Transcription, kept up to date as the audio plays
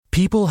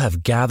People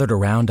have gathered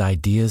around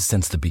ideas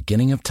since the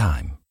beginning of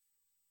time,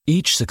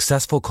 each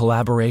successful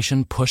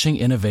collaboration pushing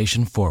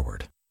innovation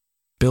forward,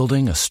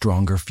 building a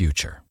stronger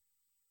future.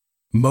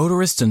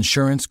 Motorists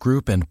Insurance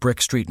Group and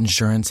Brick Street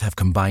Insurance have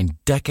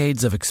combined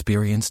decades of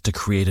experience to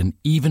create an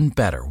even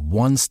better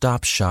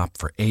one-stop shop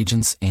for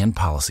agents and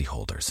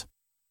policyholders,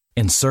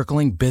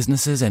 encircling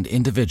businesses and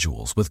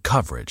individuals with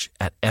coverage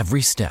at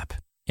every step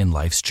in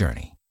life's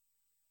journey.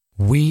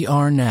 We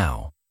are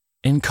now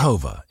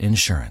Encova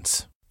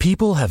Insurance.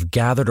 People have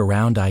gathered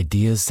around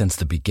ideas since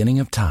the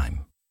beginning of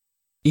time,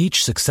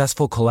 each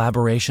successful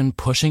collaboration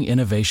pushing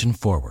innovation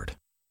forward,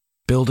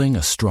 building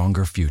a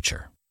stronger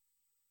future.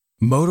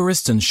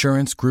 Motorists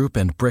Insurance Group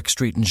and Brick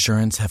Street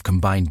Insurance have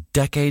combined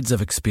decades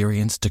of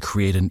experience to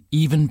create an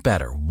even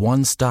better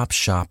one-stop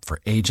shop for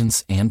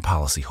agents and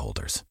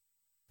policyholders,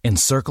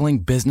 encircling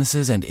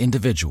businesses and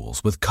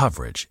individuals with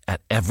coverage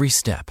at every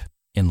step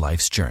in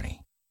life's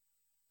journey.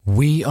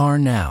 We are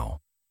now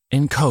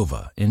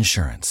Encova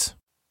Insurance.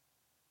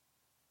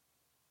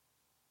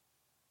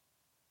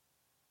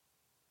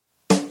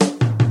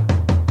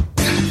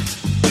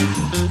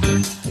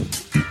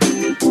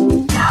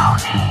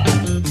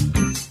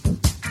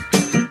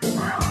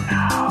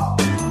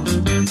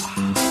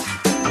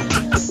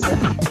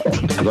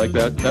 Like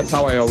that. That's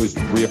how I always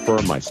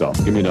reaffirm myself.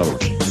 Give me another one.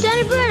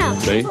 Tony Bruno.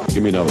 See?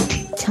 Give me another one.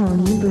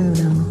 Tony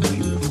Bruno.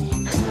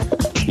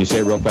 You say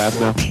it real fast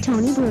now?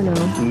 Tony Bruno.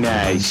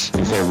 Nice.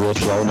 You say it real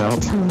slow now?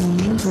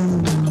 Tony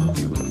Bruno.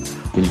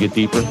 Can you get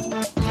deeper?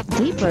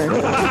 Deeper.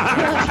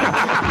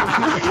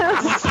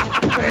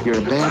 You're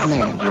a bad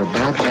man. You're a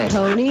bad man.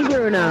 Tony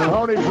Bruno.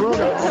 Tony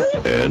Bruno.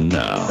 And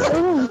now.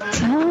 Oh,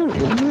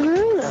 Tony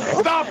Bruno.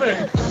 Stop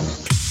it!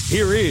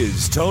 Here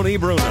is Tony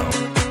Bruno.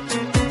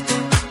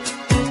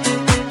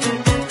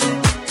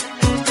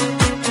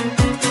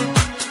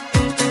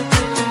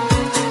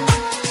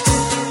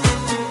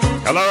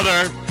 Hello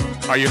there.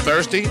 Are you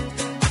thirsty?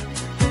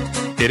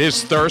 It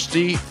is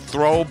thirsty,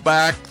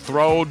 throwback,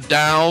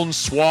 throwdown,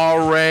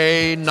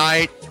 soiree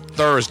night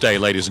Thursday,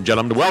 ladies and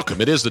gentlemen.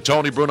 Welcome. It is the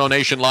Tony Bruno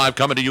Nation Live,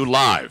 coming to you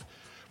live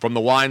from the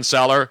wine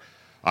cellar.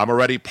 I'm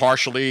already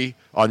partially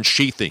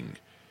unsheathing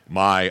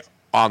my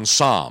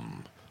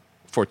ensemble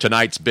for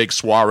tonight's big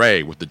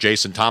soiree with the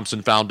Jason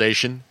Thompson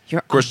Foundation.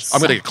 Of course, I'm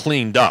going to get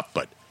cleaned up,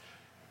 but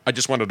I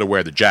just wanted to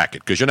wear the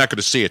jacket because you're not going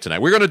to see it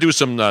tonight. We're going to do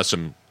some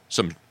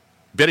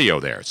video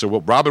there. So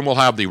Robin will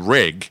have the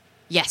rig.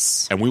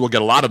 Yes. And we will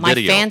get a lot of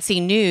video. My fancy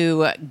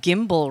new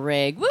gimbal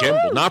rig. Woo-hoo!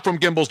 Gimbal, not from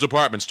Gimbal's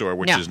department store,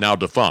 which is now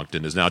defunct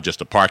and is now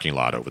just a parking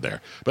lot over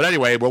there. But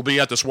anyway, we'll be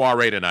at the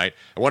soiree tonight.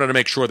 I wanted to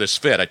make sure this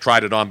fit. I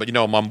tried it on, but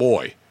my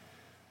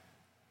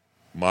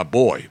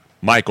boy,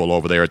 Michael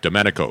over there at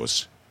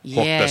Domenico's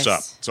hooked us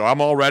up. So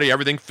I'm all ready.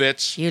 Everything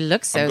fits. You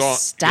look so You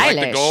stylish.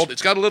 like the gold?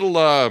 It's got a little,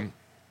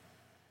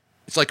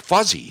 it's like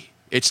fuzzy.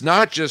 It's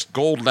not just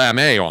gold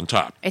lame on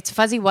top. It's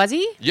fuzzy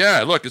wuzzy?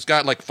 Yeah, look, it's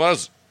got like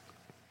fuzz.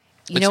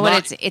 You know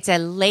what? It's a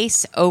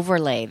lace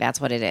overlay.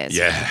 That's what it is.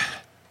 Yeah.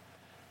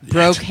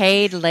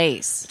 Brocade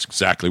lace. That's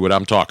exactly what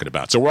I'm talking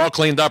about. So we're all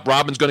cleaned up.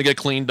 Robin's going to get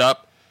cleaned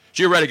up.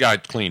 She already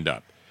got cleaned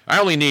up. I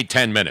only need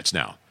 10 minutes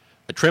now.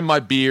 I trim my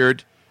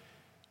beard.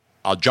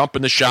 I'll jump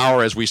in the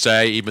shower, as we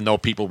say, even though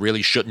people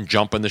really shouldn't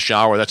jump in the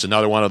shower. That's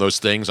another one of those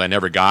things I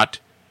never got.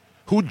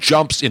 Who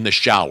jumps in the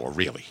shower,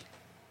 really?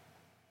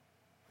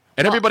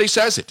 And everybody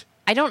says it.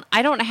 I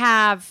don't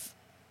have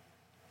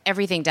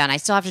everything done. I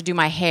still have to do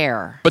my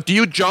hair. But do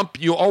you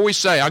jump? You always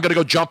say, I'm going to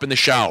go jump in the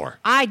shower.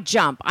 I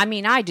jump. I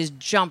mean, I just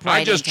jump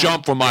right I just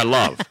jump for my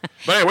love.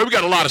 But anyway, we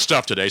got a lot of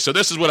stuff today. So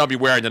this is what I'll be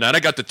wearing tonight. I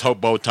got the tote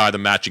bow tie, the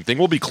matching thing.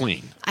 We'll be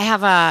clean. I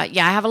have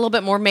a little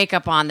bit more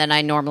makeup on than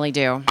I normally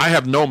do. I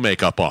have no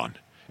makeup on.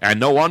 And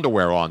no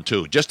underwear on,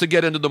 too, just to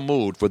get into the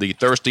mood for the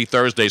Thirsty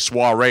Thursday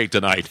soiree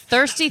tonight.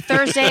 Thirsty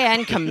Thursday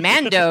and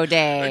Commando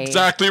Day.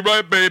 Exactly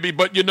right, baby.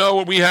 But you know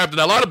what we have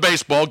tonight? A lot of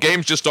baseball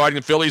games just starting.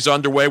 The Phillies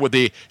underway with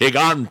the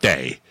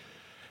Gigante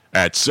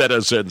at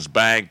Citizens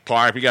Bank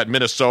Park. We got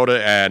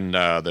Minnesota and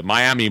the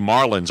Miami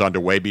Marlins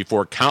underway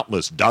before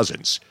countless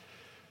dozens.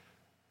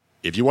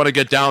 If you want to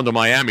get down to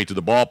Miami to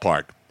the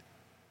ballpark,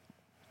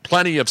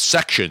 plenty of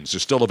sections are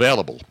still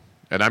available.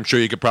 And I'm sure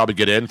you could probably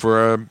get in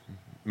for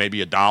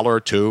maybe $1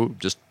 or $2,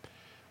 just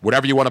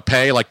whatever you want to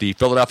pay, like the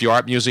Philadelphia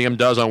Art Museum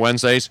does on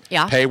Wednesdays.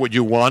 Yeah. Pay what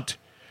you want.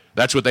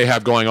 That's what they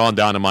have going on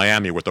down in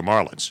Miami with the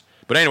Marlins.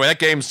 But anyway, that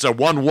game's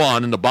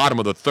 1-1 in the bottom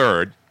of the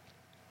third.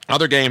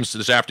 Other games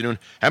this afternoon.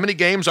 How many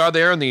games are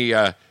there in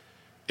the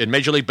in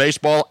Major League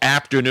Baseball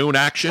afternoon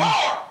action?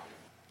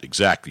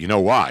 Exactly. You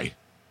know why?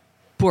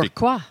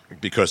 Pourquoi?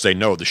 Because they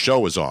know the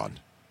show is on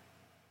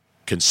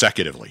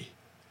consecutively.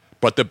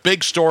 But the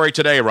big story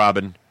today,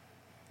 Robin,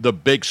 the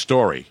big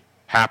story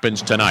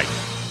happens tonight.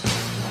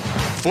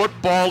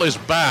 Football is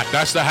back.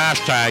 That's the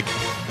hashtag.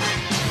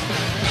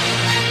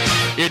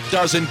 It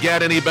doesn't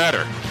get any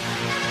better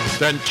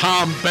than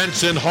Tom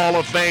Benson Hall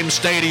of Fame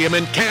Stadium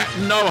in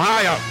Canton,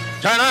 Ohio.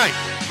 Tonight,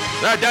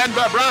 the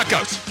Denver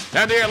Broncos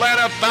and the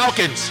Atlanta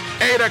Falcons,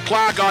 8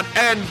 o'clock on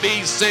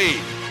NBC.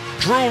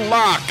 Drew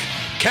Lock,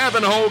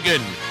 Kevin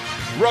Hogan,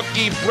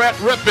 rookie Brett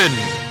Rippon,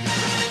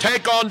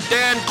 take on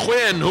Dan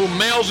Quinn, who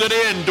mails it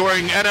in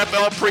during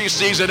NFL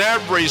preseason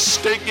every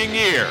stinking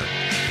year.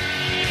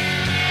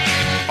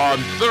 On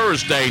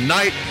Thursday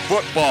Night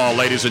Football,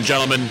 ladies and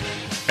gentlemen.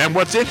 And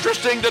what's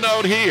interesting to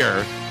note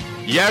here,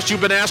 yes, you've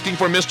been asking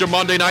for Mr.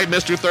 Monday Night,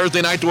 Mr.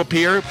 Thursday Night to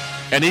appear.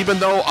 And even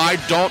though I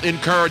don't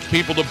encourage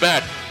people to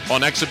bet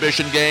on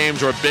exhibition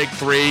games or Big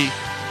Three,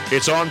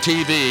 it's on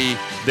TV.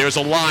 There's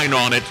a line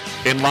on it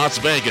in Las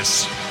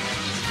Vegas.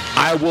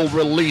 I will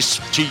release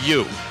to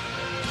you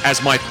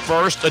as my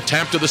first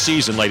attempt of the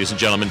season, ladies and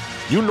gentlemen.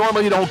 You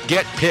normally don't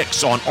get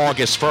picks on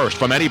August 1st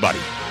from anybody.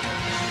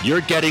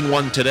 You're getting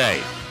one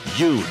today.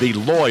 You, the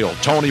loyal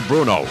Tony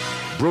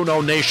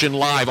Bruno Nation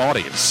Live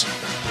audience.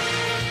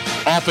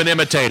 Often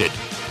imitated,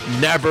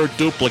 never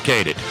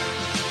duplicated.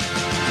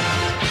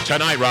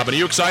 Tonight, Robin, are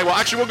you excited? Well,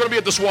 actually, we're going to be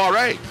at the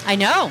soiree. I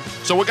know.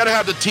 So we're going to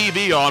have the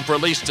TV on for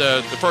at least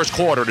the first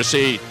quarter to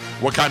see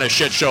what kind of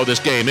shit show this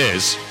game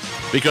is.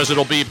 Because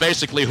it'll be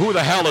basically, who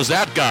the hell is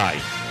that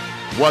guy?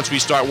 Once we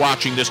start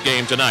watching this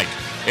game tonight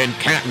in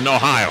Canton,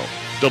 Ohio.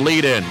 The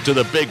lead-in to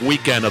the big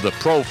weekend of the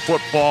Pro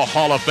Football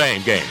Hall of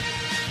Fame game.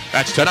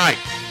 That's tonight.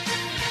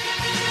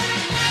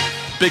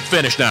 Big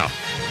finish now.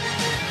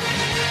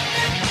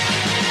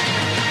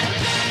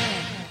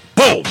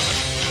 Boom!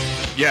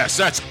 Yes,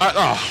 that's...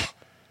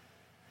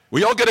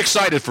 We all get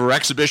excited for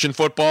exhibition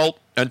football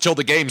until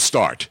the games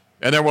start.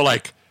 And then we're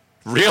like,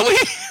 really?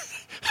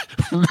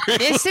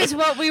 This is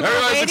what we were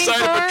Everybody's waiting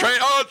excited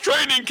for? for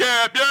training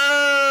camp.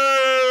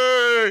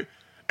 Yay!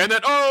 And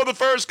then, the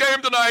first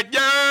game tonight.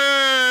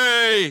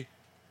 Yay!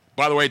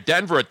 By the way,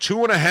 Denver, a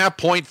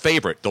 2.5-point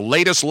favorite. The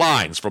latest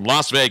lines from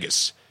Las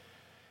Vegas.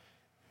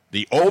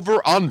 The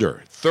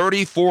over-under,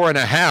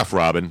 34.5,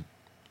 Robin.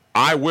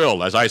 I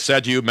will, as I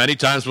said to you many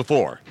times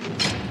before,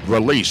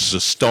 release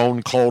a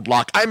stone cold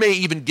lock. I may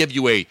even give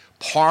you a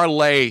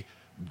parlay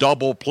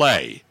double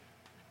play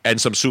and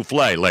some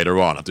souffle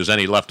later on if there's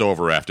any left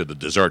over after the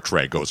dessert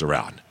tray goes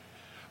around.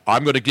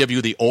 I'm going to give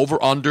you the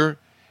over-under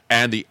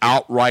and the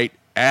outright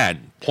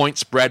and point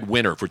spread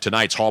winner for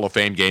tonight's Hall of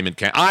Fame game in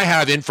Canton. I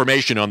have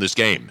information on this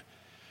game.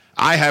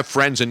 I have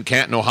friends in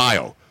Canton,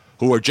 Ohio,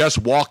 who are just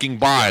walking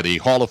by the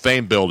Hall of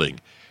Fame building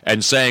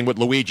and saying what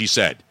Luigi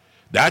said.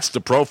 That's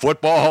the Pro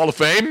Football Hall of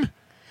Fame?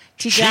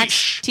 T.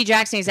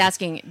 Jackson is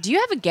asking, do you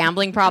have a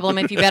gambling problem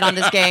if you bet on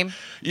this game?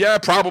 Yeah,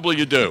 probably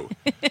you do.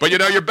 But,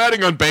 you're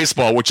betting on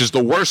baseball, which is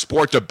the worst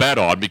sport to bet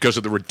on because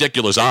of the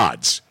ridiculous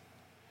odds.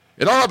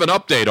 And I'll have an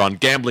update on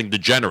gambling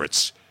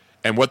degenerates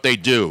and what they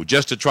do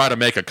just to try to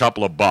make a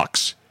couple of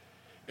bucks.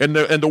 And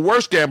the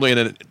worst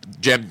gambling,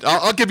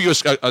 I'll give you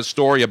a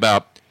story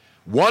about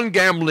one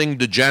gambling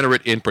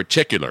degenerate in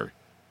particular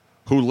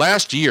who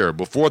last year,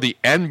 before the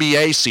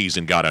NBA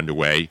season got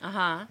underway,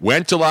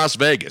 went to Las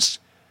Vegas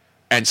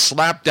and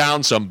slapped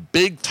down some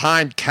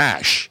big-time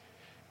cash.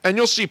 And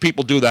you'll see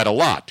people do that a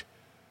lot.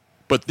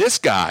 But this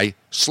guy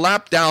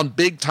slapped down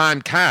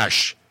big-time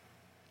cash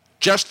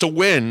just to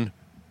win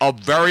a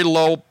very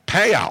low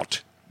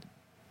payout.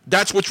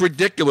 That's what's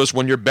ridiculous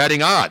when you're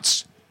betting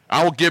odds.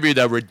 I will give you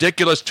the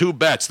ridiculous 2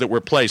 bets that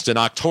were placed in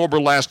October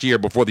last year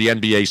before the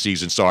NBA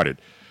season started.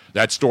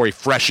 That story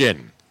fresh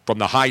in from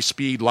the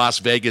high-speed Las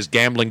Vegas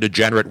gambling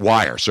degenerate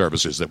wire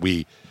services that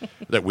we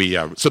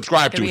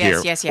subscribe to here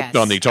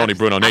on the Tony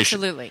Bruno Nation.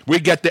 Absolutely. We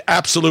get the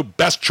absolute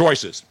best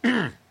choices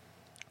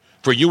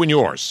for you and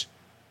yours.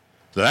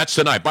 So that's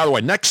tonight. By the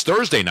way, next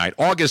Thursday night,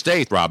 August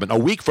 8th, Robin, a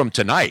week from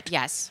tonight,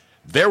 Yes.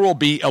 there will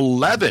be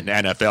 11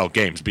 NFL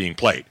games being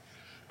played.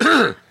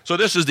 So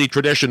this is the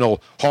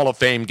traditional Hall of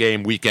Fame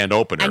game weekend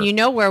opener. And you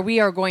know where we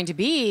are going to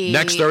be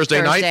Next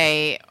Thursday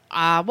night?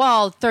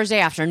 Thursday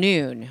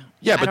afternoon.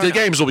 Yeah, but the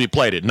games will be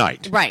played at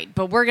night. Right,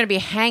 but we're going to be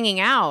hanging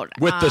out.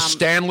 With the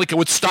Stanley,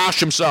 with Stosh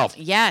himself.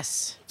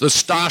 Yes. The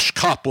Stosh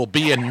Cup will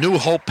be in New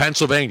Hope,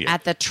 Pennsylvania.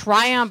 At the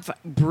Triumph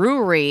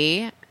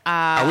Brewery.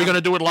 Are we going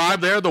to do it live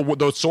there?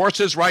 The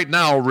sources right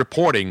now are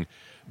reporting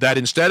that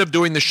instead of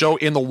doing the show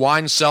in the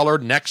wine cellar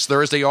next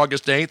Thursday,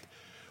 August 8th,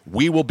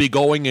 we will be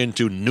going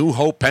into New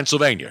Hope,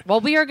 Pennsylvania.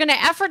 Well, we are going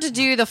to effort to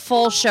do the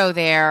full show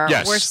there.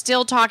 Yes. We're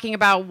still talking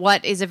about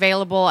what is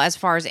available as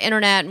far as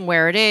internet and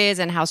where it is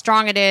and how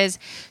strong it is.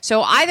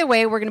 So either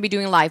way, we're going to be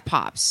doing live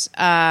pops.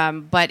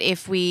 But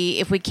if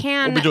we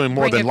can, we'll be doing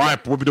more than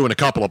live. We'll be doing a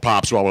couple of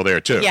pops while we're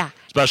there too. Yeah.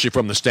 Especially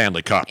from the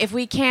Stanley Cup. If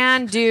we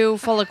can do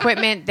full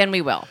equipment, then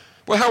we will.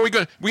 Well, how are we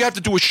going to... We have to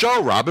do a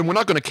show, Robin. We're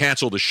not going to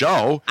cancel the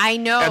show. I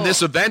know. And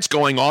this event's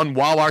going on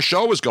while our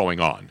show is going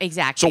on.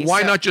 Exactly. So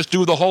why not just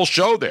do the whole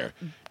show there?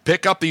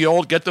 Pick up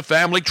get the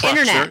family truckster.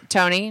 Internet,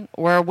 Tony.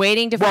 We're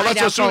waiting to find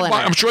out full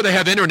internet. I'm sure they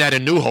have internet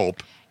in New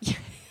Hope.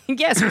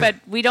 Yes, but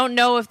we don't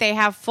know if they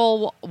have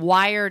full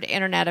wired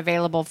internet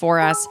available for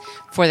us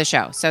for the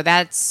show. So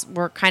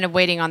we're kind of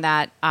waiting on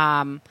that.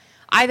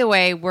 Either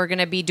way, we're going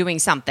to be doing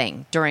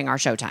something during our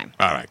showtime.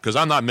 All right, because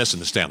I'm not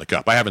missing the Stanley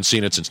Cup. I haven't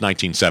seen it since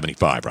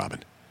 1975, Robin.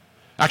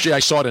 Actually, I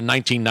saw it in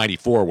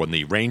 1994 when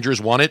the Rangers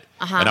won it,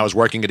 and I was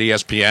working at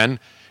ESPN.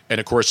 And,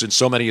 of course, since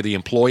so many of the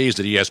employees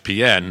at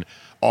ESPN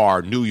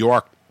are New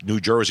York,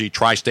 New Jersey,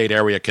 tri-state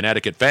area,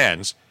 Connecticut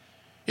fans,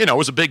 You know, it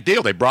was a big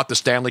deal. They brought the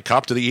Stanley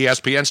Cup to the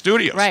ESPN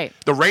studios. Right.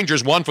 The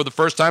Rangers won for the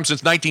first time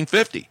since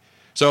 1950.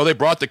 So they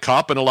brought the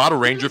cup, and a lot of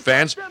Ranger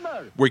fans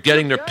were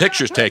getting their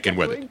pictures taken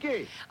with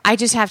it. I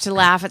just have to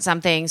laugh at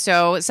something.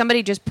 So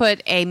somebody just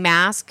put a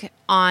mask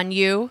on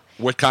you.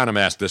 What kind of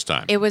mask this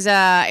time? It was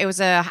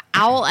a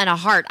owl and a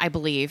heart, I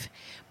believe.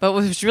 But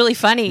what was really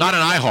funny. Not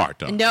an iHeart,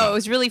 though. No, it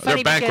was really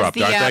funny They're bankrupt,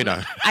 because aren't they?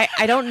 No.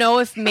 I don't know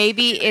if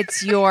maybe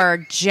it's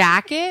your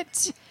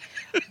jacket,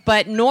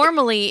 but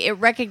normally it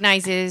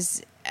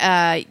recognizes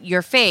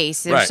your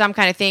face. There's Right. some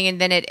kind of thing,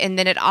 and then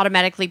it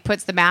automatically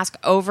puts the mask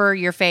over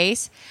your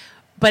face.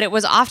 But it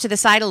was off to the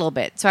side a little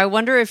bit. So I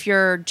wonder if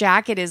your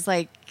jacket is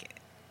like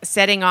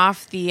setting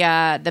off the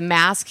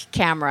mask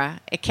camera.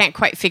 It can't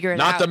quite figure it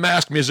out. Not the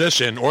masked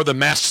musician or the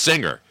masked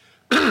singer.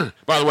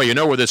 By the way, you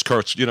know where this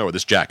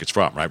jacket's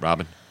from, right,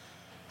 Robin?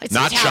 It's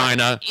Not Italian.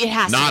 China, It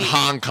has to not be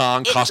Hong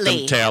Kong custom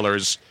Italy.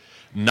 tailors,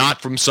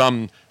 not from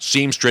some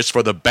seamstress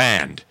for the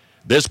band.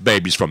 This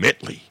baby's from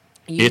Italy.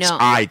 It's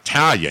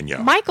Italian,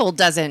 yo. Michael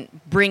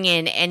doesn't bring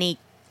in any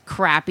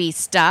crappy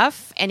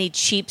stuff, any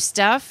cheap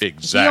stuff.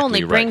 Exactly He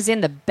only right. brings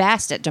in the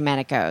best at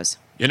Domenico's.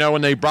 You know,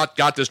 when they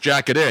got this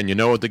jacket in, you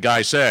know what the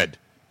guy said?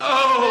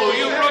 Oh,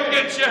 you broke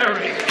the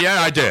cherry.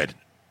 Yeah, I did.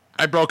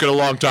 I broke it a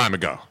long time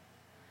ago.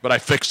 But I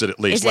fixed it at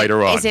least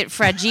later on. Is it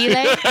fragile?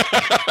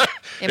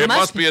 It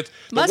must be.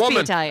 Must be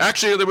woman, Italian.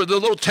 Actually, there was a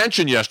little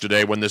tension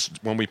yesterday when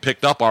we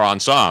picked up our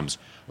ensembles.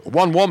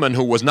 One woman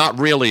who was not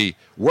really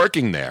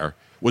working there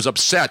was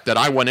upset that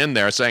I went in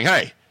there saying,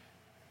 "Hey,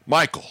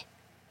 Michael,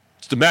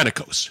 it's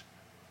Domenico's.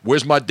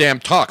 Where's my damn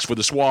tux for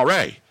the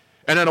soiree?"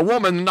 And then a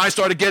woman and I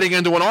started getting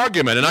into an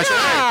argument, and I said,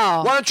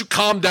 "Hey, why don't you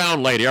calm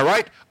down, lady? All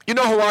right? You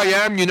know who I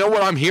am. You know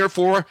what I'm here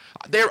for.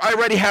 I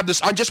already have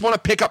this. I just want to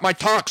pick up my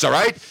tux, all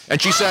right?"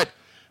 And she said,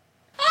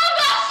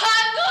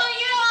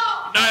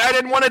 I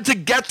didn't want it to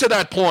get to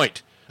that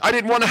point. I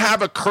didn't want to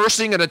have an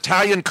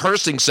Italian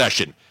cursing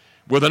session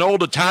with an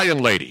old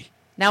Italian lady.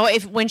 Now,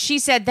 when she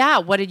said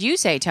that, what did you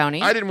say,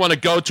 Tony? I didn't want to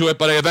go to it,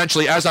 but I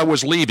eventually, as I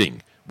was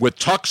leaving, with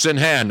tux in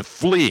hand,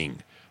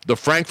 fleeing the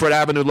Frankfurt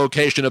Avenue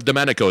location of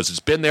Domenico's, it's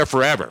been there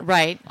forever.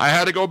 Right. I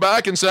had to go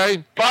back and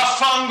say,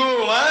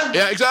 Bafangul, huh?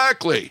 yeah,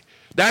 exactly.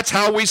 That's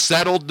how we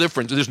settled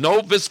difference. There's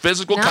no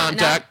physical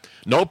contact,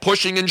 no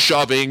pushing and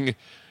shoving.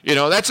 You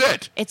know, that's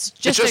it. It's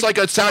just like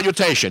a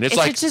salutation. It's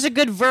like just a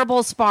good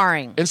verbal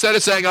sparring. instead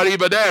of saying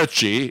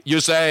arrivederci, you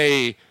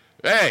say,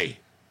 hey.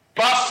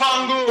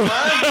 Bafangul,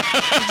 huh?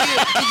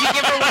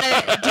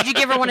 Did you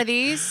give her one of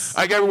these?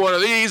 I gave her one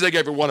of these, I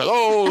gave her one of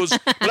those,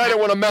 but I didn't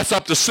want to mess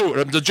up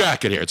the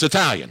jacket here. It's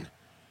Italian.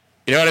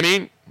 You know what I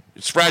mean?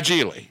 It's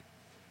fragile.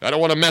 I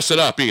don't want to mess it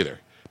up either.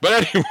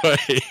 But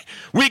anyway,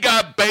 we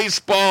got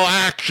baseball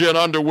action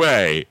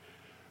underway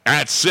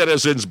at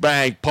Citizens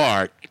Bank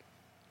Park.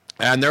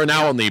 And they're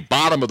now on the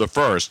bottom of the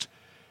first.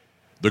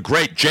 The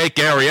great Jake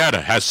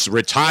Arrieta has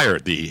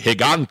retired the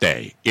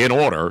Gigante in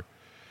order.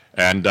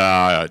 And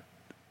 0-0.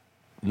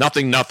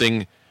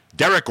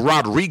 Derek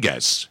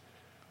Rodriguez,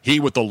 he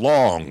with the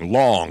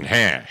long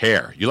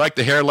hair. You like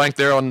the hair length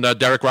there on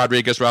Derek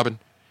Rodriguez, Robin?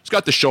 He's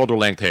got the shoulder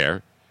length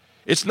hair.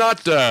 It's not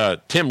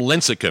Tim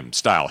Lincecum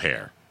style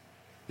hair.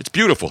 It's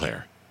beautiful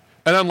hair.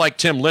 And unlike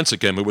Tim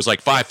Lincecum, who was like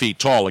 5 feet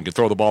tall and could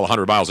throw the ball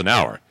 100 miles an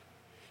hour,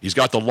 he's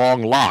got the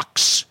long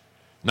locks.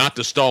 Not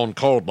the stone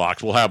cold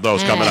locks. We'll have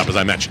those coming up, as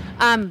I mentioned.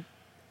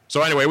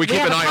 So anyway, we keep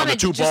have an a eye on the comment.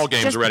 two ball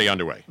games Just already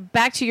underway.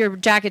 Back to your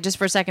jacket just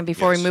for a second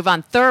before Yes. we move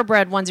on.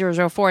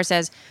 Thoroughbred1004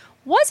 says,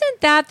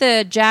 wasn't that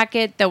the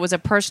jacket that was a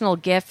personal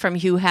gift from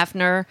Hugh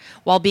Hefner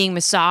while being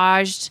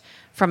massaged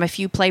from a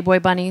few Playboy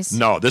bunnies?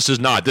 No, this is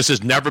not. This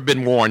has never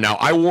been worn. Now,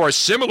 I wore a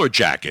similar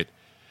jacket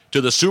to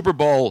the Super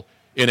Bowl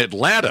in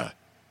Atlanta,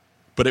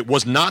 but it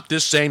was not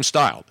this same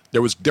style.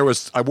 There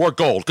was. I wore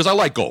gold because I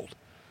like gold.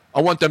 I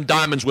want them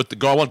diamonds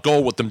I want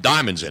gold with them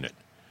diamonds in it.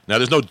 Now,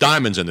 there's no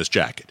diamonds in this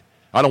jacket.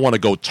 I don't want to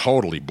go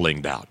totally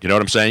blinged out. You know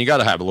what I'm saying? You got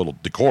to have a little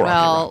decor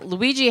Well, on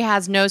Luigi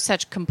has no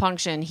such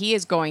compunction. He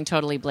is going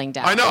totally blinged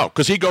out. I know,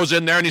 because he goes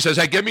in there and he says,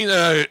 "Hey, give me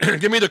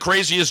the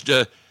craziest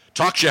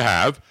tux you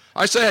have."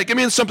 I say, "Hey, give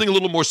me something a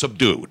little more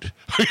subdued,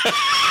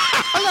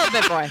 A little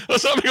bit, boy.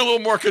 something a little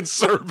more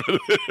conservative."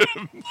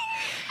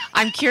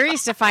 I'm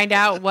curious to find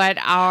out what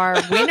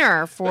our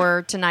winner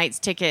for tonight's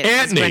ticket is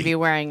Anthony, going to be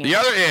wearing. the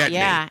other Anthony.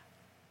 Yeah.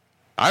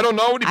 I don't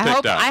know what he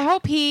picked out. I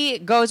hope he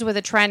goes with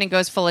a trend and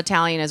goes full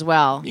Italian as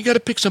well. You got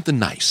to pick something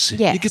nice.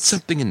 Yes. You get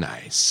something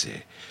nice.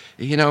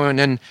 You know, and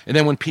then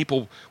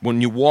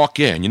when you walk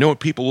in, you know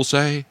what people will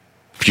say?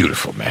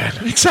 Beautiful, man.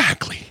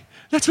 Exactly.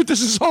 That's what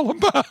this is all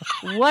about.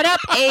 What up,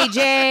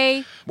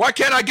 AJ? Why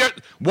can't I get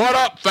what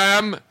up,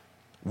 fam?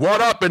 What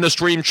up in the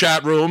stream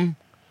chat room?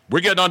 We're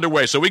getting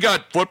underway. So we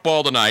got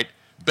football tonight,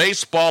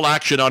 baseball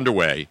action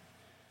underway.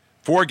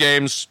 4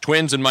 games,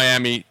 Twins in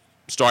Miami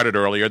started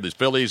earlier. The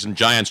Phillies and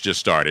Giants just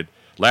started.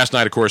 Last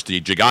night, of course, the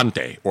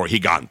Gigante, or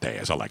Gigante,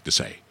 as I like to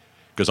say,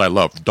 because I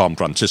love Dom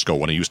Francisco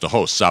when he used to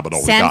host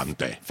Sabado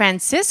Gigante.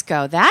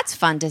 Francisco, that's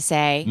fun to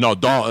say. No,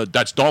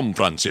 that's Dom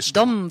Francisco.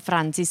 Dom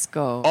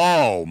Francisco.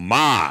 Oh,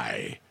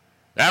 my.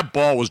 That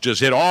ball was just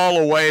hit all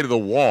the way to the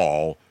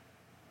wall.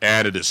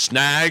 and it is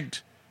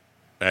snagged,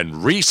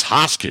 and Reese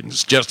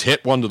Hoskins just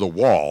hit one to the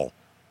wall,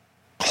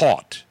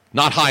 caught,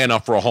 not high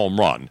enough for a home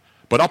run,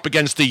 but up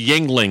against the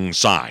Yuengling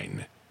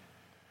sign.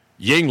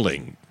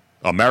 Yuengling,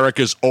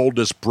 America's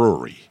oldest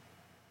brewery.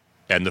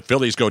 And the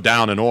Phillies go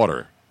down in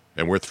order.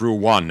 And we're through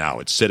one now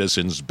at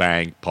Citizens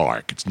Bank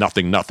Park. It's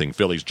 0-0,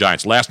 Phillies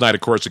Giants. Last night,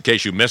 of course, in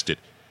case you missed it,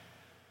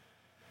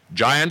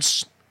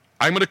 Giants,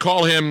 I'm going to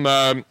call him,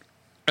 and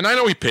I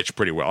know he pitched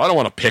pretty well. I don't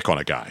want to pick on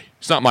a guy.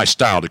 It's not my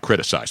style to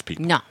criticize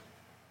people. No.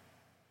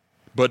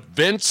 But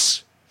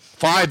Vince,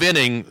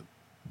 5-inning,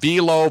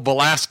 Velo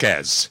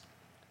Velasquez,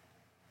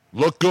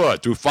 looked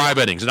good through 5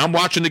 innings. And I'm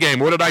watching the game.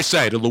 What did I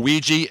say to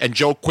Luigi and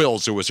Joe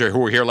Quills, who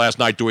were here last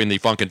night doing the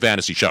Funkin'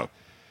 Fantasy show?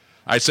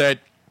 I said,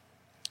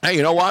 hey,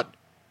 you know what?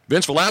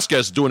 Vince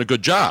Velasquez is doing a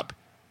good job.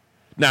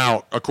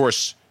 Now, of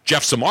course,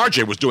 Jeff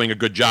Samardzija was doing a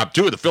good job,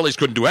 too. The Phillies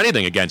couldn't do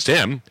anything against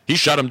him. He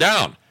shut him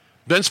down.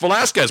 Vince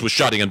Velasquez was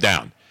shutting him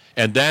down.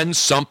 And then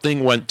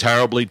something went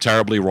terribly,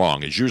 terribly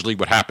wrong. It's usually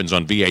what happens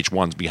on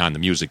VH1's Behind the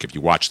Music if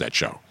you watch that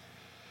show.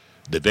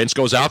 The Vince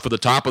goes out for the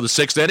top of the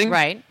 6th inning.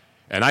 Right.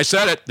 And I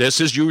said it. This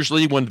is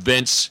usually when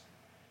Vince,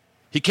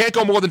 he can't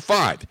go more than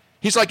 5.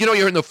 He's like,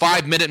 you're in the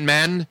 5-minute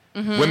man.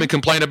 Mm-hmm. Women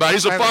complain about.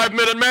 He's a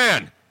 5-minute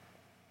man.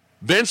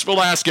 Vince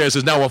Velasquez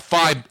is now a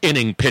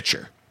 5-inning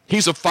pitcher.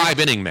 He's a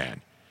 5-inning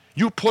man.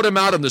 You put him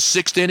out in the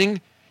 6th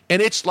inning,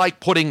 and it's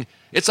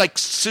like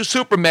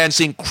Superman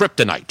seeing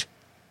kryptonite.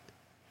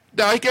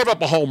 Now, he gave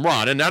up a home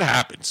run, and that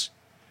happens.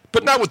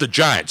 But not with the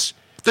Giants.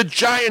 The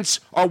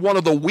Giants are one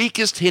of the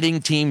weakest hitting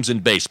teams in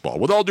baseball.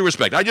 With all due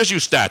respect, I just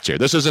use stats here.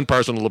 This isn't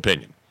personal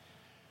opinion.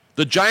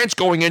 The Giants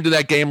going into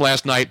that game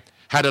last night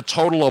had a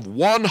total of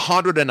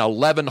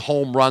 111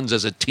 home runs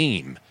as a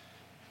team.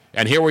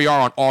 And here we are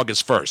on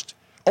August 1st.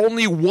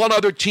 Only one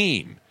other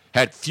team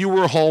had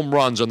fewer home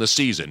runs on the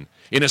season,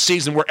 in a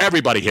season where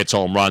everybody hits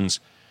home runs,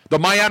 the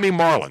Miami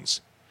Marlins.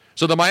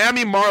 So the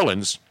Miami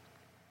Marlins,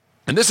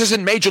 and this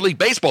isn't Major League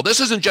Baseball, this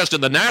isn't just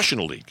in the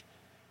National League.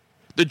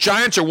 The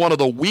Giants are one of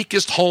the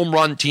weakest home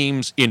run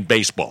teams in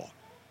baseball.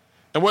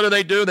 And what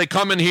do? They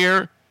come in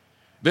here,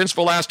 Vince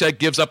Velasquez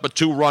gives up a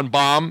 2-run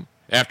bomb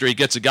after he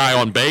gets a guy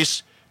on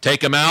base,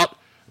 take him out,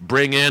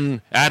 bring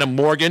in Adam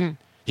Morgan,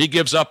 he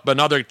gives up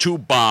another 2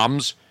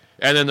 bombs,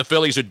 and then the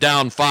Phillies are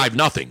down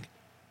 5-0.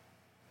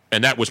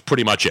 And that was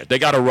pretty much it. They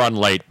got a run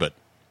late, but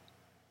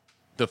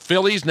the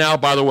Phillies now,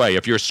 by the way,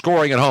 if you're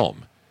scoring at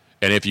home,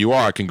 and if you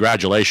are,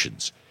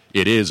 congratulations,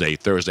 it is a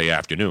Thursday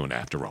afternoon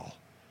after all.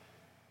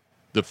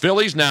 The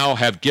Phillies now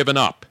have given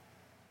up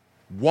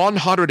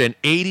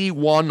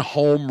 181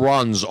 home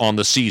runs on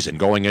the season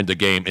going into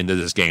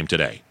this game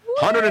today.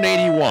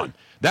 181.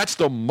 That's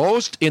the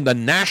most in the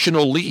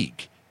National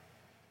League.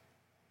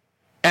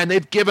 And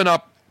they've given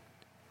up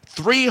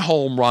 3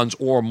 home runs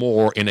or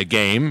more in a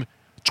game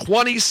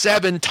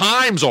 27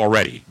 times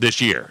already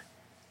this year.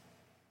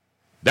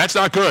 That's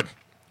not good,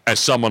 as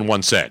someone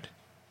once said.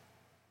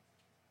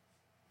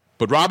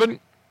 But, Robin,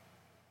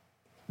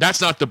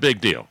 that's not the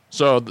big deal.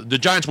 So the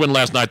Giants win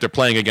last night. They're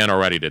playing again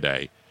already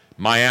today.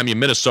 Miami,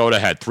 Minnesota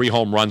had 3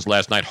 home runs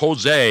last night.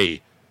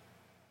 Jose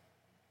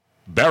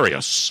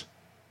Barrios,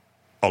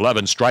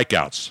 11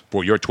 strikeouts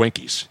for your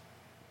Twinkies.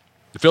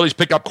 The Phillies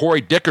pick up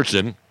Corey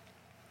Dickerson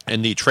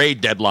in the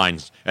trade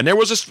deadlines. And there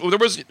was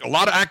a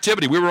lot of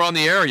activity. We were on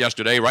the air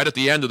yesterday, right at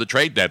the end of the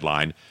trade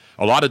deadline.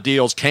 A lot of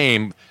deals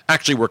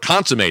were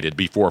consummated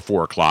before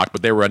 4 o'clock,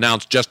 but they were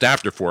announced just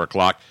after 4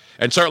 o'clock.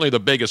 And certainly the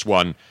biggest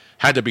one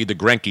had to be the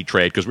Greinke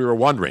trade, because we were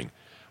wondering,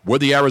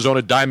 would the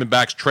Arizona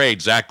Diamondbacks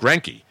trade Zach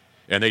Greinke?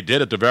 And they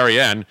did at the very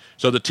end.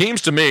 So the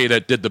teams, to me,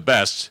 that did the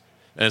best,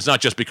 and it's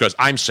not just because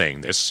I'm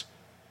saying this,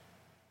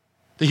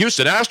 the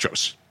Houston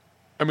Astros.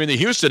 I mean, the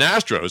Houston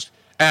Astros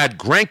add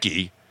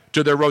Greinke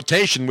to their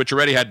rotation, which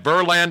already had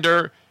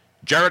Verlander,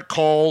 Jarrett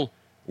Cole,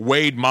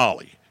 Wade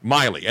Miley.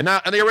 And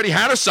they already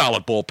had a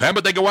solid bullpen,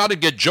 but they go out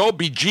and get Joe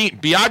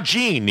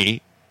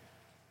Biagini.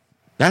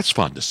 That's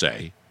fun to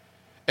say.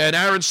 And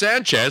Aaron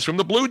Sanchez from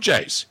the Blue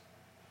Jays.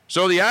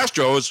 So the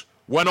Astros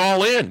went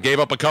all in, gave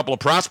up a couple of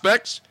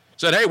prospects,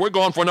 said, hey, we're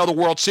going for another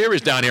World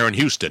Series down here in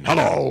Houston.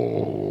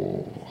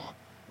 Hello.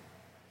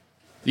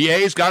 The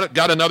A's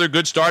got another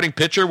good starting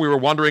pitcher. We were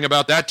wondering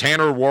about that.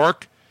 Tanner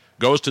Roark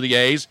goes to the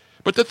A's.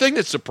 But the thing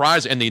that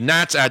surprised, and the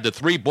Nats add the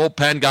 3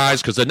 bullpen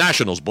guys, because the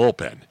Nationals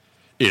bullpen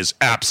is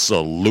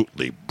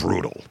absolutely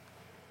brutal.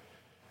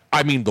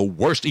 I mean, the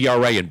worst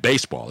ERA in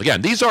baseball.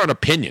 Again, these aren't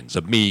opinions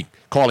of me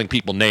calling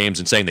people names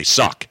and saying they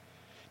suck.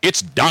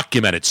 It's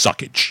documented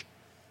suckage.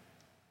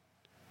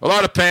 A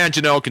lot of fans,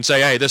 can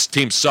say, hey, this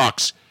team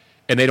sucks,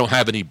 and they don't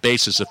have any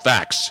basis of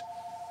facts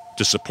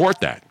to support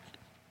that.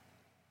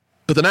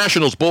 But the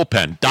Nationals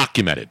bullpen,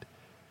 documented,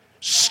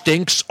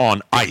 stinks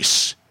on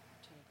ice.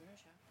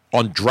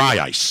 On dry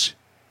ice,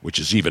 which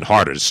is even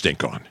harder to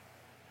stink on.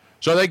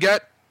 So they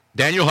get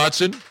Daniel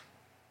Hudson,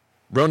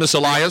 Ronas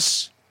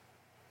Elias,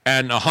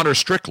 and Hunter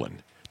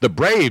Strickland. The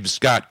Braves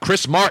got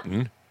Chris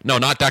Martin. No,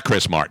 not that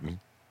Chris Martin.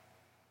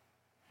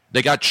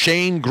 They got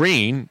Shane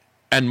Green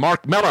and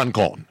Mark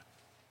Melancon.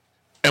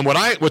 And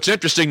what's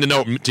interesting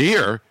to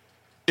hear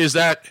is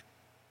that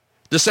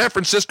The San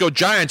Francisco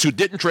Giants, who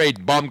didn't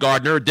trade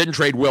Baumgartner, didn't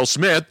trade Will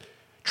Smith,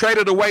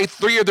 traded away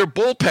 3 of their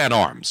bullpen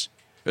arms.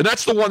 And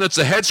that's the one that's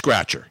a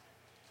head-scratcher.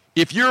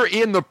 If you're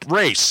in the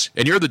race,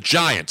 and you're the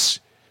Giants,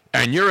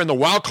 and you're in the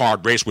wild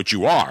card race, which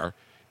you are,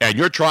 and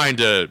you're trying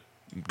to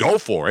go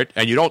for it,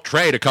 and you don't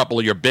trade a couple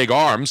of your big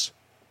arms,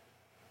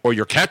 or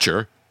your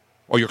catcher,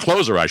 or your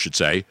closer, I should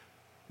say,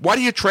 why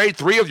do you trade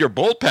 3 of your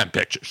bullpen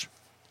pitchers?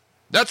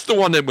 That's the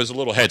one that was a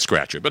little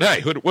head-scratcher. But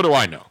hey, what do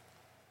I know?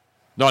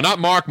 No, not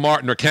Mark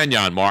Martin or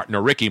Kenyon Martin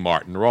or Ricky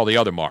Martin or all the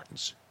other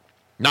Martins.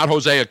 Not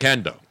Jose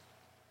Oquendo.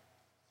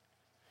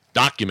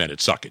 Documented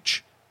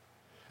suckage.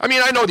 I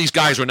mean, I know these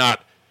guys are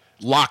not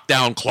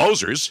lockdown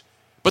closers,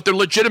 but they're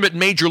legitimate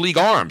major league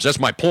arms. That's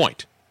my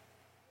point.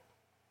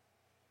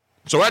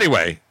 So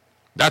anyway,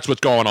 that's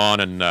what's going on,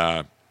 and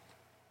the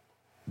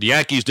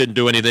Yankees didn't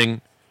do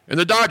anything. And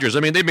the Dodgers, I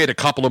mean, they made a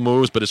couple of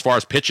moves, but as far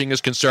as pitching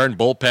is concerned,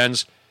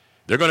 bullpens,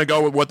 they're going to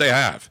go with what they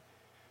have.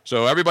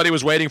 So everybody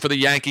was waiting for the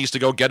Yankees to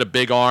go get a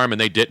big arm,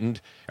 and they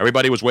didn't.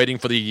 Everybody was waiting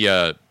for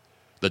the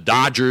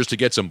Dodgers to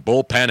get some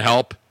bullpen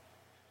help,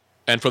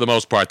 and for the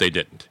most part, they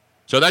didn't.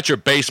 So that's your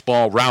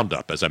baseball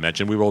roundup, as I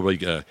mentioned. We will,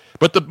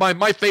 but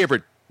my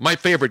favorite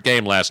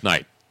game last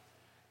night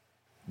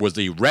was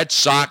the Red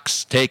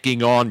Sox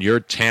taking on your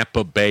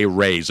Tampa Bay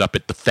Rays up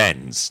at the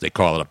Fens. They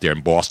call it up there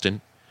in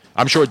Boston.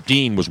 I'm sure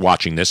Dean was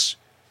watching this.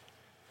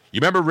 You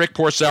remember Rick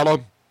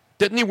Porcello?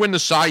 Didn't he win the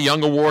Cy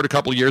Young Award a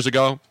couple of years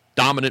ago?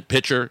 Dominant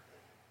pitcher.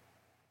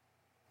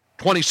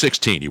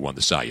 2016, he won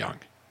the Cy Young.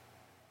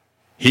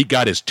 He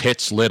got his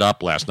tits lit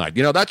up last night.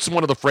 You know, that's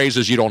one of the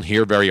phrases you don't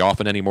hear very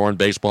often anymore in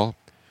baseball.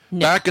 No.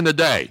 Back in the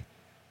day,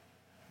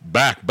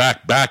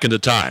 back in the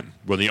time,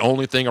 when the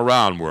only thing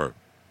around were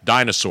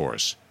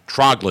dinosaurs,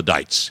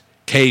 troglodytes,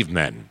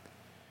 cavemen,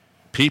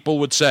 people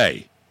would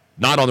say,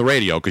 not on the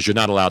radio because you're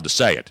not allowed to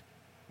say it,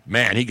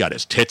 man, he got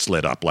his tits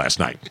lit up last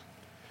night.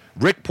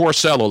 Rick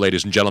Porcello,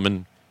 ladies and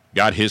gentlemen,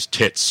 got his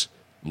tits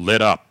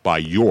lit up by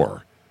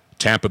your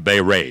Tampa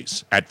Bay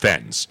Rays at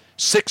Fens.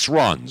 6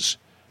 runs,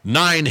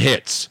 9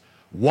 hits,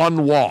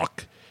 1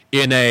 walk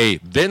in a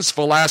Vince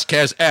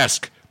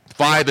Velasquez-esque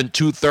 5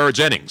 2/3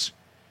 innings.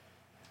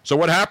 So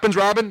what happens,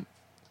 Robin?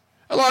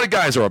 A lot of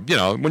guys are,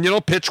 when you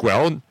don't pitch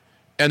well,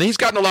 and he's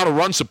gotten a lot of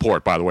run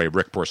support, by the way,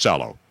 Rick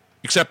Porcello.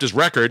 Except his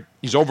record,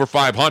 he's over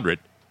 500.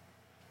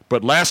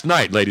 But last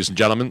night, ladies and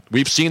gentlemen,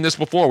 we've seen this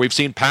before. We've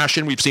seen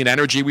passion, we've seen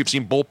energy, we've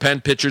seen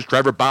bullpen pitchers,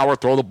 Trevor Bauer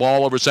throw the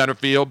ball over center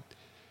field.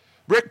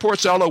 Rick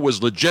Porcello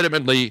was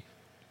legitimately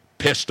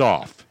pissed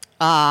off.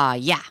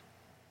 Yeah.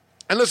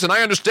 And listen,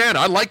 I understand.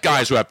 I like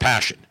guys who have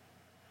passion.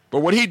 But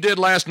what he did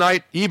last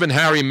night, even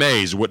Harry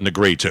Mays wouldn't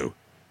agree to.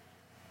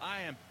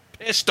 I am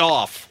pissed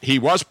off. He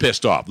was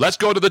pissed off. Let's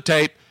go to the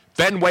tape.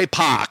 Fenway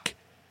Park.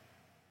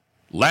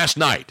 Last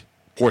night,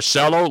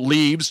 Porcello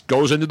leaves,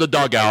 goes into the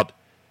dugout,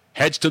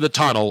 heads to the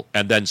tunnel,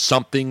 and then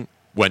something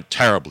went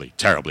terribly,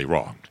 terribly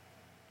wrong.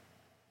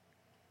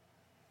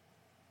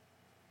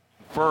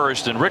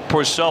 First, and Rick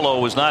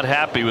Porcello was not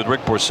happy with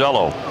Rick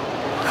Porcello.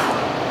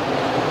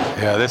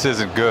 Yeah, this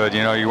isn't good.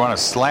 You want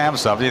to slam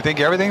something. You think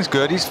everything's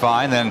good, he's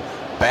fine, then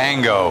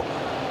bango.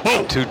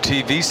 Boom. 2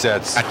 TV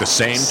sets. At the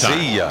same time.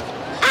 See ya.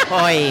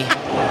 Boy,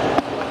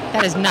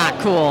 that is not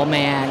cool,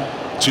 man.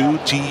 2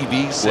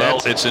 TV sets.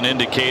 Well, it's an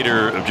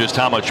indicator of just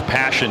how much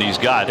passion he's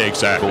got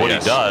exactly, for what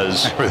yes. he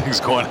does. Everything's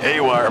going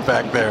haywire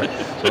back there.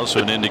 It's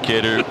also an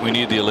indicator we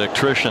need the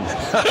electrician.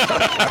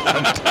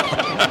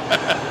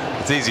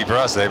 It's easy for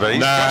us, but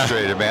he's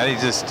frustrated, man.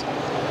 He's just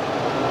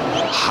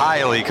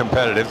highly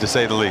competitive, to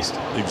say the least.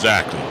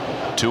 Exactly.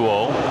 2-0.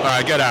 All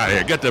right, get out of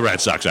here. Get the Red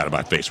Sox out of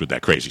my face with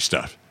that crazy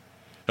stuff.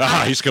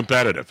 He's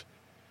competitive.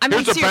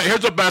 Here's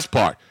the best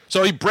part.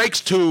 So he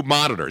breaks 2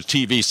 monitors,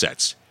 TV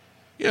sets.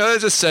 They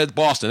just said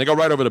Boston. They go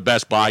right over to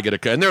Best Buy,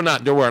 and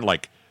they weren't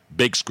like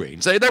big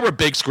screens. They were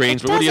big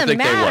screens, but what do you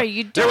think they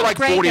were? They were like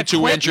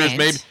 42 inches,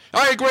 maybe.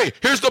 I agree.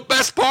 Here's the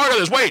best part of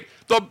this. Wait,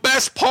 the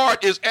best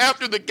part is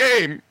after the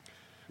game,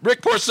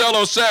 Rick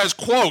Porcello says,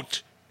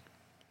 quote,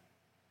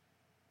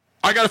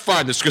 I got to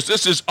find this because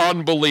this is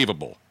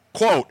unbelievable.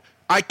 Quote,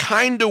 I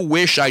kind of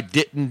wish I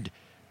didn't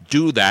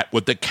do that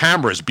with the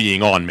cameras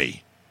being on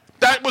me.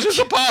 That was his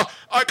apology.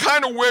 I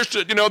kind of wish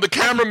that, the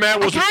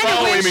cameraman wasn't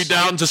following me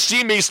down to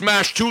see me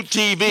smash 2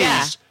 TVs.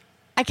 Yeah.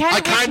 I kind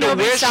of wish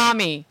nobody saw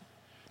me.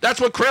 That's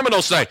what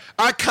criminals say.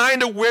 I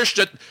kind of wish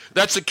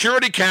that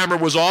security camera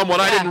was on when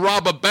I didn't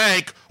rob a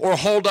bank or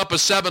hold up a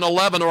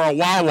 7-Eleven or a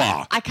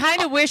Wawa. I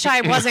kind of wish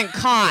I wasn't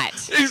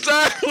caught.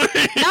 Exactly.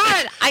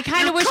 I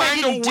kind of wish I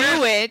didn't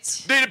do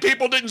it.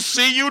 People didn't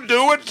see you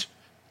do it?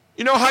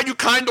 You know how you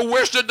kind of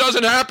wish that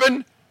doesn't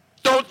happen?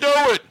 Don't do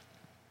it.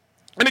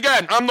 And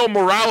again, I'm no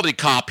morality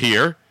cop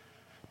here,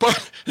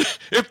 but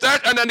if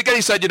that, and then again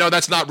he said,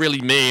 that's not really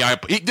me.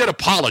 He did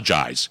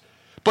apologize.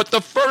 But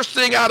the first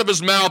thing out of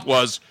his mouth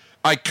was,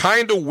 I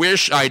kind of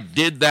wish I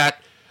did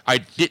that. I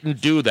didn't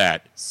do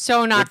that.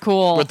 So not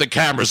cool. With the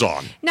cameras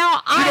on.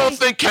 Now, you don't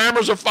think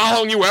cameras are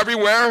following you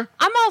everywhere?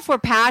 I'm all for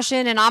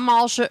passion, and I'm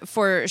all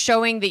for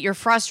showing that you're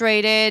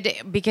frustrated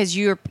because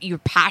you're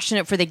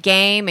passionate for the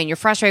game and you're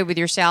frustrated with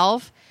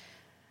yourself.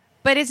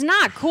 But it's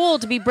not cool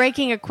to be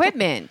breaking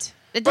equipment.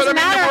 It But doesn't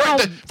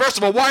matter first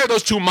of all, why are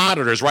those two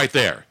monitors right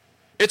there?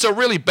 It's a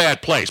really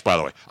bad place, by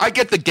the way. I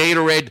get the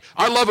Gatorade.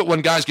 I love it when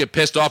guys get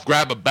pissed off,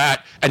 grab a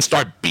bat, and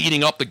start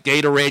beating up the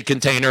Gatorade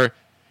container.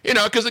 You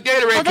know, because the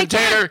Gatorade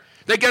container,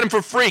 they get them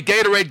for free.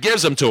 Gatorade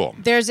gives them to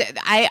them.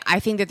 I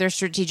think that they're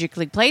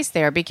strategically placed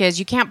there because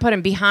you can't put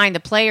them behind the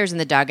players in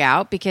the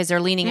dugout because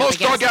they're leaning up Most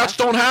against dugouts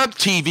stuff. don't have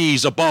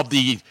TVs above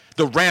the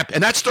ramp,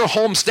 and that's their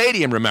home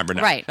stadium, remember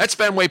now. Right. That's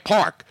Fenway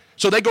Park.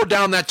 So they go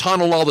down that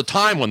tunnel all the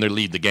time when they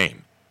lead the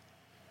game.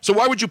 So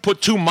why would you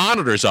put two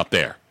monitors up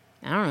there?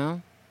 I don't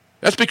know.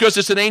 That's because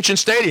it's an ancient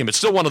stadium. It's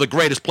still one of the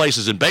greatest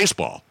places in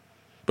baseball.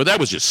 But that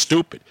was just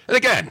stupid. And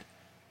again,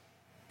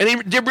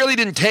 they really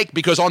didn't take,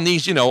 because on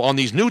these, on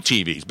these new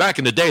TVs, back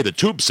in the day, the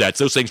tube sets,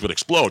 those things would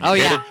explode. Oh,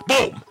 You hit yeah. it,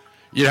 boom.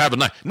 You'd have a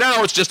night.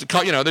 Now it's just,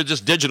 they're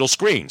just digital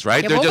screens,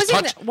 right? Yeah, They're what,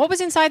 just was what was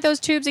inside those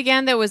tubes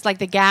again that was like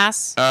the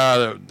gas?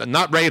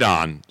 not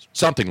radon,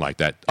 something like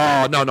that.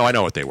 Oh, no, I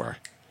know what they were.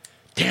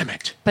 Damn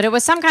it. But it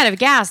was some kind of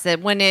gas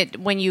that when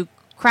you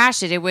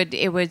crashed it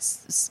would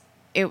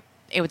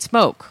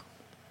smoke.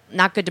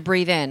 Not good to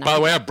breathe in. By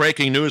the way, I have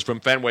breaking news from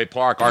Fenway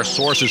Park. Our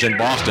sources in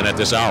Boston at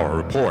this hour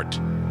report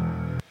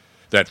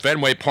that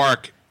Fenway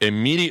Park,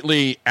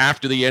 immediately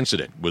after the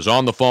incident, was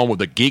on the phone with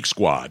the Geek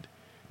Squad.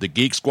 The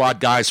Geek Squad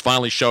guys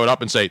finally showed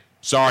up and say,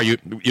 sorry, you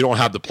don't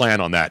have the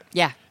plan on that.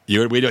 Yeah.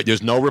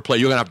 There's no replay.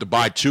 You're going to have to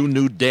buy 2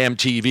 new damn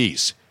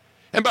TVs.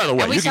 And by the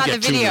way, And we you saw can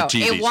the get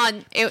 2 new video.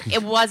 TVs.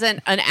 It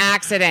wasn't an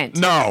accident.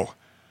 No.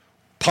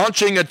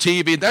 Punching a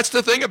TV, that's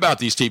the thing about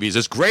these TVs.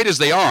 As great as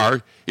they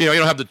are, you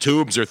don't have the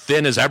tubes, they're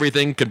thin as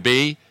everything can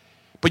be.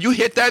 But you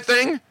hit that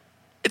thing,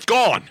 it's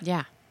gone.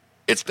 Yeah.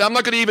 I'm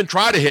not going to even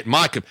try to hit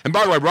my... And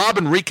by the way,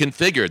 Robin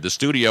reconfigured the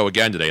studio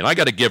again today, and I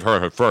got to give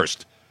her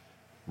first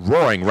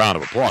roaring round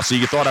of applause. See,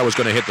 you thought I was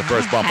going to hit the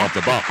first bump off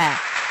the bump.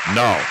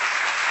 No.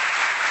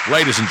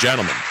 Ladies and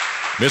gentlemen,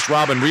 Miss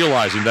Robin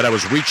realizing that I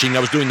was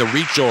doing the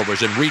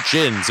reach-overs and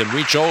reach-ins and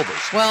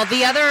reach-overs. Well,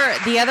 the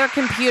other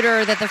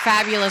computer that the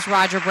fabulous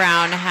Roger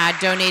Brown had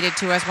donated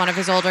to us, one of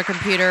his older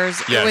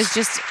computers, Yes. it was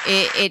just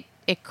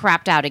it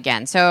crapped out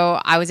again. So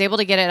I was able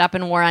to get it up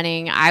and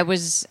running. I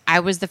was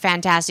the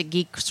fantastic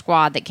geek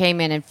squad that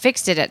came in and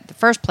fixed it at the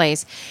first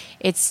place.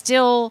 It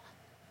still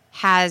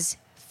has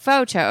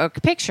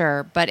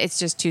picture, but it's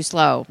just too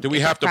slow. Do we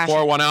have to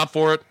pour one out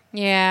for it?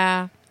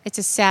 Yeah, it's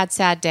a sad,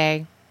 sad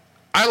day.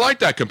 I like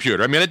that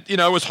computer. I mean,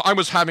 I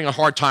was having a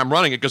hard time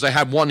running it because I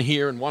had one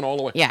here and one all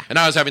the way. Yeah. And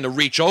I was having to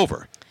reach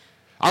over.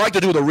 I like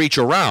to do the reach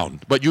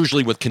around, but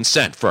usually with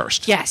consent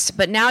first. Yes,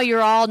 but now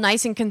you're all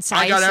nice and concise.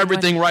 I got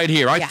everything right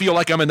here. I feel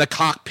like I'm in the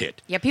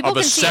cockpit people of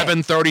a can see it.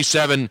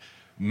 737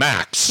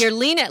 Max. Here,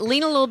 lean a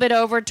little bit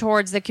over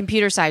towards the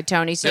computer side,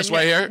 Tony. So This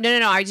way here?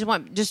 No. I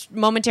just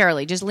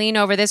momentarily, just lean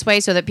over this way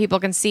so that people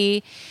can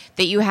see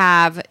that you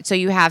have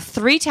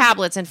 3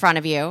 tablets in front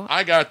of you.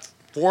 I got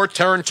 4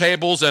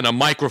 turntables and a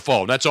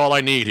microphone. That's all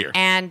I need here.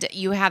 And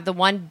you have the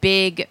one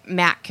big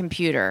Mac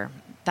computer,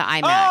 the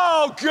iMac.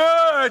 Oh,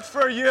 good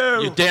for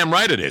you. You're damn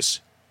right it is.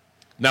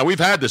 Now, we've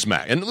had this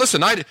Mac. And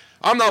listen,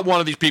 I'm not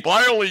one of these people.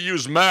 I only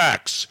use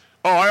Macs.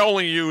 Oh, I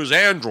only use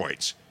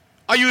Androids.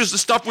 I use the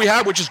stuff we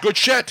have, which is good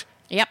shit.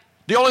 Yep.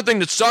 The only thing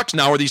that sucks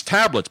now are these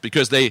tablets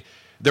because they're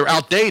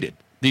outdated.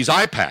 These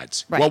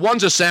iPads. Right. Well,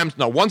 one's an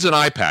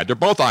iPad. They're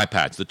both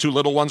iPads. The 2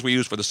 little ones we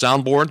use for the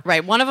soundboard.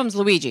 Right. One of them's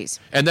Luigi's.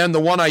 And then the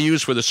one I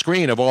use for the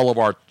screen of all of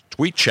our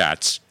tweet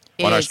chats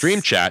on our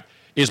stream chat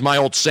is my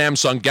old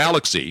Samsung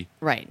Galaxy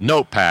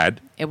notepad.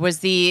 It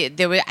was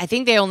I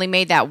think they only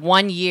made that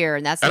 1 year,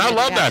 and that's. And I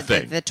love that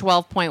thing. The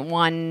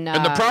 12.1.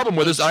 And the problem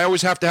with it is I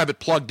always have to have it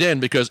plugged in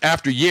because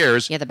after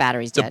years, the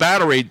battery's dead. The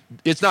battery,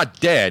 it's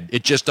not dead.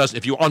 It just does.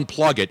 If you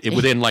unplug it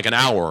within like an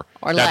hour,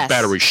 or that less.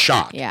 battery's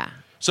shot. Yeah.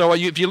 So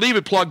if you leave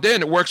it plugged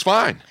in, it works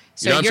fine.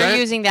 So you know you're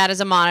using that as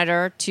a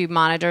monitor to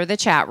monitor the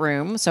chat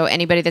room. So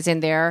anybody that's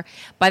in there.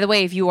 By the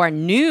way, if you are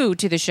new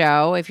to the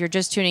show, if you're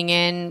just tuning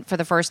in for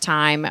the first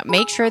time,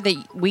 make sure that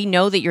we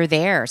know that you're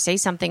there. Say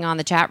something on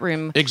the chat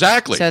room.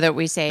 Exactly. So that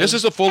we say, this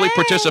is a fully hey.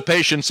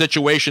 participation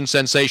situation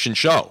sensation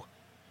show.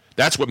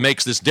 That's what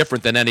makes this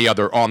different than any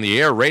other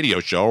on-the-air radio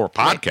show or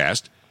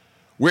podcast.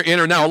 Right.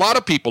 We're in now. A lot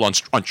of people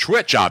on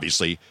Twitch,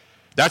 obviously,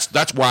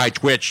 that's why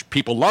Twitch,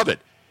 people love it.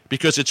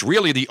 Because it's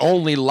really the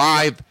only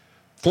live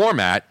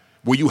format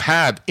where you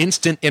have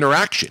instant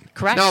interaction.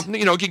 Correct. Now,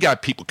 you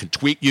got people can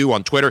tweet you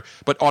on Twitter,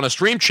 but on a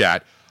stream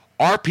chat,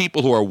 our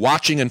people who are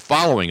watching and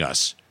following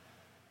us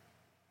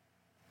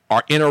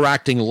are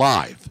interacting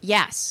live.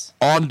 Yes.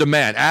 On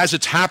demand, as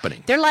it's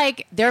happening. They're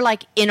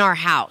like in our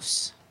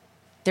house.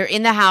 They're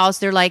in the house.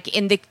 They're like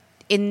are they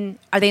in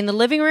the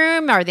living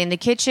room? Are they in the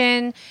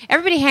kitchen?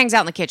 Everybody hangs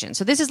out in the kitchen.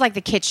 So this is like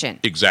the kitchen.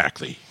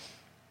 Exactly.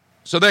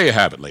 So there you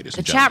have it, ladies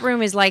and gentlemen. The chat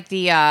room is like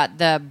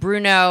the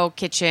Bruno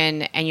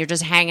kitchen, and you're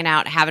just hanging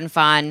out, having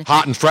fun.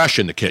 Hot and fresh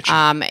in the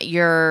kitchen.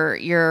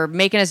 You're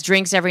making us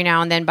drinks every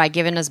now and then by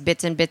giving us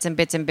bits and bits and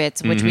bits and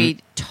bits, which we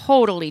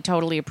totally,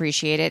 totally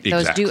appreciate it.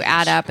 Exactly. Those do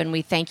add up, and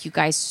we thank you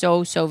guys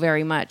so, so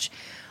very much.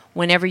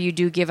 whenever you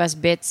do give us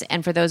bits.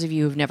 And for those of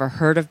you who've never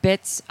heard of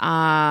bits,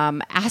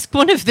 ask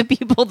one of the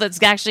people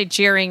that's actually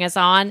cheering us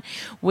on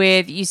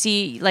with, you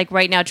see, like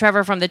right now,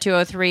 Trevor from the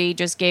 203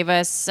 just gave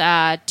us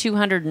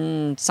 200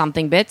 and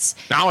something bits.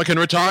 Now I can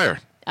retire.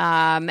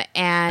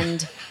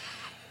 And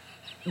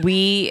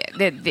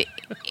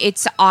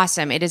it's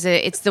awesome.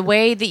 It's the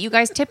way that you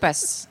guys tip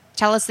us.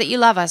 Tell us that you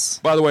love us.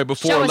 By the way,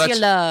 show us your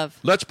love.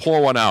 Let's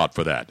pour one out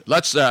for that.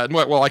 Let's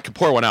I can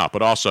pour one out,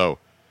 but also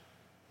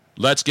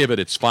let's give it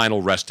its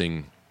final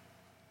resting,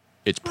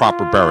 its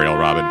proper burial,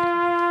 Robin.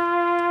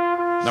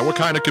 Now, what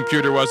kind of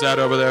computer was that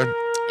over there?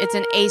 It's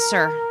an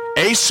Acer.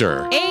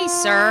 Acer.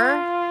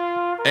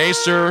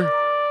 Acer.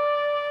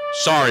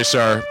 Sorry,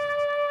 sir.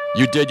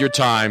 You did your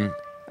time.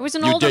 It was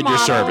an You older did your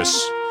model.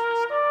 service.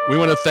 We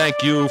want to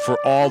thank you for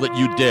all that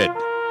you did.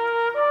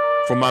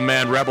 For my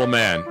man, Rebel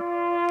Man.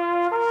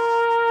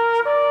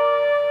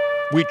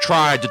 We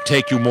tried to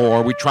take you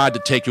more. We tried to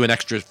take you an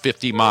extra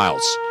 50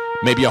 miles,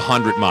 maybe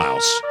 100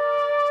 miles.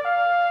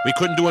 We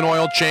couldn't do an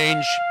oil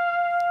change.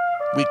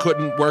 We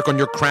couldn't work on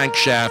your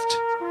crankshaft.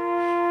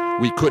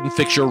 We couldn't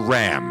fix your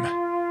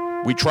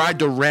ram. We tried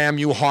to ram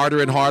you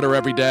harder and harder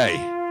every day,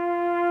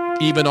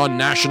 even on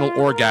National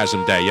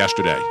Orgasm Day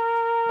yesterday.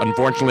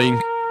 Unfortunately,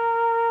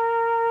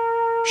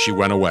 she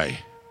went away.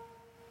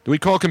 Do we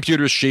call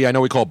computers she? I know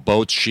we call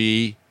boats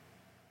she.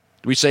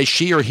 Do we say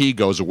she or he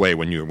goes away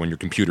when your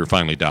computer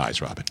finally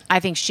dies, Robin?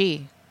 I think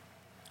she.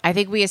 I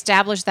think we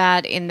established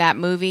that in that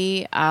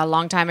movie a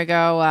long time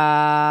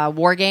ago,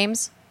 War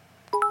Games.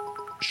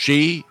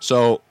 She?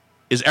 So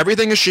is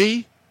everything a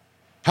she?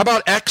 How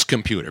about X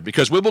computer?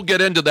 Because we will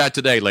get into that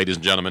today, ladies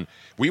and gentlemen.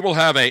 We will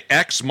have a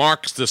X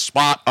marks the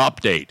spot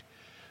update.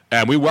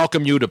 And we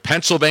welcome you to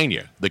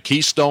Pennsylvania, the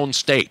Keystone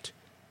State,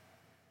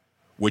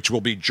 which will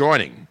be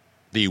joining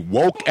the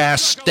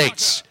woke-ass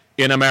states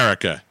in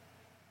America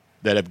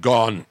that have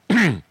gone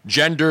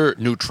gender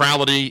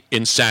neutrality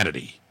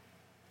insanity.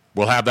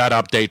 We'll have that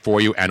update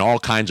for you and all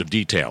kinds of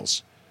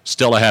details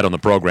still ahead on the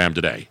program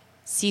today.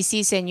 Si,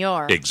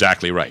 senor.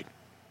 Exactly right.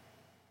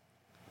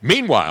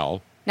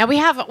 Meanwhile, Now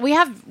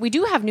we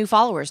do have new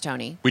followers,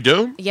 Tony. we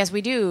do? Yes,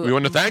 we do. We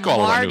want to thank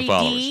all of our new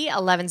followers. Marty D,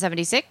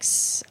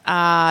 1176.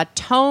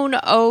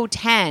 Tone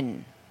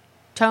 010.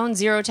 Tone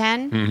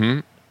 010. Mm-hmm.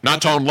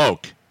 Not Tone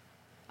Loke.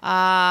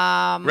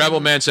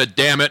 Rebel Man said,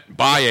 damn it,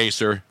 bye,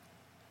 Acer.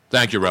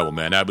 Thank you, Rebel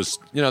Man. That was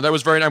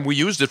very nice. We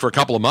used it for a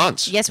couple of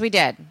months. Yes, we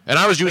did. And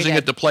I was using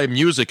it to play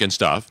music and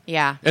stuff.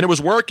 Yeah. And it was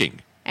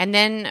working. And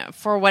then,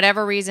 for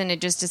whatever reason,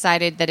 it just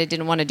decided that it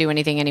didn't want to do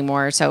anything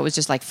anymore. So it was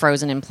just like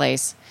frozen in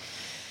place.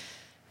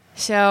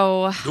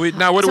 So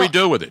What do we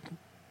do with it?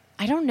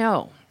 I don't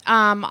know.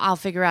 I'll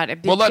figure out.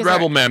 Well, let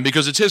Rebel Man,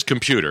 because it's his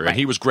computer, and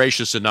he was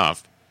gracious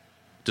enough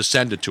to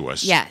send it to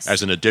us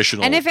as an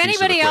additional And if piece of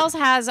anybody equipment. else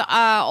has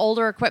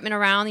older equipment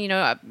around,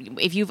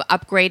 if you've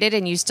upgraded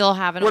and you still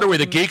have it. What are we,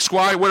 the Geek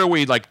Squad? What are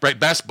we, like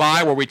Best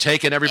Buy, where we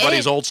taking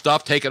everybody's old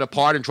stuff, take it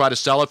apart, and try to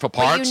sell it for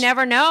parts? But you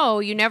never know.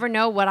 You never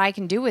know what I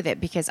can do with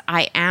it because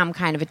I am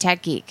kind of a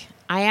tech geek.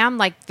 I am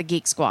like the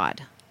Geek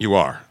Squad. You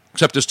are.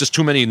 Except there's just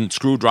too many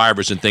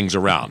screwdrivers and things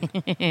around.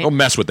 Don't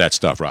mess with that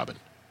stuff, Robin.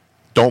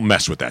 Don't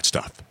mess with that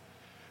stuff.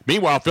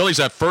 Meanwhile, Phillies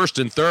at first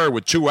and third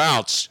with 2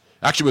 outs.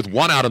 Actually, with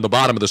 1 out in the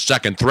bottom of the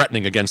second,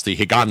 threatening against the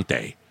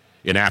Gigante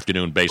in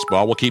afternoon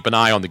baseball. We'll keep an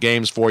eye on the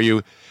games for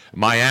you.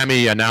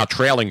 Miami are now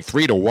trailing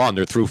 3-1.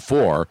 They're through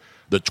 4.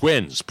 The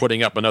Twins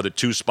putting up another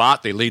 2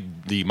 spot. They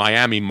lead the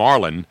Miami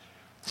Marlin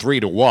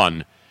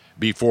 3-1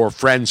 before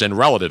Friends and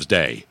Relatives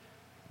Day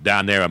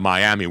down there at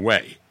Miami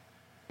Way.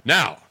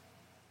 Now,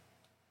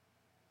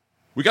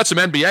 we got some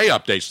NBA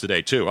updates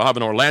today, too. I'll have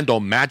an Orlando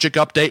Magic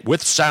update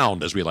with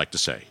sound, as we like to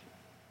say.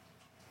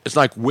 It's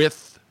like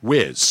with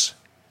whiz.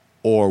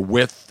 Or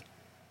with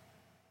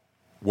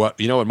what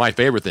my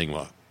favorite thing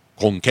was,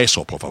 con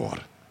queso, por favor,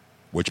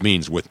 which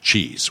means with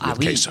cheese, with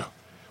queso.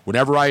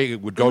 Whenever I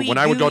would go, when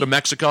I would go to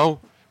Mexico,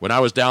 when I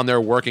was down there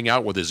working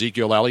out with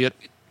Ezekiel Elliott,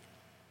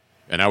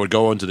 and I would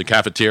go into the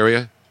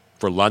cafeteria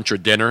for lunch or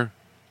dinner,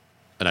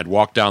 and I'd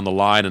walk down the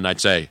line and I'd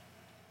say,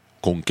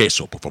 con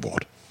queso, por favor,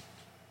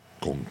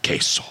 con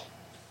queso.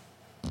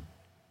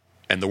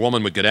 And the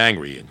woman would get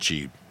angry and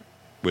she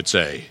would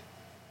say,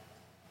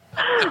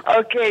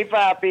 Okay,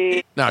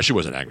 Papi. No, she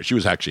wasn't angry. She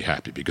was actually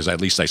happy because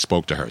at least I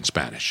spoke to her in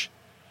Spanish.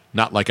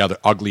 Not like other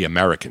ugly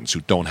Americans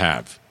who don't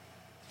have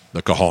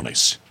the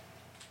cojones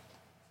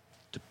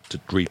to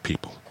greet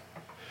people.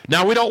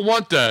 Now, we don't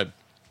want the...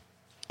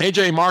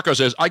 AJ Marco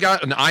says, I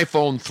got an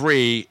iPhone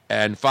 3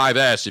 and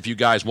 5S if you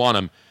guys want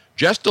them.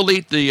 Just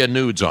delete the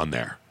nudes on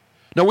there.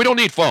 No, we don't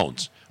need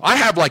phones. I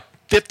have like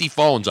 50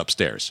 phones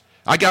upstairs.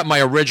 I got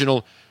my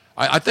original...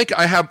 I think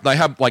I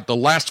have like the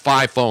last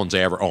 5 phones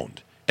I ever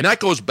owned. And that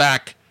goes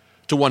back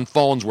to when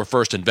phones were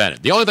first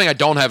invented. The only thing I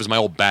don't have is my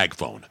old bag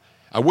phone.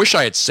 I wish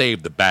I had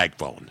saved the bag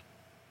phone.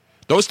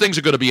 Those things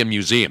are going to be in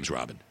museums,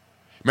 Robin.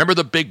 Remember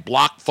the big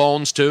block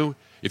phones, too?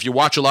 If you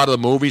watch a lot of the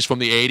movies from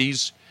the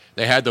 80s,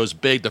 they had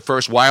the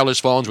first wireless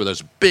phones were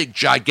those big,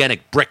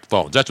 gigantic brick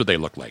phones. That's what they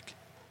look like.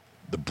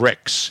 The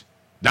bricks.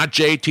 Not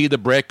JT the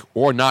Brick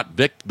or not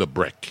Vic the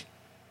Brick.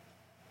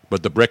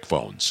 but the brick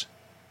phones.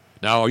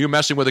 Now, are you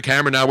messing with the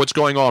camera now? What's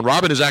going on?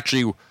 Robin is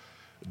actually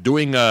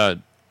doing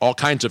all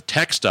kinds of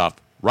tech stuff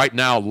right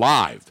now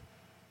live.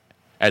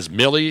 As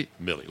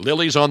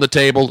Lily's on the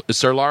table. Is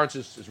Sir Lawrence,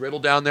 is Riddle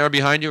down there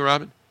behind you,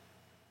 Robin?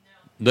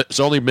 No. It's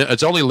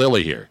only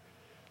Lily here.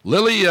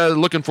 Lily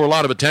looking for a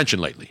lot of attention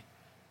lately.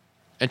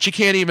 And she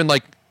can't even,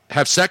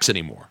 have sex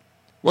anymore.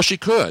 Well, she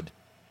could.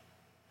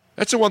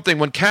 That's the one thing.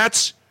 When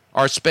cats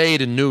are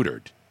spayed and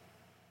neutered,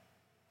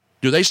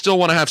 do they still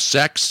want to have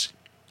sex?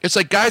 It's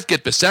like guys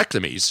get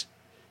vasectomies,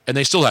 and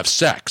they still have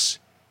sex.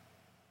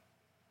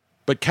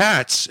 But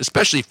cats,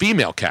 especially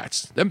female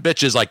cats, them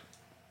bitches,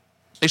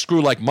 they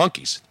screw like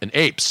monkeys and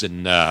apes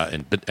and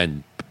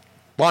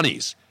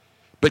bunnies.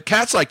 But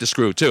cats like to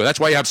screw, too. That's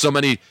why you have so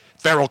many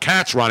feral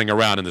cats running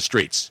around in the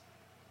streets,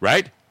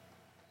 right?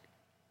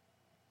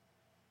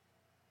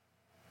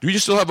 Do you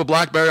still have a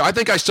BlackBerry? I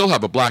think I still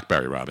have a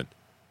BlackBerry, Robin.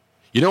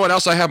 You know what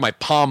else I have? My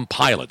Palm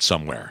Pilot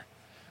somewhere.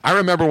 I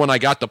remember when I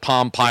got the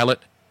Palm Pilot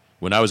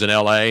when I was in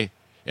L.A.,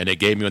 and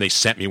they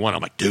sent me one.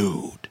 I'm like,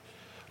 dude,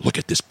 look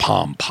at this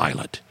Palm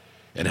Pilot.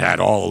 And it had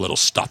all the little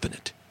stuff in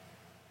it.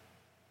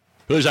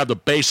 Phillies have the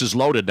bases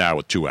loaded now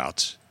with 2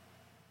 outs.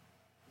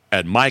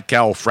 And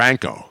Michael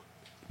Franco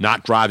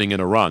not driving in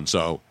a run.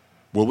 So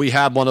will we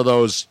have one of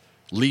those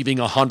leaving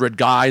 100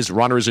 guys,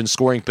 runners in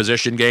scoring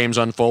position games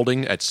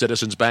unfolding at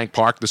Citizens Bank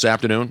Park this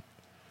afternoon?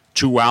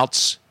 2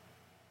 outs.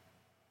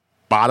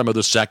 Bottom of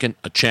the second,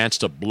 a chance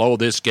to blow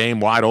this game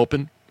wide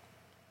open.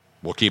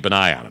 We'll keep an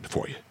eye on it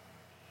for you.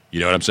 You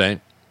know what I'm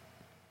saying?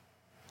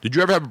 Did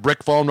you ever have a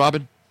brick phone,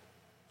 Robin?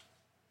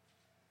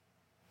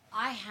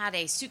 I had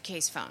a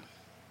suitcase phone.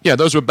 Yeah,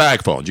 those were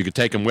bag phones. You could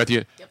take them with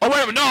you. Yep. Oh,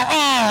 wait a minute. No.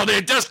 Oh,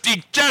 he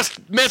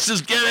just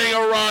misses getting a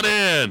run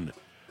in.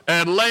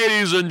 And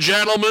ladies and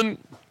gentlemen,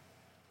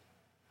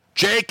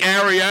 Jake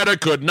Arrieta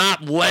could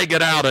not leg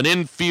it out. An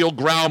infield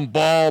ground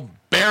ball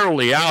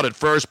barely out at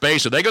first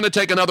base. Are they going to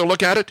take another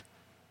look at it?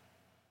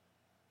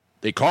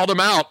 They called him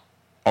out.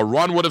 A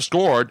run would have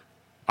scored.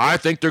 I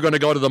think they're going to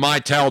go to the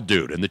Mytel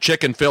dude. And the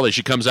chick in Philly,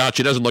 she comes out.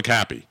 She doesn't look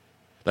happy.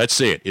 Let's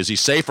see it. Is he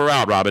safe or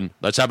out, Robin?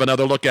 Let's have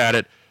another look at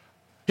it.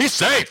 He's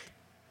safe.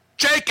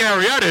 Jake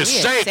Arrieta is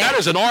safe. That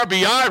is an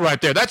RBI right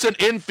there. That's an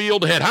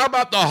infield hit. How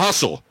about the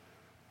hustle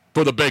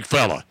for the big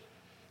fella?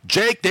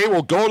 Jake, they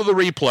will go to the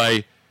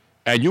replay,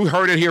 and you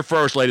heard it here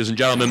first, ladies and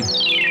gentlemen.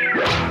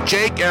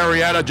 Jake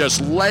Arrieta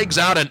just legs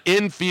out an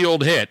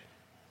infield hit,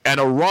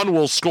 and a run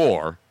will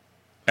score,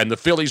 and the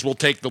Phillies will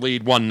take the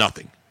lead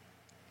 1-0.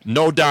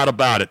 No doubt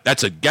about it.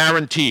 That's a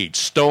guaranteed,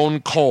 stone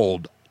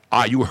cold.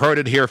 You heard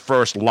it here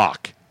first,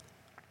 lock.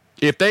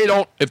 If they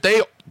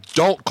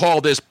don't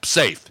call this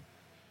safe,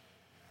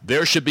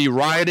 there should be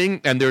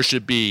rioting, and there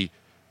should be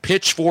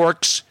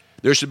pitchforks.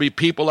 There should be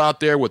people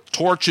out there with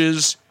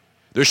torches.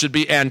 There should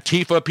be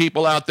Antifa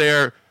people out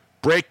there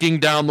breaking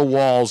down the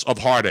walls of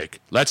heartache.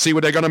 Let's see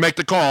what they're going to make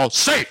the call.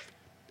 Safe!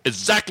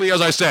 Exactly as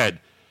I said.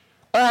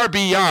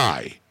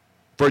 RBI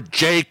for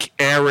Jake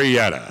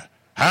Arrieta.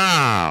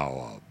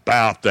 How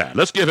about that?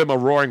 Let's give him a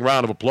roaring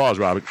round of applause,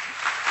 Robert.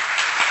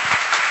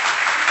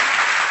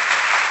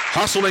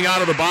 Hustling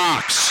out of the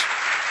box.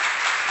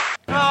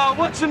 Oh,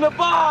 what's in the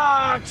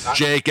box?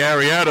 Jake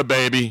Arrieta,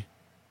 baby.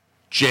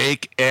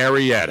 Jake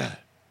Arrieta.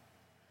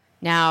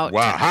 Now,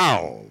 wow,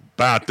 how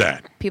about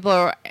that?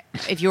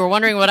 If you were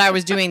wondering what I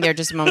was doing there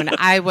just a moment,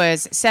 I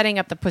was setting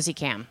up the pussy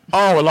cam.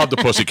 Oh, I love the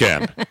pussy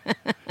cam.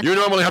 You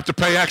normally have to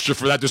pay extra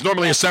for that. There's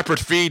normally a separate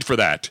feed for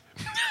that.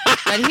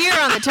 But here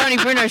on the Tony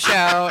Bruno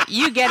Show,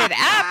 you get it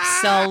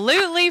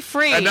absolutely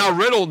free. And now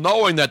Riddle,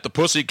 knowing that the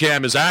pussy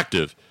cam is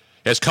active,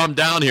 has come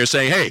down here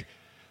saying, hey,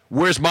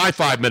 where's my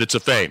 5 minutes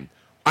of fame?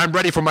 I'm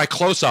ready for my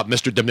close-up,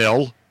 Mr.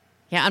 DeMille.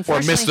 Yeah, or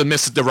unfortunately. Mr. and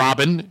Mrs.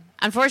 DeRobin.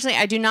 Unfortunately,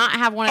 I do not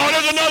have one of those.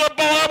 Oh, there's another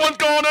ball. That one's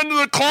going into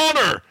the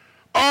corner.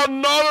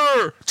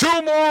 Another.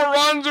 2 more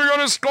runs are going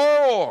to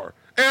score.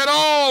 And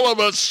all of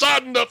a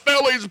sudden, the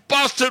Phillies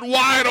busted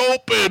wide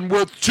open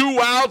with 2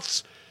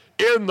 outs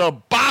in the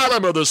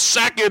bottom of the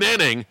second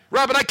inning.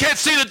 Robin, I can't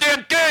see the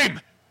damn game.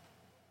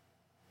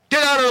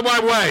 Get out of my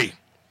way.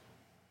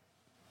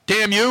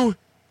 Damn you.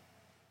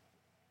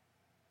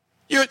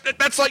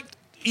 That's like,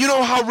 you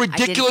know how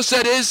ridiculous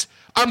that is?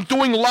 I'm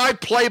doing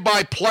live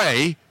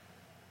play-by-play.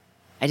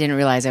 I didn't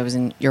realize I was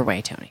in your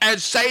way, Tony.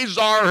 And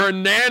Cesar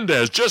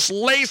Hernandez just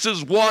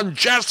laces one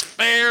just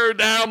fair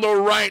down the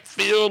right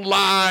field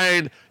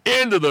line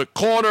into the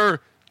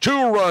corner.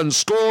 2-run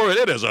score, and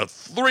it is a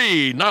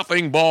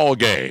 3-0 ball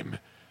game.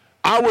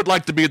 I would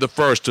like to be the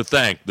first to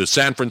thank the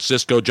San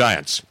Francisco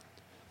Giants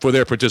for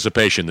their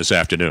participation this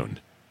afternoon.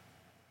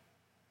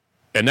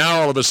 And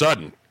now all of a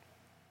sudden,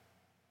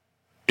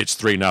 it's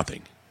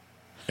 3-0,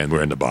 and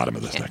we're in the bottom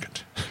of the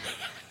second.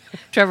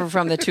 Trevor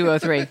from the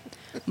 203.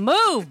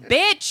 Move,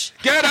 bitch!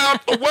 Get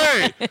out the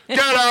way!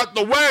 Get out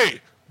the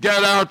way!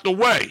 Get out the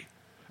way!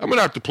 I'm going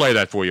to have to play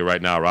that for you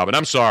right now, Robin.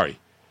 I'm sorry.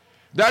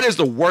 That is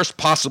the worst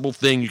possible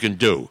thing you can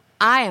do.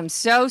 I am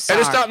so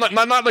sorry. And it's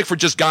not like for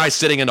just guys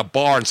sitting in a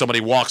bar and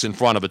somebody walks in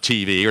front of a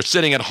TV, or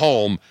sitting at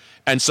home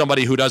and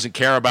somebody who doesn't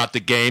care about the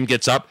game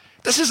gets up.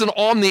 This is an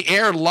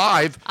on-the-air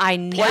live I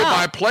know.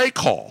 play-by-play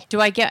call.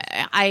 Do I get?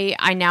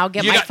 I now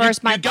get my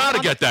first. You got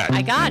to get that.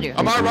 I got to.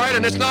 Am I right?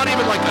 And it's not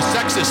even like a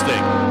sexist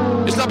thing.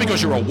 It's not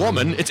because you're a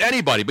woman. It's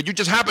anybody, but you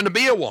just happen to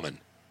be a woman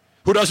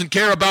who doesn't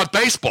care about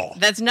baseball.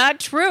 That's not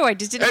true. I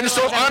just didn't. And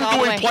so I'm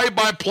doing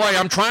play-by-play.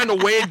 I'm trying to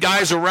wade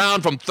guys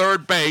around from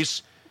third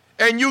base,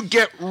 and you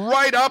get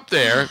right up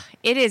there.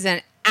 It is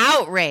an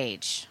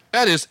outrage.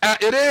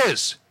 It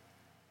is.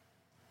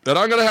 That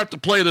I'm going to have to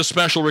play this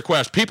special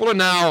request. People are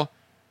now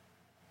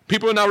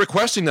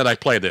requesting that I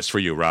play this for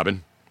you,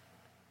 Robin.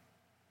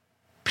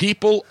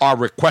 People are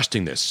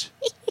requesting this.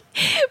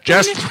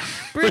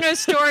 Bruno's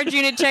storage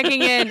unit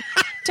checking in.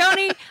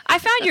 Tony, I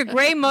found your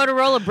gray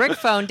Motorola brick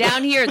phone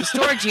down here at the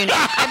storage unit.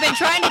 I've been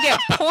trying to get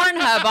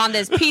Pornhub on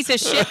this piece of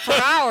shit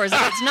for hours,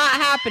 and it's not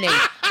happening.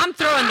 I'm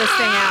throwing this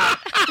thing out.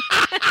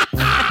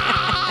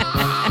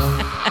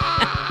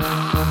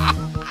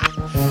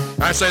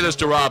 I say this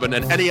to Robin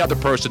and any other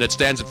person that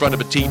stands in front of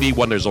a TV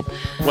when there's a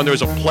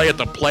play at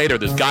the plate or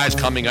there's guys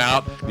coming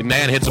out, the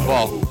man hits a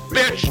ball.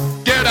 Bitch,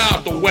 get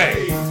out the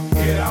way.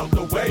 Get out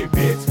the way,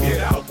 bitch.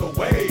 Get out the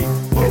way.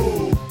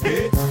 Move,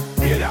 bitch.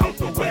 Get out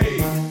the way.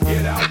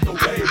 Get out the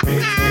way,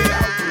 bitch. Get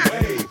out the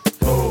way.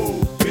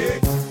 Move,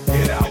 bitch.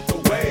 Get out the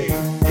way.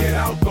 Get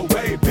out the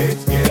way,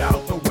 bitch. Get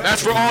out the way.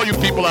 That's for all you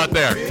people out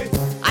there.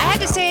 I had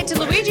to say it to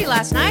Luigi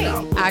last night.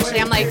 Actually,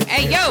 I'm like,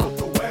 hey, yo,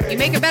 you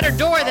make a better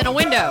door than a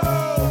window.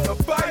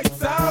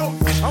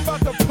 I'm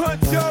about to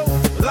punch your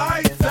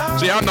lights out.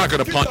 See, I'm not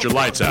going to punch your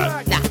lights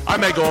out. Nah. I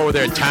may go over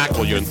there and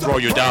tackle you and throw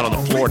you down on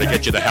the floor to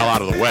get you the hell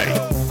out of the way.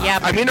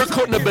 Yep. I mean, there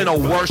couldn't have been a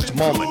worst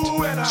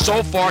moment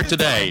so far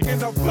today.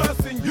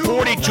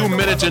 42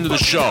 minutes into the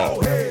show.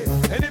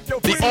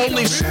 The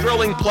only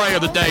thrilling play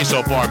of the day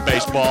so far in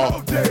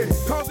baseball.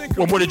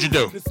 Well, what did you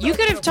do? You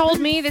could have told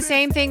me the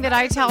same thing that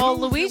I tell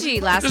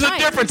Luigi last There's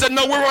night. a difference. And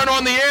no, we weren't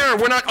on the air.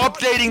 We're not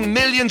updating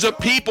millions of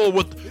people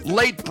with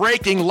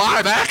late-breaking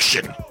live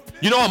action.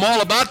 You know I'm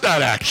all about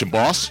that action,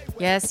 boss.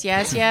 Yes,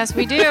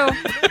 we do.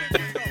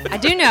 I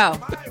do know.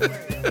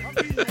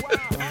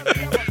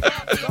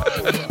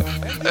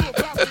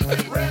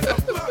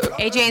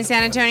 AJ in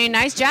San Antonio,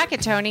 nice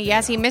jacket, Tony.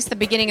 Yes, he missed the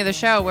beginning of the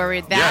show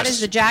where that is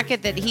the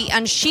jacket that he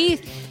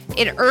unsheathed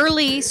it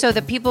early so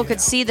that people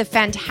could see the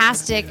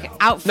fantastic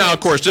outfit. Now, of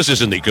course, this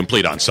isn't the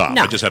complete ensemble.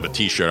 No. I just have a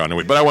T-shirt on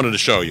it. But I wanted to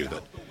show you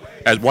that,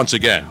 as once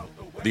again,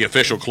 the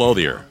official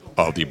clothier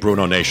of the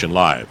Bruno Nation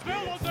Live.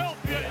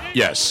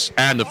 Yes,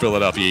 and the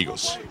Philadelphia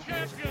Eagles.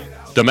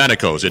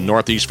 Domenico's in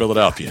Northeast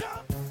Philadelphia.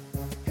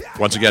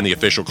 Once again, the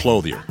official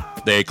clothier.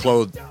 They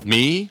clothed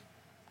me,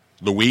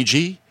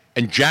 Luigi,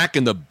 and Jack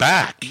in the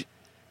back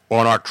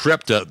on our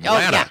trip to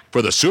Atlanta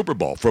for the Super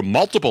Bowl for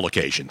multiple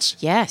occasions.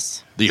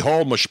 Yes. The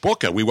whole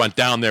mashpuka. We went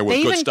down there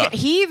with good stuff.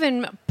 He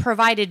even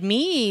provided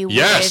me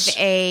with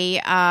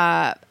a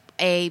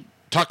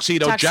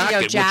tuxedo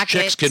jacket which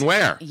chicks can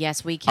wear.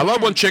 Yes, we can. I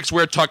love when chicks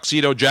wear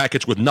tuxedo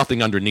jackets with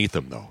nothing underneath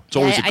them, though. It's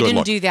always a good look. I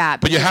didn't do that.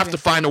 But you have to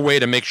find a way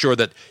to make sure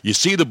that you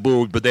see the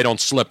boobs, but they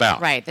don't slip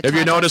out. Right. Have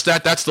you noticed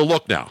that? That's the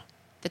look now.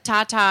 The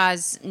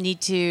tatas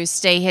need to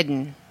stay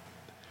hidden.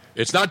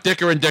 It's not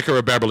Dicker and Dicker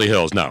of Beverly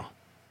Hills, no.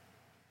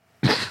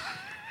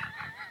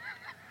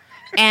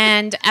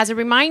 And as a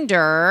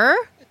reminder,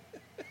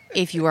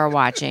 if you are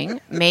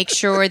watching, make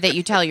sure that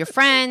you tell your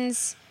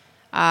friends,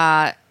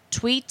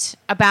 tweet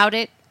about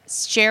it,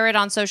 share it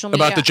on social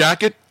media. About the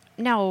jacket?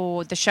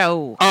 No, the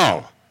show.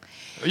 Oh.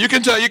 You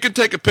can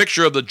take a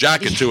picture of the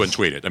jacket too and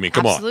tweet it. I mean,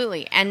 come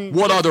Absolutely. And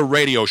what other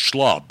radio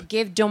schlub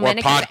give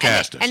Domenico or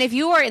podcasters? And if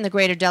you are in the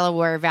greater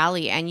Delaware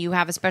Valley and you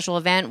have a special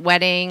event,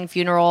 wedding,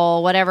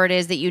 funeral, whatever it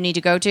is that you need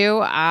to go to,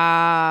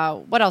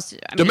 what else?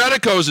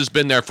 Domenico's has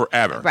been there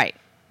forever. Right.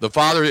 The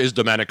father is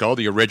Domenico,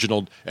 the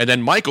original, and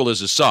then Michael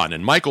is his son.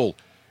 And Michael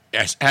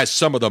has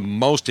some of the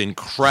most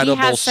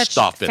incredible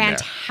stuff in there.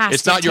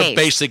 It's not your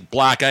basic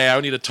black, hey,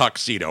 I need a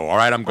tuxedo. All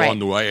right, I'm going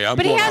the way.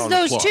 But he has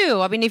those too.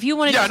 I mean, if you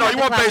want to... Yeah, no, you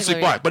want basic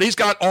black. But he's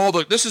got all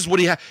the... This is what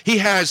he has. He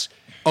has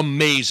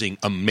amazing,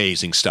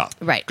 amazing stuff.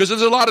 Right. Because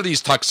there's a lot of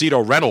these tuxedo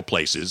rental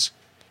places.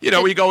 You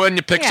know, where you go in and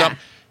you pick some.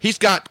 He's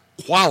got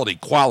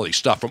quality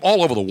stuff from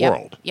all over the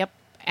world. Yep.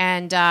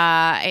 And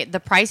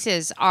the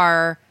prices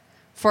are...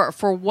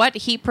 For what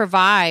he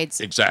provides,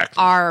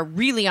 are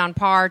really on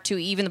par to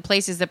even the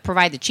places that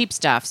provide the cheap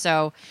stuff.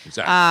 So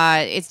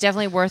it's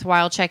definitely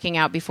worthwhile checking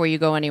out before you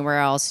go anywhere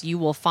else. You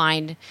will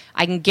find,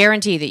 I can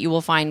guarantee that you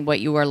will find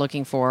what you are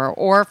looking for,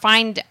 or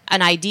find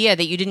an idea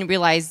that you didn't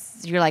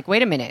realize. You're like,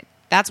 wait a minute,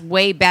 that's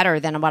way better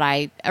than what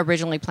I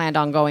originally planned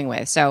on going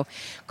with. So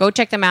go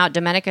check them out.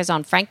 Domenico's.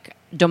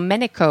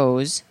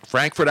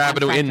 Frankfurt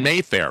Avenue in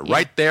Mayfair,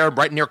 right there,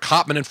 right near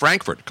Cotman and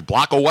Frankfurt, a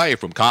block away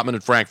from Cotman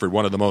and Frankfurt,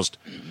 one of the most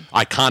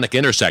iconic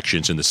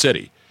intersections in the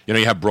city. You know,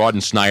 you have Broad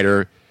and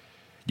Snyder,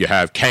 you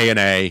have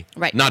K&A,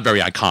 not very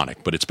iconic,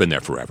 but it's been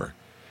there forever.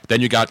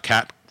 Then you got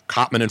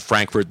Cotman and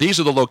Frankfurt. These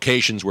are the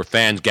locations where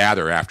fans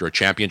gather after a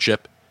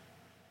championship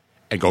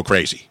and go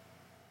crazy.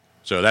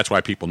 So that's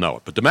why people know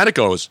it. But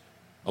Domenico's,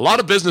 a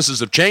lot of businesses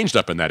have changed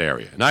up in that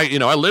area. And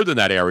I lived in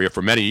that area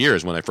for many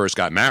years when I first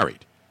got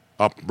married.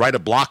 right a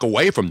block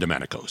away from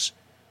Domenico's.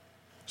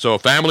 So a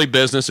family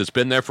business. It's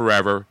been there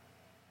forever.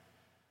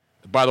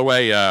 By the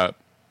way,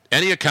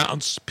 any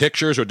accounts,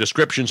 pictures, or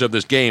descriptions of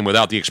this game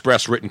without the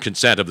express written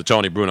consent of the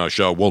Tony Bruno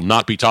Show will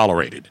not be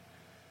tolerated.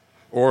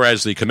 Or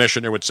as the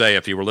commissioner would say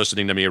if he were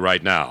listening to me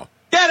right now,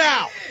 Get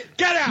out!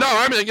 Get out! no,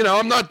 I mean,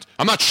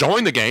 I'm not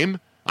showing the game.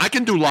 I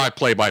can do live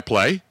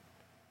play-by-play.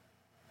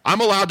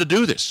 I'm allowed to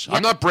do this. Yep.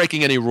 I'm not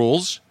breaking any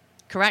rules.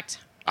 Correct.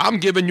 I'm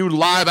giving you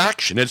live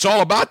action. It's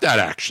all about that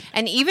action.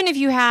 And even if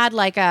you had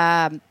like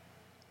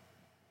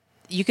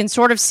you can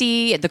sort of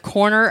see the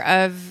corner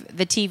of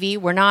the TV.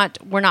 We're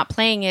not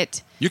playing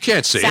it. You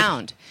can't see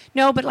sound.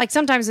 No, but like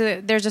sometimes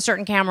there's a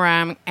certain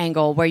camera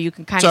angle where you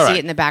can kind It's of all see right.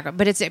 it in the background,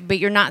 but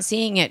you're not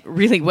seeing it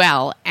really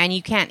well, and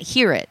you can't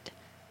hear it.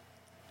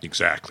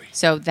 Exactly.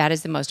 So that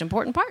is the most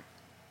important part.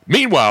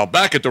 Meanwhile,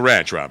 back at the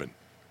ranch, Robin,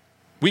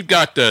 we've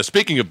got.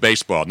 Speaking of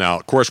baseball, now,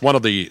 of course, one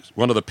of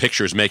the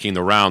pictures making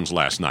the rounds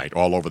last night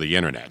all over the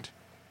internet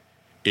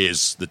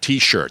is the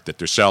T-shirt that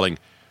they're selling.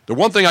 The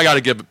one thing I got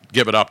to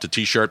give it up to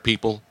T-shirt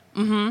people.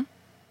 Mm-hmm.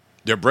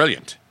 They're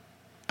brilliant.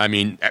 I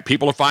mean,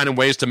 people are finding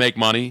ways to make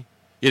money.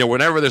 You know,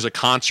 whenever there's a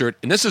concert,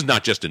 and this is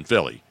not just in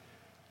Philly.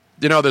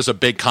 You know, there's a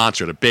big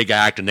concert, a big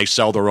act, and they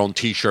sell their own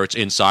T-shirts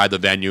inside the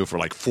venue for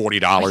like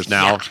 $40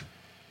 now. Yeah.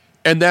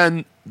 And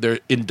then the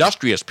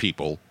industrious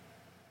people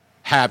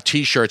have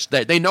T-shirts.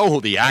 They know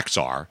who the acts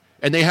are,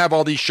 and they have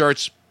all these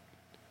shirts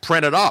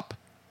printed up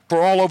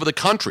for all over the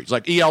country. It's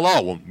like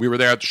ELO when we were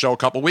there at the show a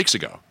couple weeks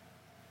ago.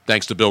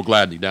 Thanks to Bill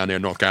Gladney down there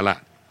in North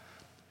Carolina.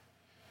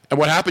 And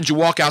what happens, you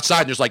walk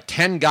outside, and there's like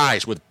 10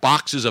 guys with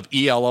boxes of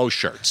ELO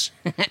shirts.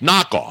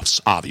 Knockoffs,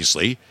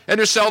 obviously. And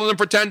they're selling them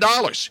for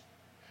 $10.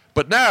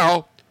 But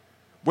now,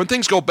 when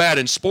things go bad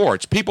in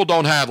sports, people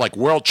don't have like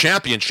world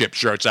championship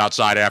shirts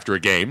outside after a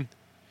game.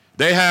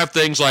 They have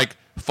things like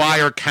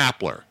Fire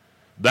Kapler.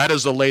 That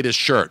is the latest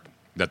shirt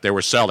that they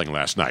were selling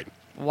last night.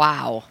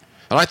 Wow.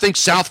 And I think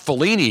South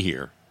Fellini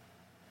here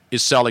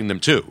is selling them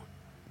too.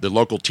 The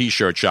local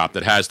T-shirt shop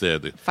that has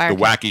the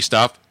wacky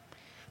stuff.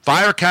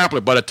 Fire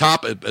Kapler, but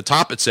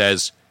atop it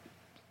says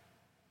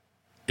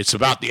it's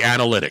about the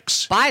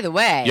analytics. By the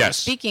way, yes.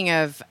 Speaking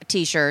of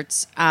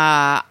T-shirts,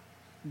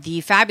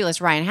 the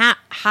fabulous Ryan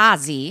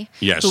Hazy,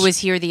 yes. who was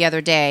here the other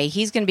day,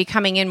 he's going to be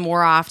coming in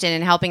more often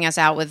and helping us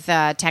out with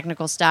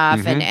technical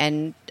stuff Mm-hmm.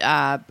 and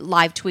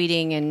live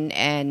tweeting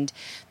and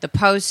the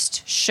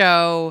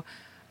post-show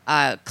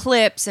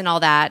clips and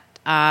all that.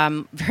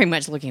 Very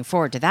much looking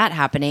forward to that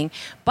happening.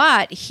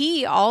 But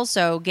he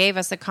also gave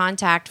us a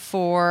contact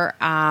for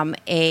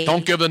a...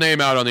 Don't give the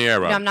name out on the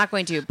air, Rob. No, I'm not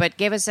going to, but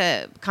gave us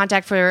a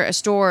contact for a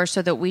store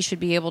so that we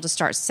should be able to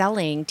start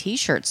selling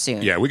T-shirts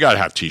soon. Yeah, we got to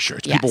have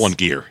T-shirts. Yes. People want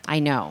gear. I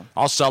know.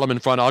 I'll sell them in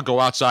front. I'll go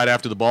outside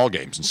after the ball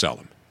games and sell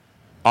them.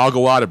 I'll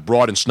go out at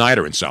Broad and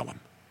Snyder and sell them.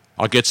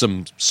 I'll get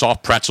some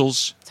soft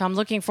pretzels. So I'm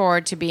looking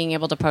forward to being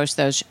able to post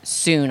those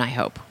soon, I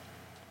hope.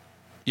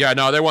 Yeah,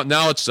 no, they want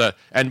now. It's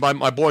and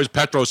my boys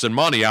Petros and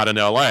Money out in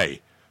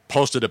L.A.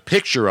 posted a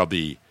picture of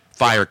the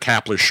Fire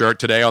Kapler shirt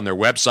today on their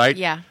website.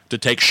 Yeah. To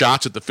take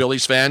shots at the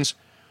Phillies fans.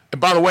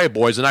 And by the way,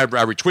 boys, and I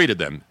retweeted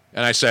them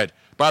and I said,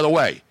 by the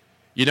way,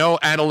 you know,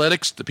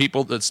 analytics, the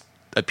people that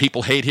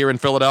people hate here in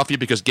Philadelphia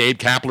because Gabe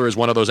Kapler is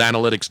one of those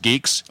analytics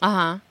geeks.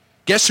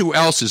 Guess who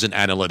else is an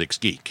analytics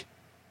geek?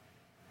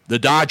 The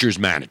Dodgers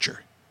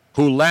manager,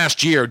 who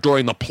last year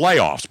during the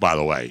playoffs, by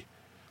the way,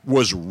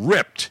 was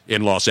ripped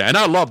in Los Angeles. And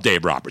I love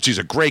Dave Roberts. He's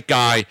a great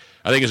guy.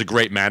 I think he's a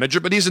great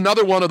manager, but he's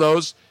another one of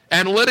those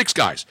analytics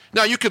guys.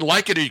 Now, you could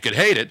like it or you could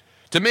hate it.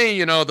 To me,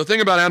 you know, the thing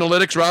about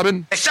analytics,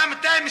 Robin...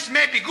 Sometimes it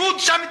may be good,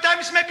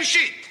 sometimes it may be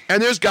shit.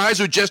 And there's guys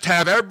who just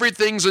have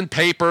everything's in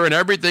paper and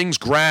everything's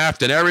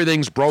graphed and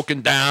everything's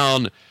broken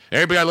down.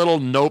 Everybody got little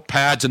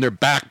notepads in their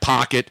back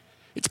pocket.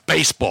 It's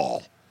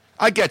baseball.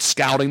 I get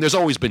scouting. There's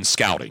always been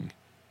scouting.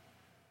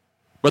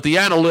 But the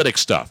analytics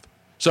stuff...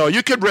 So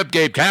you could rip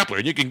Gabe Kapler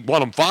and you can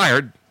want him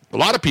fired. A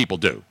lot of people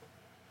do.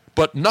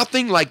 But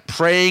nothing like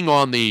preying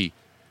on the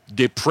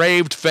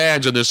depraved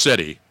fans in this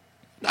city.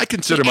 I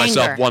consider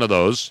myself one of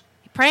those.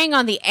 Preying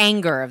on the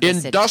anger of the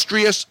city.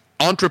 Industrious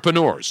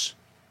entrepreneurs.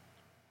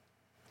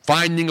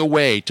 Finding a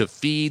way to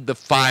feed the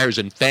fires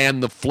and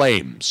fan the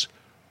flames,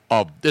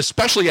 of,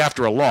 especially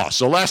after a loss.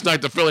 So last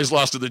night the Phillies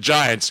lost to the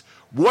Giants.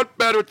 What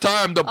better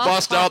time to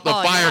bust out the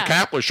Fire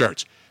Kapler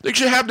shirts? They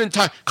should have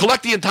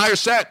collect the entire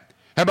set.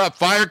 How about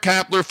Fire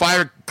Kapler,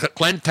 Fire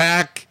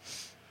Clentak,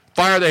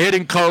 Fire the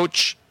hitting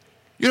coach?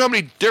 You know how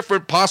many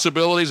different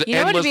possibilities,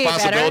 endless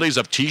possibilities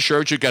of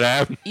T-shirts you could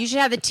have? You should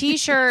have the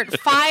T-shirt,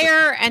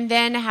 Fire, and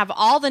then have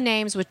all the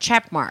names with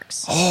check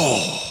marks.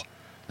 Oh,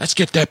 let's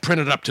get that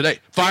printed up today.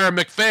 Fire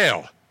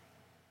McPhail.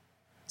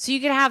 So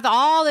you could have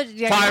all the...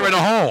 Fire in a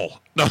hole.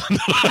 No.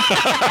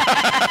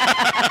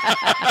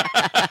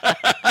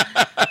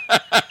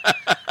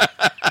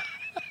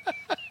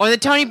 Or the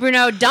Tony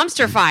Bruno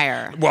dumpster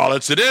fire. Well,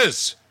 it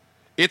is.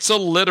 It's a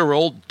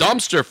literal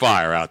dumpster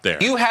fire out there.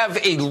 You have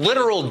a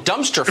literal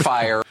dumpster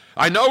fire.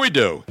 I know we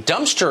do.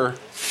 Dumpster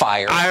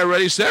fire. I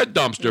already said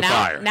dumpster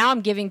fire. Now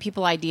I'm giving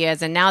people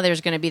ideas, and now there's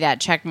going to be that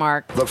check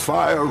mark. The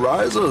fire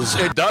rises.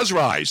 It does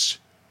rise.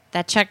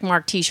 That check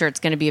mark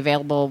T-shirt's going to be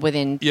available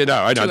within.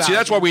 I know. 2 See, that's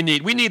hours. what we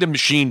need. We need a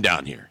machine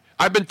down here.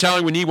 I've been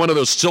telling we need one of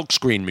those silk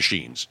screen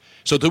machines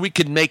so that we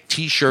can make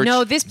T-shirts.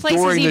 No, this place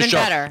is during the even show.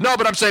 better. No,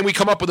 but I'm saying we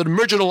come up with an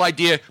original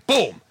idea.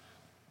 Boom.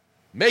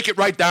 Make it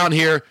right down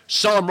here.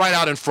 Sell them right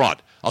out in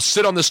front. I'll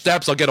sit on the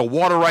steps. I'll get a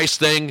water ice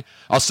thing.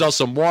 I'll sell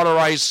some water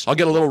ice. I'll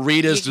get a little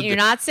Rita's. You're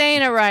not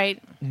saying it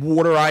right.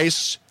 Water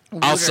ice.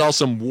 I'll sell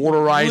some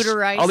water ice.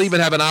 Water ice. I'll even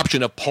have an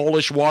option of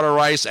Polish water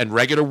ice and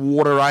regular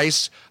water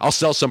ice. I'll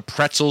sell some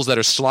pretzels that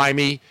are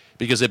slimy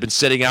because they've been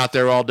sitting out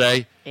there all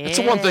day. That's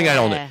the one thing I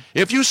don't know.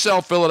 If you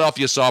sell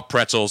Philadelphia soft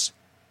pretzels,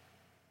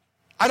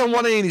 I don't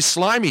want any of these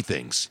slimy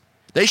things.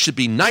 They should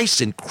be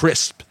nice and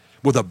crisp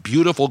with a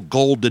beautiful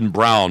golden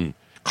brown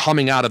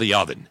coming out of the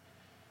oven.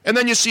 And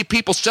then you see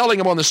people selling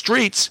them on the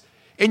streets,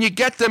 and you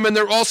get them, and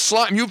they're all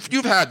slimy.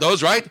 You've had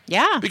those, right?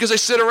 Yeah. Because they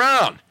sit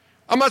around.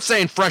 I'm not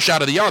saying fresh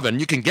out of the oven.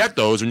 You can get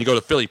those when you go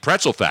to Philly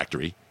Pretzel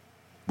Factory.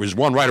 There's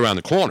one right around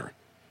the corner.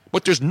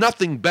 But there's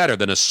nothing better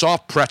than a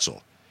soft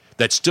pretzel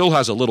that still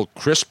has a little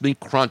crispy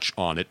crunch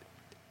on it.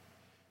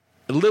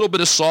 A little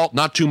bit of salt,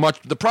 not too much.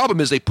 The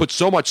problem is they put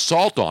so much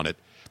salt on it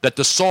that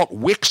the salt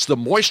wicks the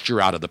moisture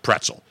out of the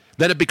pretzel.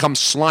 Then it becomes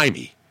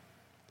slimy.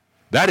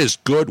 That is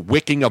good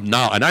wicking of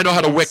knowledge. And I know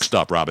how to wick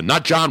stuff, Robin,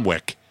 not John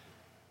Wick.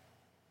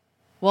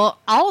 Well,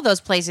 all of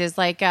those places,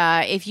 like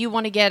if you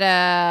want to get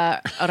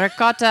a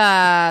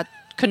ricotta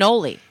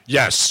cannoli.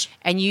 Yes.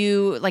 And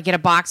you get a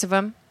box of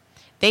them,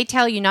 they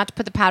tell you not to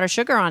put the powdered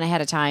sugar on ahead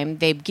of time.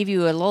 They give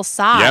you a little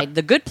side. Yep.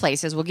 The good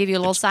places will give you a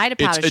little side of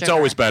powdered sugar. It's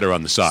always better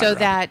on the side. So Robin.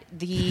 that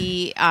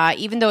the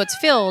even though it's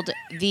filled,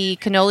 the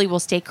cannoli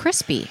will stay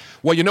crispy.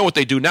 Well, you know what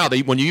they do now?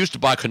 When you used to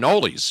buy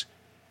cannolis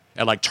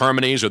at like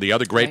Termini's or the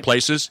other great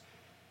places,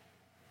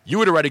 you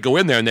would already go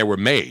in there and they were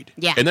made.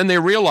 Yeah. And then they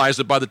realized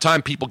that by the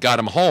time people got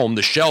them home,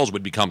 the shells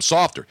would become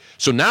softer.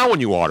 So now when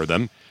you order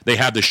them, they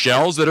have the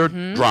shells that are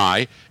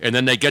dry, and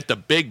then they get the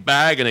big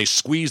bag and they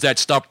squeeze that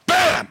stuff.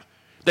 Bam!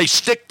 They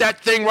stick that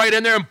thing right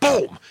in there and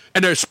boom!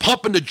 And they're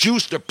pumping the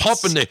juice, they're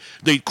pumping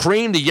the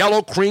cream, the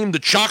yellow cream, the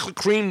chocolate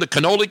cream, the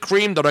cannoli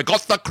cream, the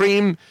ricotta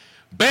cream.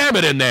 Bam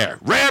it in there.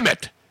 Ram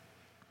it.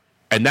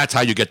 And that's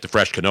how you get the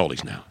fresh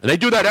cannolis now. And they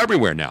do that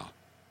everywhere now.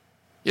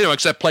 You know,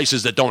 except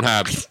places that don't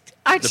have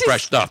the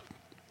fresh stuff.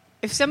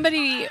 If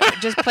somebody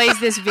just plays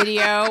this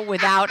video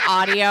without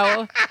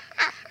audio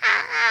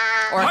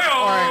or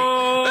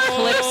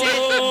clips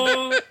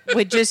it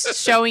with just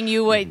showing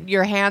you what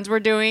your hands were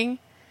doing,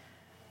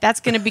 that's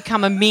going to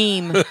become a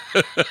meme.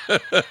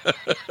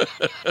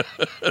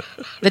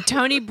 The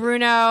Tony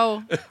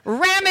Bruno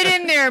ram it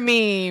in there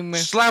meme.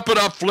 Slap it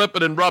up, flip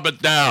it, and rub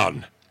it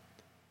down.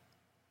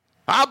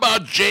 How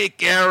about Jake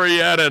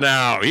Arrieta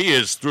now? He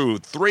is through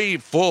 3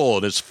 full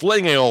and is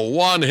flinging a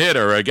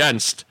one-hitter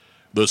against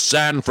the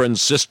San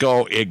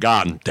Francisco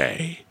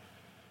Gigante.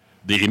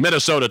 The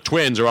Minnesota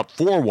Twins are up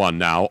 4-1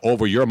 now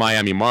over your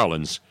Miami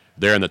Marlins.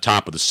 They're in the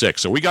top of the 6th.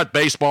 So we got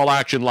baseball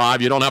action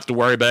live. You don't have to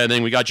worry about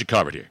anything. We got you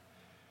covered here.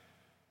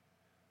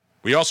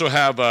 We also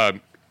have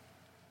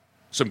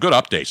some good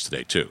updates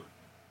today, too.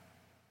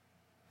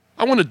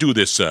 I want to do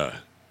this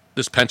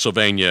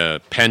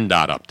Pennsylvania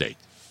PennDOT update.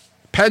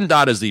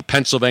 PennDOT is the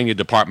Pennsylvania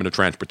Department of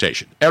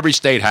Transportation. Every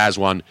state has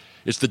one.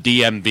 It's the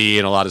DMV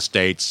in a lot of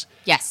states.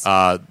 Yes.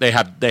 They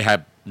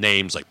have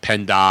names like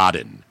PennDOT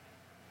and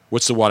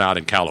what's the one out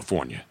in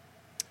California?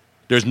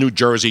 There's New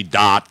Jersey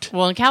DOT.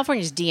 Well, in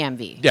California, it's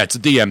DMV. Yeah, it's a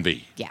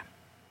DMV. Yeah.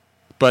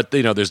 But,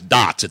 you know, there's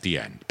dots at the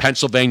end.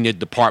 Pennsylvania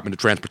Department of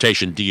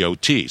Transportation,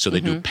 DOT. So they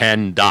do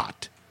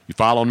PennDOT. You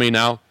following me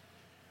now?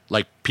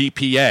 Like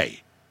PPA,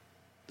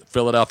 the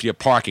Philadelphia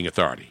Parking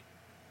Authority.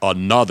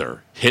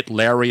 Another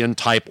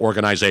Hitlerian-type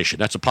organization.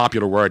 That's a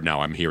popular word now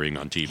I'm hearing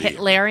on TV.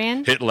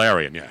 Hitlerian?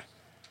 Hitlerian, yeah.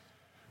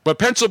 But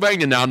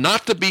Pennsylvania now,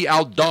 not to be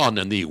outdone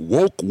in the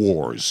woke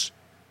wars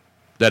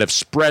that have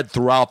spread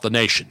throughout the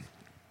nation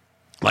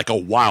like a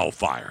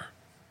wildfire.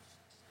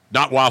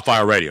 Not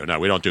wildfire radio. No,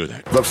 we don't do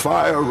that. The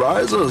fire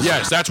rises.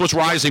 Yes, that's what's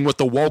rising with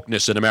the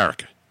wokeness in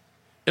America.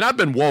 And I've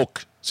been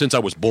woke since I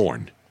was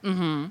born.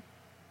 Mm-hmm.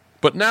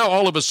 But now,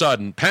 all of a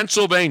sudden,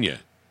 Pennsylvania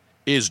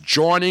is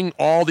joining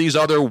all these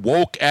other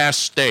woke-ass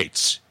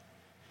states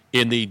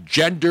in the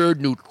gender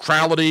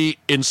neutrality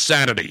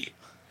insanity.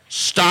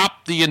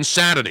 Stop the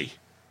insanity.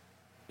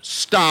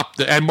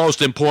 And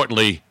most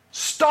importantly,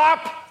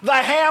 Stop the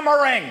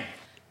hammering.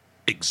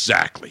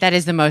 Exactly. That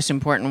is the most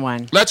important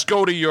one. Let's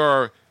go to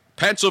your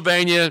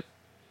Pennsylvania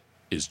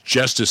is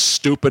just as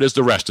stupid as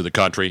the rest of the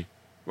country.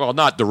 Well,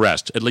 not the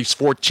rest. At least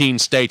 14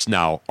 states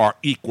now are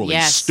equally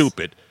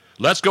stupid.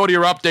 Let's go to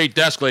your update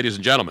desk, ladies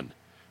and gentlemen.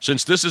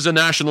 Since this is a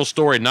national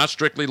story, not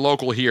strictly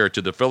local here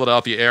to the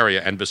Philadelphia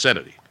area and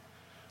vicinity,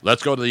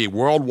 let's go to the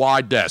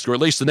worldwide desk, or at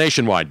least the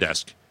nationwide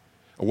desk.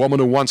 A woman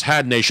who once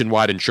had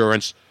nationwide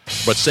insurance,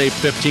 but saved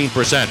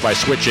 15% by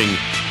switching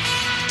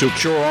to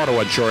Cure Auto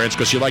Insurance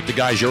because she liked the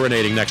guys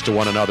urinating next to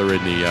one another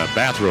in the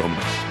bathroom,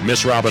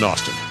 Miss Robin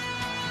Austin.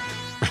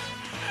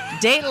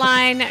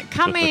 Dateline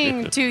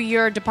coming to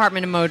your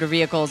Department of Motor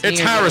Vehicles. It's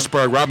near you.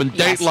 Harrisburg, Robin.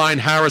 Yes. Dateline,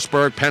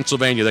 Harrisburg,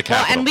 Pennsylvania, the Well,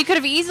 capital. and we could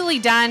have easily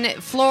done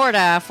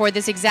Florida for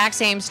this exact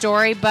same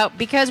story, but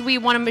because we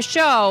want to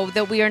show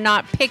that we are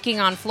not picking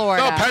on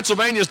Florida. No,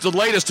 Pennsylvania's the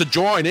latest to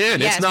join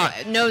in. Yes, It's not.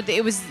 No,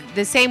 it was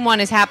the same one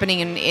is happening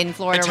in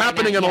Florida. It's right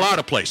happening now. in a lot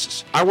of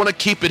places. I want to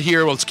keep it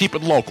here. Let's keep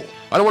it local.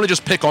 I don't want to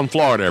just pick on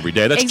Florida every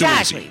day. That's too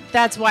Exactly. easy.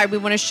 That's why we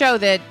want to show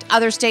that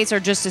other states are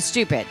just as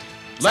stupid.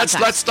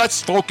 sometimes.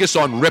 Let's focus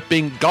on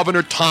ripping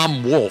Governor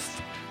Tom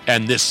Wolf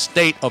and this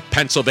state of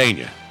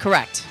Pennsylvania.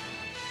 Correct.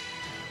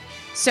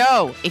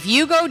 So, if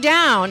you go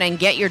down and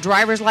get your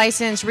driver's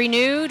license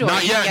renewed, or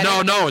Not you yet.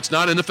 get No, it's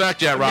not in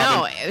effect yet,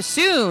 Robin. No,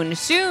 soon.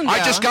 I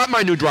though. just got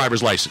my new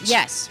driver's license.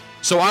 Yes.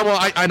 So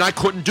I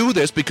couldn't do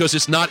this because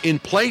it's not in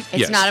place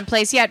yet. It's not in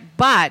place yet,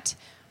 but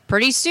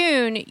pretty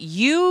soon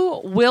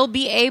you will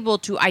be able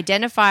to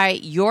identify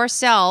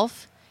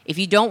yourself. If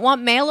you don't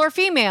want male or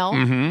female,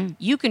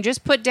 you can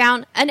just put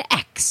down an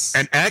X.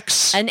 An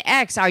X? An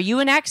X. Are you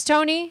an X,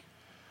 Tony?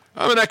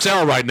 I'm an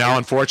XL right now,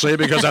 unfortunately,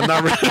 because I'm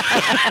not.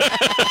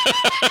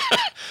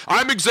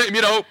 I'm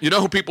you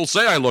know who people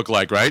say I look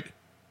like, right?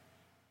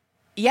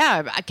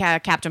 Yeah,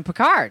 Captain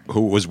Picard.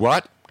 Who was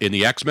what in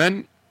the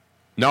X-Men?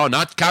 No,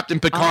 not Captain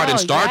Picard in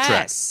Star Trek.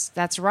 Yes,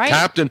 that's right.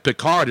 Captain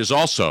Picard is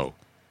also,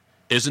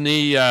 isn't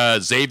he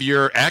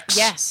Xavier X?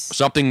 Yes.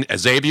 Something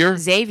Xavier.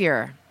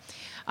 Xavier.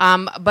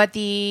 But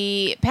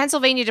the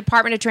Pennsylvania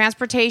Department of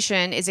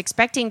Transportation is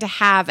expecting to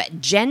have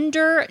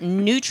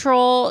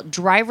gender-neutral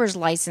driver's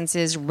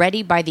licenses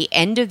ready by the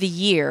end of the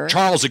year.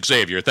 Charles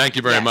Xavier. Thank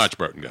you very much,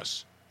 Burton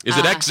Gus. Is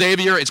it X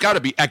Xavier? It's got to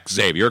be X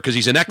Xavier because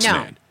he's an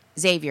X-Man. No,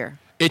 Xavier.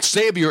 It's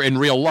Xavier in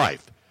real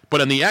life, but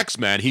in the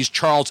X-Men, he's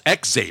Charles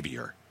X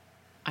Xavier.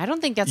 I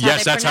don't think that's how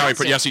Yes, they that's how he.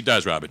 pronounce it. Yes, he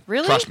does, Robin.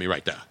 Really? Trust me,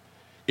 right there.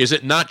 Is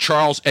it not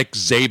Charles X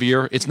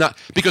Xavier? It's not,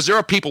 because there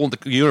are people in the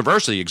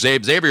university,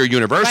 Xavier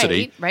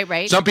University.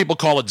 Right. Some people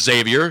call it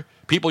Xavier.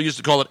 People used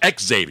to call it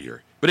X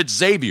Xavier, but it's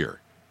Xavier.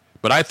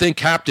 But I think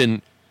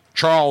Captain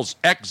Charles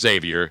X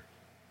Xavier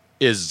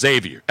is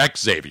Xavier,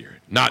 X Xavier,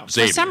 not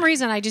Xavier. For some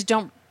reason, I just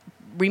don't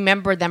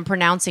remember them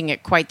pronouncing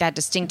it quite that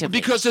distinctively.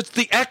 Because it's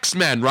the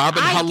X-Men,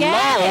 Robin. I Hello,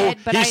 get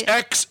it, but he's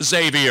X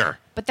Xavier.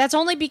 But that's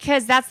only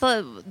because that's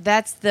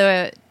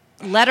the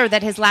letter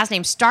that his last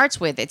name starts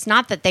with. It's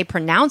not that they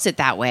pronounce it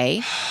that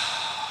way.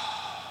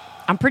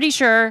 I'm pretty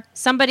sure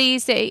somebody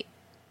say.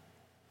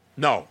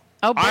 No.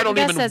 Oh, I don't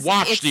Burton even says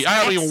watch it's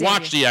I don't even X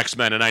watch Xavier. the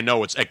X-Men, and I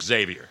know it's X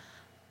Xavier.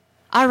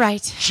 All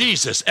right.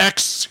 Jesus,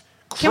 X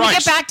Christ. Can we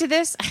get back to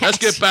this? Let's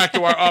get back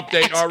to our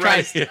update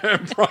already.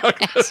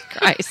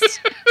 Christ.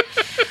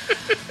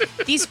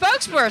 The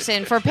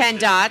spokesperson for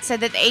PennDOT said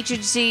that the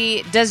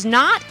agency does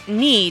not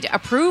need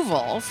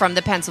approval from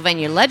the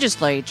Pennsylvania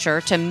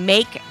legislature to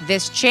make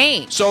this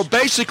change. So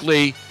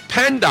basically,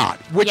 PennDOT,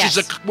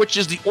 which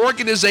is the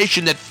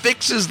organization that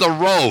fixes the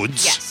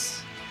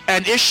roads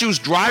and issues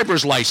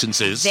driver's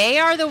licenses, They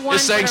are the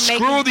ones is saying, that are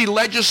screw making... the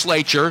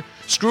legislature,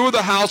 screw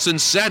the House and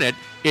Senate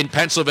in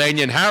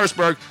Pennsylvania and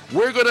Harrisburg.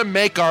 We're going to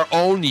make our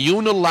own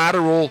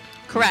unilateral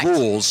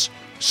rules.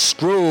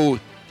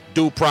 Screw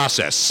due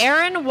process.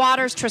 Erin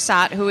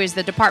Waters-Tressat, who is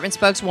the department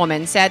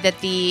spokeswoman, said that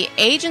the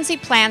agency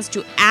plans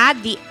to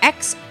add the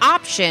X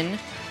option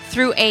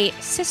through a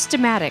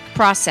systematic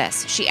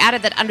process. She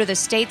added that under the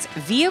state's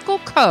vehicle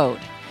code,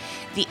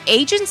 the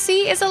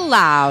agency is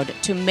allowed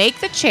to make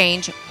the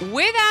change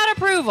without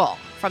approval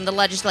from the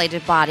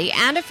legislative body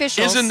and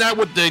officials. Isn't that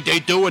what they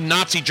do in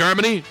Nazi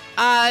Germany?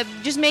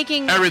 Just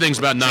making Everything's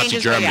about Nazi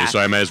changes, Germany, yeah. so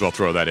I may as well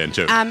throw that in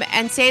too.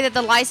 And say that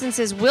the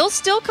licenses will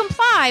still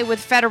comply with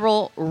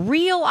federal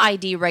real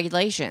ID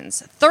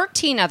regulations.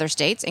 13 other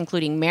states,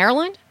 including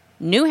Maryland,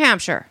 New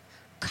Hampshire,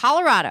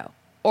 Colorado,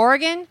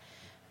 Oregon,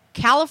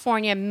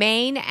 California,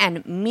 Maine,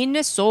 and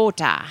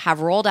Minnesota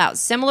have rolled out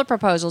similar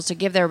proposals to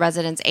give their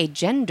residents a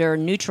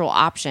gender-neutral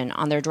option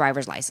on their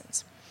driver's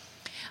license.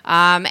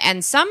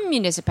 And some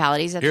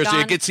municipalities have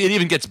gone... It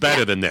even gets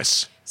better than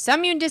this.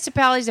 Some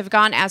municipalities have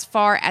gone as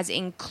far as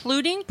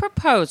including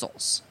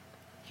proposals,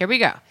 here we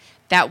go,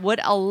 that would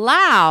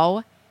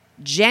allow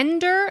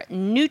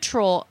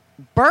gender-neutral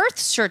birth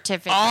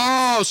certificates.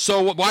 Oh,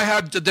 so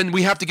then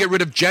we have to get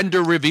rid of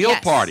gender reveal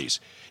parties.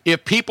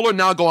 If people are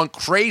now going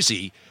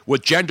crazy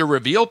with gender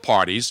reveal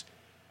parties,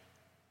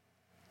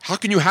 how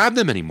can you have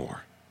them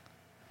anymore?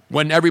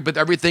 When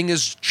everything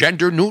is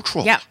gender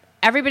neutral. Yeah,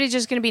 everybody's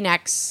just going to be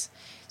next.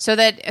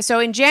 So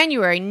in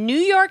January, New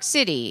York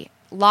City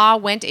law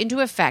went into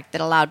effect that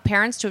allowed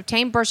parents to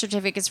obtain birth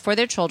certificates for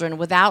their children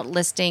without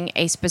listing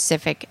a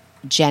specific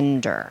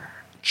gender.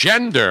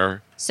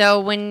 Gender? So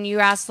when you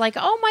ask, like,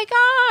 oh my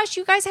gosh,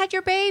 you guys had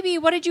your baby,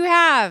 what did you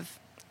have?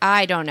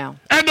 I don't know.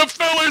 And the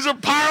Phillies are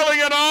piling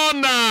it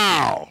on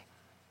now.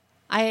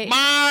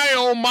 My,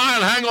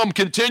 hang on,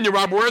 continue,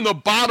 Rob. We're in the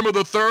bottom of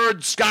the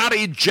third.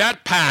 Scotty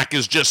Jetpack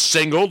is just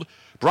singled.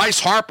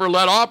 Bryce Harper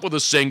led off with a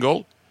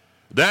single,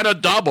 then a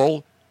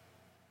double.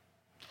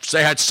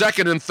 They had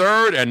second and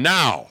third, and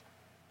now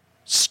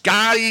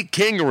Scotty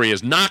Kingery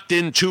has knocked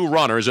in two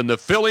runners, and the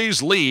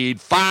Phillies lead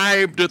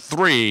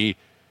 5-3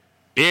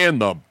 in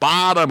the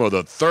bottom of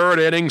the third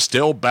inning,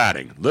 still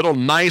batting.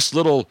 Nice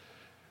little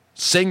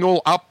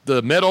single up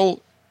the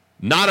middle.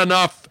 Not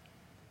enough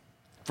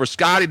for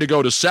Scotty to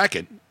go to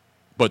second,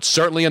 but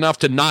certainly enough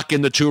to knock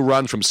in the 2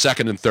 runs from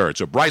second and third.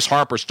 So Bryce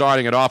Harper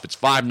starting it off. It's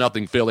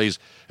 5-0 Phillies,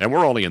 and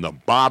we're only in the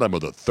bottom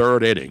of the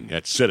third inning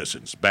at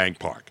Citizens Bank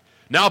Park.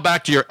 Now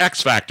back to your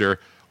X Factor,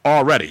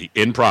 already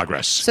in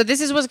progress. So this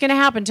is what's going to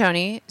happen,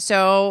 Tony.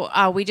 So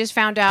we just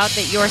found out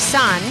that your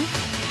son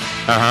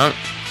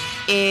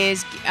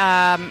is,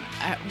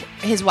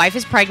 his wife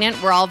is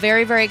pregnant. We're all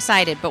very, very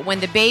excited. But when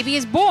the baby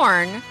is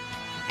born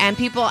and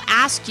people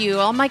ask you,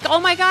 I'm like, oh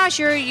my gosh,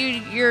 the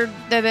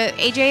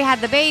AJ had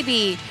the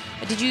baby.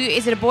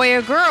 Is it a boy or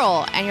a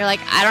girl? And you're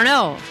like, I don't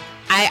know.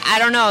 I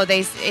don't know.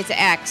 It's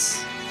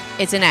X.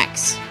 It's an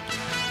X.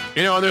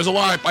 You know, there's a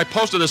lot. I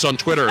posted this on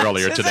Twitter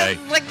earlier today.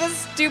 It's like the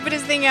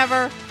stupidest thing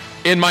ever.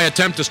 In my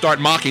attempt to start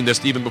mocking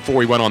this even before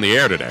we went on the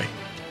air today,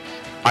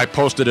 I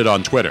posted it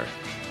on Twitter.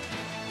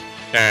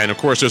 And, of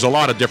course, there's a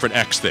lot of different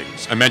X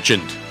things. I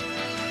mentioned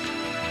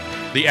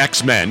the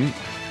X-Men.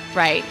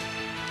 Right.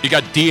 You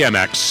got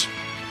DMX.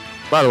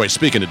 By the way,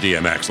 speaking of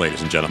DMX,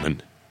 ladies and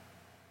gentlemen,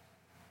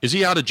 is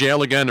he out of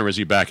jail again or is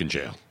he back in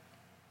jail?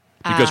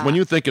 Because when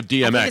you think of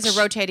DMX... I think it's a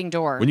rotating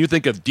door. When you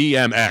think of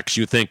DMX,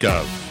 you think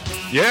of...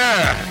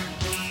 Yeah!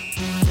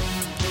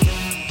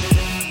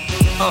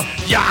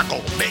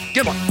 Yago, make...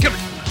 Give it.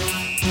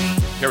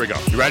 Here we go.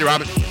 You ready,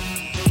 Robin?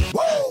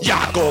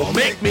 Yago,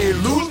 make me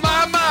lose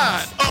my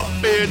mind.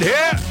 Up in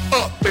here.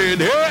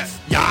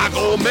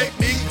 Yago, make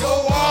me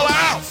go all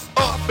out.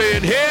 Up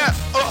in here.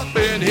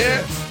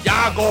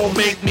 Yago,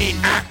 make me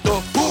act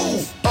a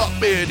fool.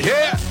 Up in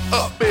here.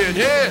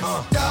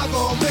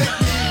 Yago, make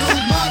me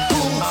lose my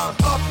cool.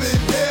 Up in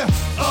here.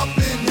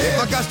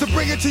 I got to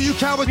bring it to you,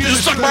 cowards. You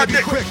suck my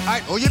dick. Quick.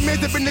 Oh, you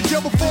made it in the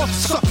jail before?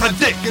 Suck my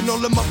dick. And all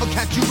them other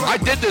cats you I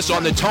did this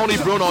on the Tony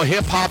Bruno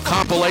Hip Hop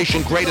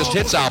Compilation Greatest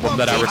Hits album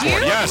that I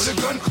recorded. Yes.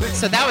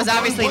 So that was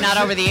obviously not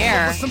over the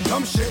air.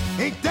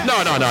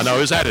 No. It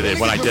was edited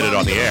when I did it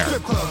on the air.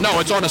 No,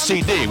 it's on a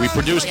CD. We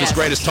produced this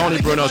greatest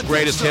Tony Bruno's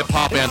Greatest Hip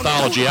Hop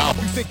Anthology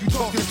album. You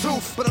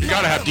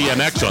gotta have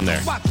DMX on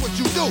there. Watch what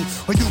you do,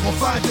 or you will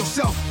find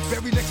yourself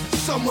very next to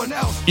someone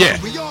else. Yeah.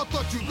 We all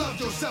thought you loved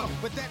yourself,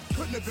 but that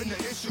couldn't have been the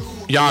issue.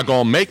 Y'all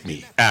gonna make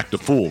me act a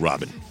fool,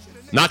 Robin.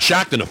 Not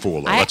Shaqtin' a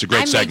fool, though. That's a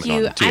great segment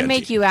on TNT. I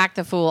make you act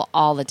the fool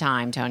all the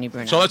time, Tony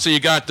Bruno. So let's see. You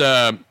got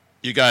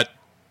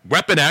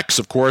Weapon X,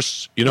 of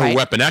course. You know who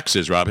Weapon X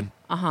is, Robin?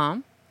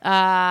 I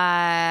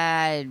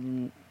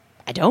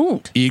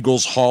don't.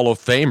 Eagles Hall of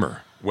Famer,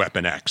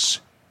 Weapon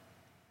X.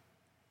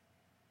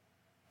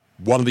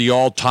 One of the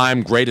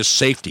all-time greatest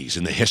safeties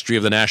in the history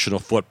of the National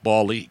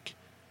Football League.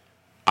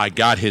 I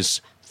got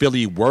his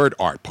Philly word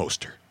art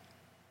poster.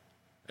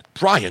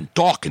 Brian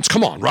Dawkins.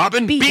 Come on,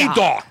 Robin.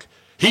 B-Dawk.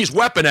 He's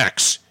Weapon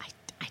X.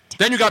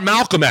 Then you got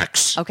Malcolm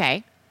X.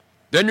 Okay.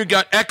 Then you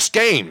got X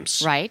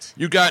Games. Right.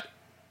 You got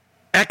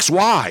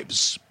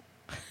X-Wives.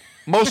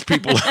 Most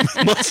guys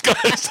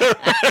are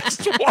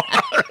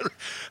X-Wives.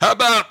 How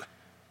about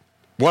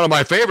one of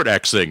my favorite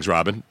X things,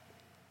 Robin?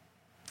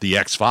 The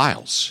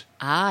X-Files.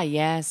 Ah,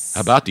 yes.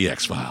 How about the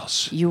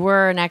X-Files? You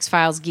were an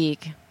X-Files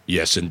geek.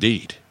 Yes,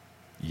 indeed.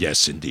 I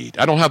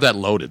don't have that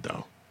loaded,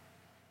 though.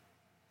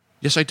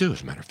 Yes, I do,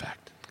 as a matter of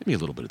fact. Give me a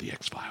little bit of the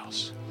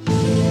X-Files.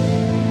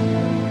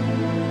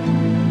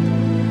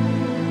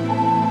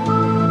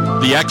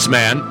 The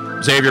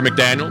X-Man, Xavier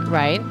McDaniel.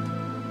 Right.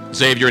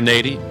 Xavier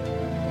Nady.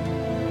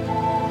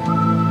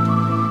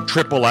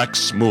 Triple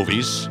X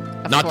movies.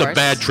 Not the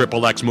bad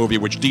Triple X movie,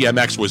 which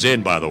DMX was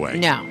in, by the way.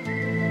 No.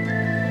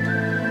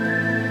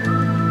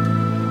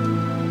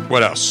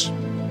 What else?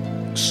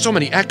 So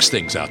many X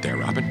things out there,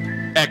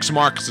 Robin. X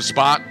marks the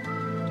spot.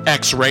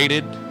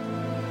 X-rated.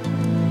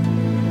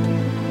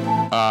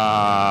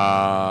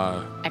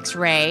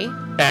 X-ray.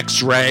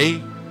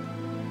 X-ray.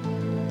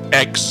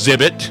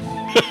 Exhibit.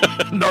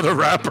 Another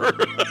rapper.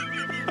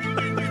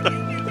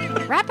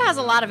 Rap has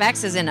a lot of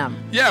X's in them.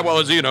 Yeah, well,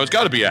 it's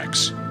got to be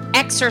X.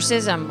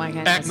 Exorcism, I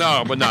guess.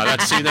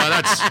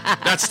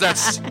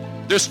 That's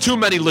there's too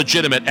many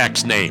legitimate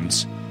X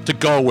names to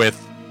go with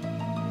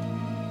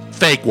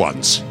fake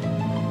ones.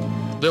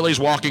 Lily's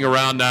walking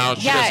around now.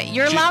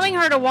 You're allowing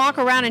her to walk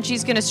around, and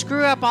she's going to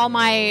screw up all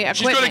my equipment.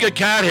 She's going to get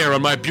cat hair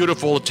on my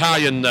beautiful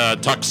Italian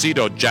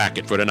tuxedo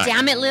jacket for tonight.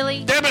 Damn it,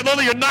 Lily. Damn it,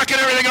 Lily, you're knocking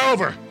everything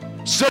over.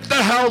 Sit the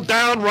hell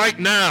down right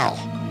now.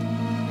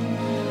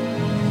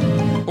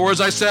 Or as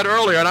I said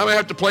earlier, and I may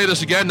have to play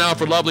this again now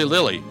for lovely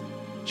Lily.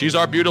 She's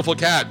our beautiful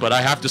cat, but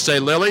I have to say,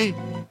 Lily,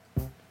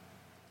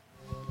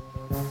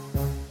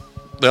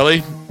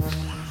 I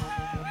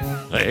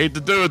hate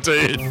to do it to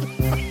you.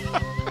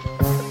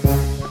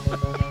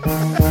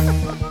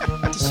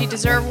 Does she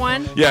deserve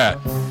one? Yeah.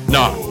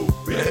 No.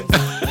 Get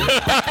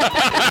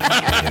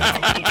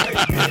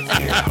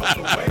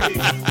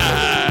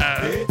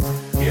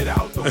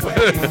out the way.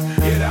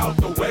 Get out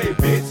the way,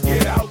 bitch.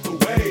 Get out the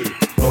way.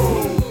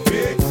 Oh,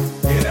 bitch.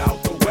 Get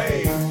out the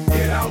way.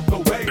 Get out the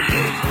way,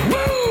 bitch.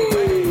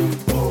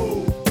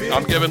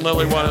 I'm giving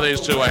Lily one of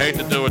these too. I hate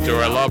to do it to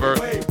her. I love her.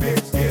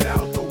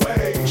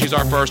 She's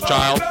our first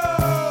child.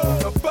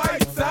 The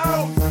fight's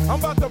out. I'm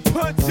about to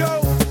punch your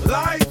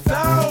lights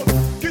out.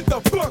 Get the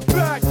fuck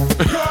back.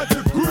 God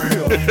the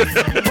grill.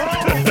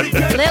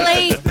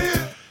 Lily.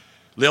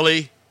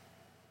 Lily.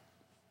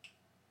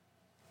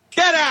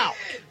 Get out!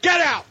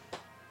 Get out!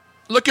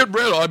 Look at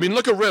Riddle. I mean,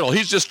 look at Riddle.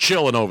 He's just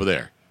chilling over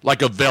there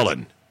like a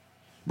villain.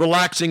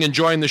 Relaxing,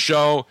 enjoying the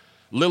show.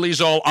 Lily's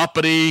all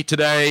uppity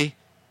today.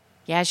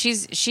 Yeah,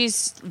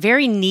 she's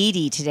very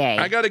needy today.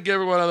 I got to give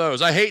her one of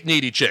those. I hate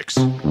needy chicks.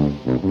 She's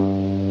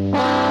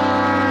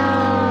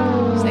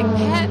like,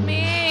 pet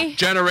me.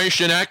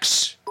 Generation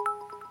X.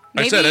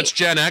 Maybe, I said it's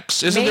Gen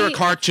X. Isn't there a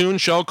cartoon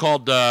show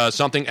called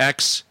something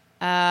X?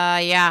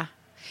 Yeah.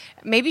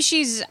 Maybe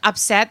she's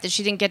upset that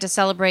she didn't get to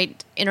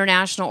celebrate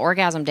International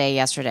Orgasm Day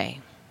yesterday.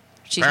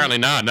 Apparently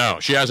not, no.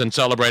 She hasn't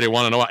celebrated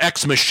one in a while.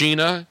 Ex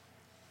Machina?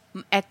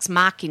 Ex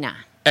Machina.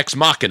 Ex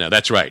Machina,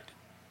 that's right.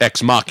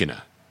 Ex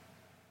Machina.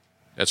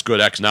 That's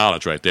good X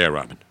knowledge right there,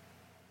 Robin.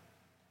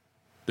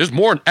 There's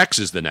more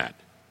X's than that.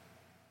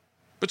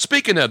 But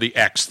speaking of the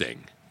X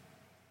thing,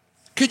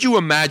 could you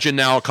imagine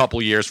now a couple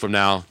years from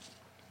now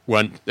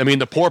when, I mean,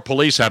 the poor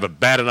police have a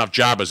bad enough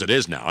job as it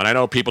is now. And I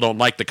know people don't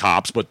like the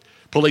cops, but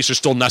police are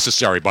still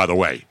necessary, by the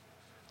way.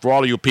 For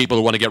all of you people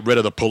who want to get rid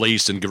of the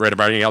police and get rid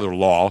of any other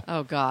law.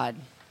 Oh, God.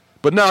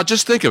 But now,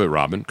 just think of it,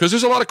 Robin, because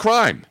there's a lot of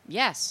crime.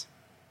 Yes.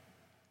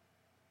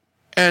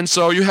 And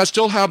so you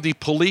still have the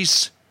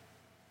police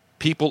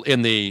people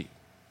in the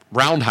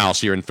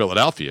roundhouse here in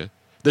Philadelphia,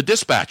 the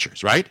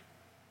dispatchers, right?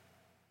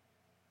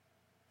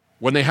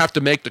 When they have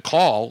to make the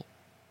call,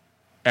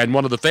 and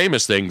one of the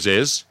famous things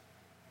is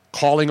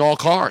calling all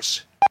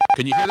cars.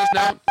 Can you hear this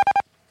now?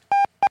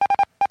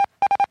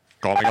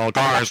 Calling all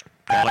cars.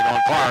 Calling all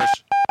cars.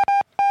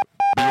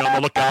 Be on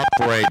the lookout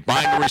for a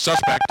binary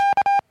suspect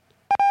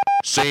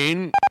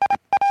seen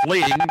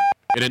fleeing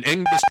in an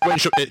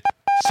indistinguishable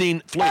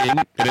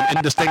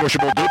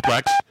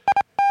duplex,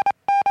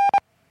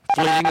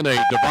 fleeing in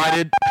a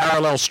divided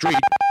parallel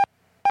street.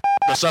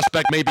 The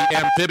suspect may be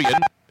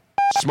amphibian,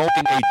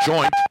 smoking a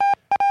joint,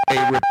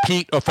 a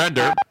repeat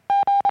offender,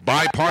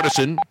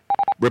 bipartisan,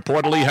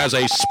 reportedly has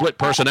a split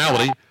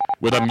personality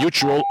with a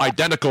mutual,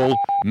 identical,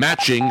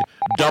 matching,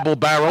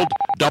 double-barreled,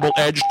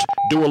 double-edged,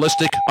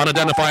 dualistic,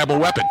 unidentifiable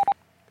weapon.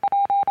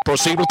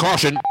 Proceed with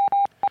caution.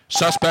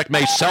 Suspect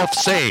may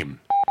self-same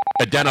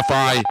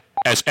identify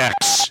as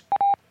X.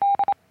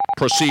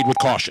 Proceed with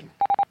caution.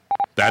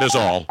 That is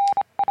all.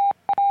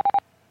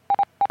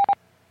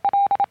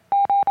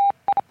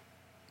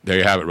 There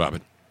you have it,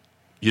 Robin.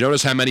 You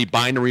notice how many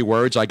binary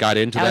words I got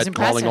into that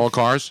calling all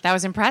cars? That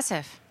was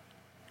impressive.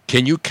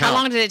 Can you count?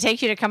 How long did it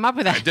take you to come up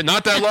with that?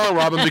 Not that long,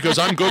 Robin, because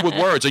I'm good with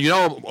words. And you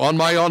know, on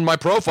my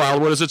profile,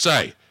 what does it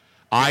say?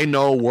 I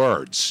know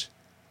words.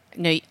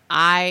 No,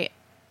 I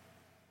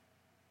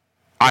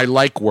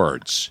like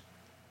words.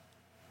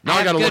 Now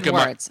I got to look at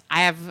words.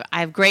 I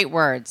have great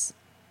words.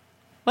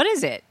 What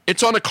is it?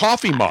 It's on a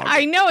coffee mug.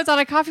 I know it's on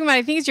a coffee mug.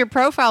 I think it's your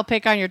profile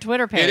pic on your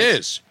Twitter page. It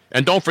is.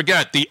 And don't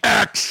forget the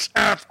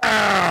XFL.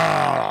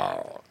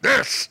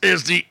 This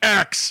is the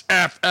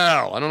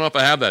XFL. I don't know if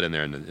I have that in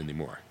there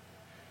anymore.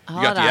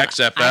 You got the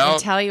XFL? I can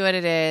tell you what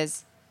it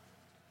is.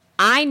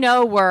 I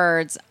know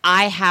words.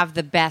 I have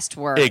the best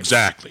words.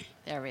 Exactly.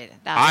 There we go.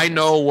 I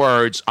know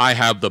words. I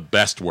have the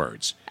best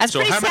words. That's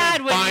pretty sad. How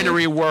many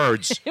binary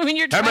words? When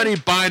you're how many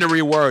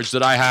binary words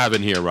did I have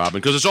in here, Robin?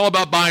 Because it's all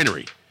about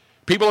binary.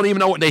 People don't even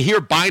know what they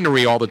hear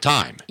binary all the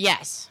time.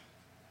 Yes.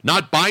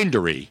 Not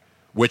binary,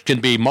 which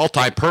can be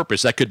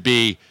multi-purpose. That could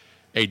be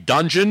a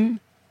dungeon,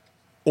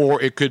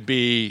 or it could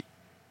be.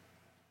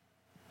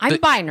 I'm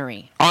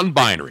binary.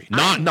 Unbinary.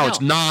 No, it's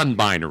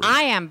non-binary.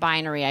 I am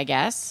binary, I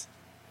guess.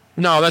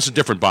 No, that's a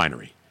different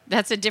binary.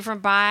 That's a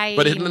different binary.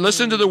 But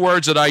listen to the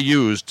words that I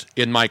used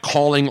in my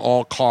calling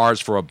all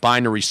cars for a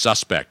binary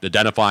suspect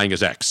identifying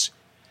as X.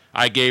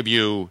 I gave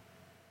you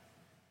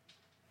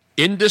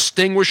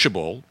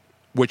indistinguishable,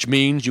 which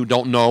means you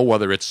don't know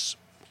whether it's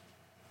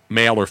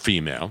male or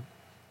female.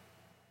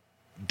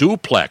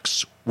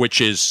 Duplex,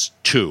 which is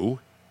two,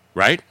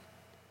 right?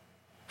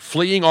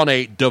 Fleeing on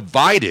a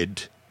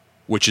divided,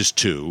 which is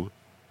two.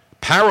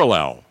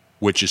 Parallel,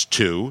 which is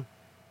two.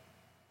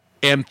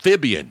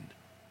 Amphibian,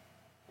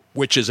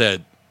 which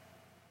can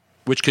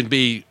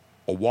be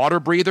a water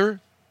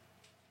breather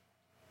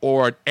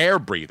or an air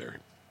breather.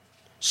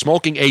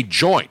 Smoking a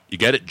joint. You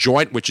get it?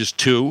 Joint, which is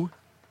two.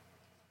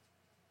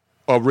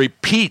 A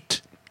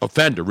repeat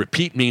offender.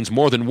 Repeat means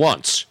more than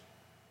once.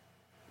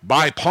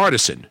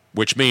 Bipartisan,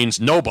 which means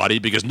nobody,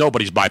 because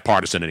nobody's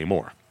bipartisan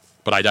anymore.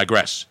 But I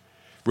digress.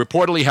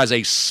 Reportedly has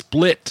a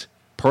split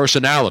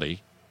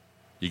personality.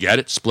 You get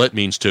it? Split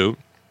means two.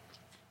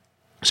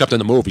 Except in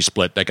the movie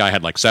Split, that guy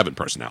had like 7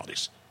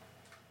 personalities.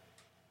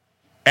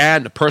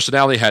 And the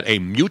personality had a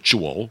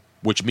mutual,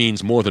 which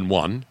means more than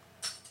one.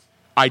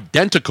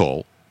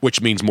 Identical, which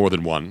means more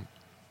than one.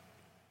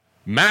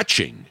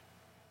 Matching.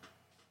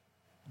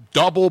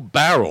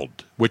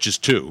 Double-barreled, which is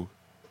 2.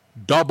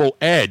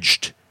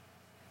 Double-edged,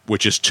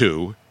 which is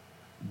 2.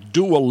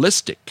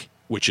 Dualistic,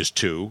 which is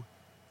 2.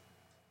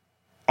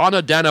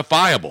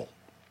 Unidentifiable,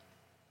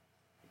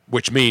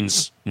 which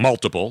means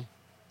multiple,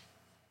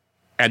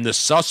 and the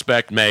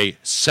suspect may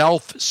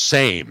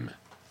self-same,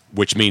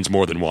 which means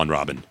more than one,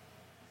 Robin.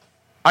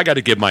 I got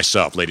to give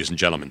myself, ladies and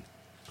gentlemen,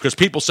 because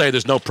people say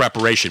there's no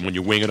preparation when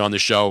you wing it on the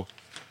show.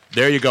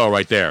 There you go,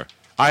 right there.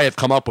 I have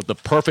come up with the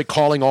perfect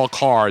calling all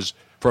cars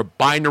for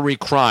binary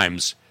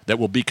crimes that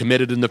will be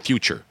committed in the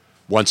future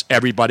once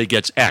everybody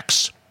gets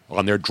X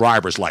on their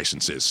driver's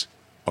licenses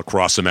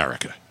across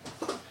America.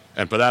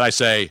 And for that I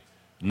say,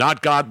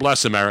 not God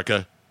bless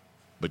America,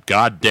 but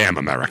God damn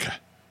America.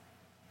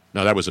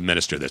 Now, that was a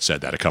minister that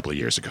said that a couple of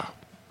years ago.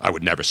 I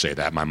would never say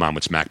that. My mom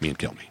would smack me and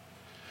kill me.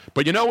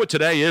 But you know what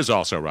today is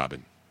also,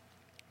 Robin?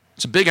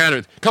 It's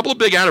a couple of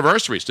big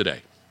anniversaries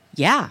today.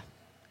 Yeah.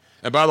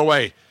 And by the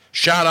way,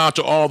 shout out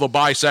to all the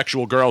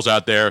bisexual girls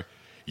out there.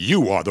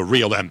 You are the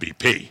real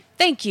MVP.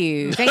 Thank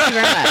you. Thank you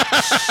very much.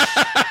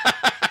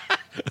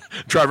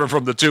 Trevor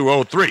from the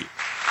 203.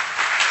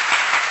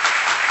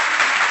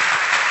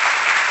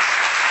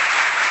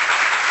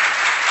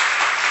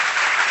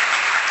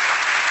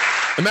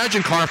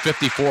 Imagine Car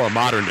 54, a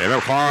modern day.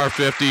 Remember Car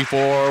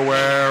 54,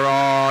 where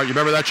are you?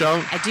 Remember that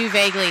show? I do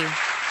vaguely.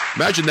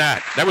 Imagine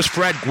that. That was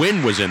Fred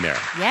Gwynn was in there.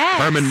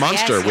 Yes. Herman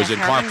Munster was in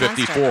Car Herman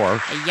 54.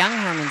 Munster. A young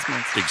Herman's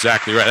Munster.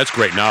 Exactly right. That's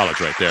great knowledge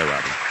right there,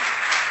 Robin.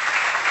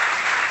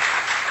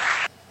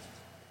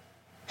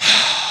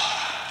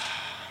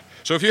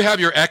 So if you have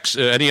your X,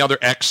 any other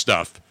X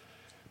stuff,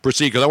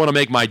 proceed, because I want to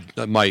make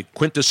my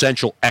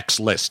quintessential X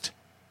list.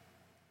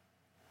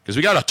 Because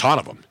we got a ton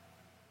of them.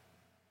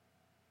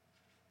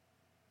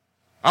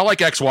 I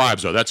like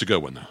ex-wives, though. That's a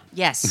good one, though.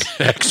 Yes.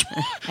 Ex-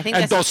 I think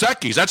and that's Dos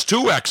Equis. That's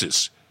two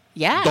X's.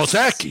 Yes. Dos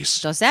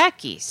Equis. Dos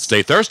Equis.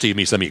 Stay thirsty,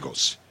 mis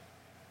amigos.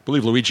 I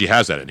believe Luigi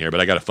has that in here,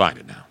 but I got to find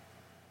it now.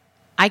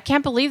 I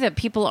can't believe that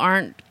people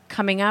aren't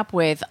coming up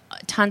with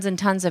tons and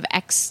tons of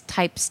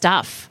X-type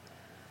stuff.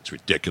 It's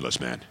ridiculous,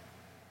 man.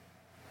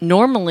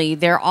 Normally,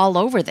 they're all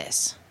over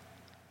this.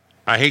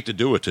 I hate to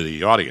do it to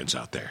the audience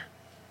out there,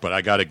 but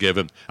I got to give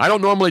him. I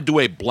don't normally do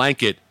a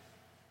blanket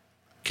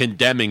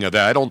condemning of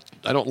that. I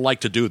don't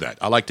like to do that.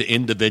 I like to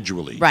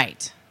individually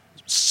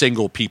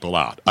single people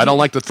out. I don't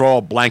like to throw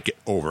a blanket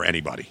over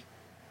anybody.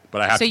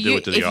 But I have to do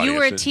it to the audience. If you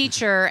were a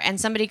teacher and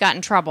somebody got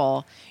in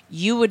trouble,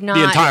 you would not...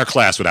 The entire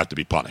class would have to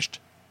be punished.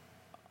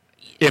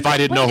 If I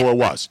didn't know who it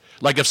was.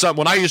 Like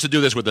when I used to do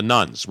this with the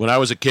nuns, when I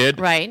was a kid,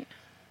 right?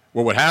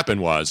 What would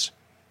happen was,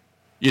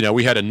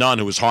 we had a nun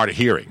who was hard of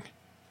hearing.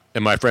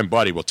 And my friend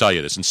Buddy will tell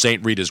you this, in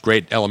St. Rita's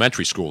Great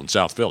Elementary School in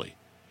South Philly.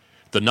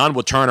 The nun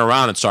would turn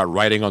around and start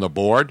writing on the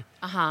board,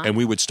 and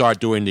we would start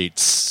doing the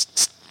tss,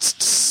 tss,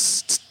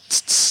 tss, tss,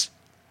 tss, tss.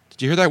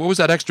 Did you hear that? What was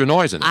that extra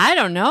noise in it? I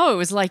don't know. It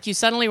was like you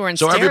suddenly were in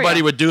So stereo.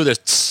 everybody would do this.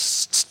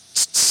 Tss, tss,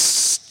 tss,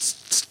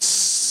 tss, tss,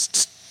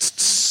 tss, tss,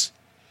 tss.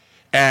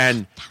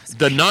 And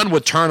the nun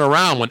would turn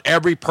around when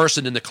every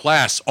person in the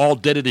class all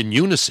did it in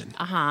unison.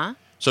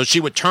 So she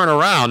would turn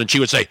around and she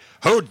would say,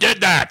 "Who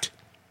did that?"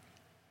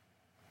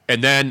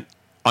 And then,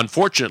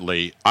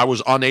 unfortunately, I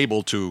was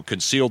unable to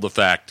conceal the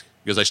fact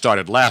because I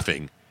started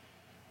laughing.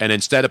 And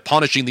instead of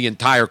punishing the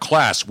entire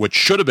class, which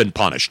should have been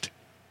punished,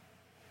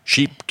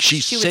 she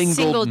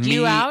singled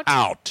me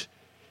out.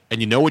 And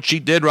you know what she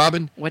did,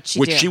 Robin? What she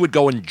did? She would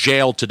go in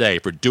jail today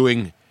for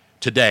doing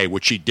today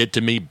what she did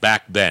to me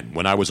back then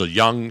when I was a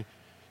young,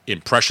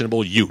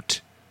 impressionable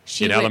youth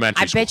in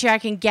elementary school. I bet you I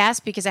can guess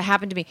because it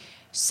happened to me.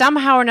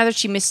 Somehow or another,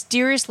 she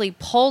mysteriously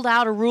pulled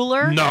out a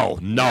ruler. No,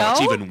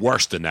 it's even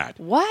worse than that.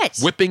 What?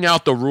 Whipping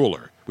out the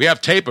ruler. We have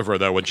tape of her,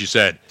 though, when she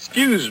said,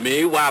 "Excuse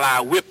me while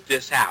I whip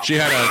this out." She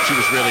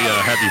was really a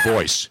heavy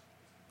voice.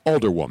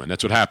 Older woman.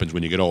 That's what happens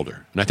when you get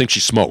older. And I think she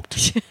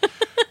smoked.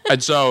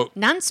 And so...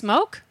 None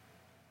smoke?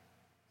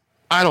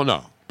 I don't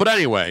know. But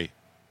anyway,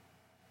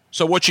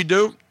 so what'd she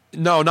do?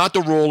 No, not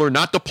the ruler,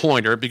 not the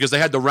pointer, because they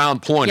had the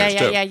round pointers,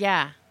 too.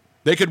 Yeah.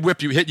 They could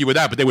hit you with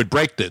that, but they would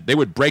break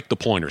the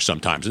pointer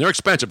sometimes. And they're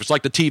expensive. It's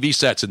like the TV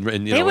sets.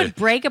 They would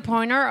break a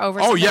pointer over...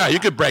 Oh, yeah, you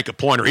could break a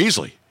pointer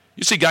easily.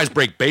 You see guys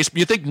break base.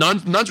 You think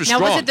nuns are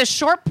strong. Now, was it the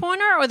short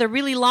pointer or the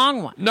really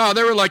long one? No,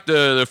 they were like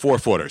the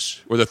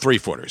 4-footers or the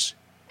 3-footers.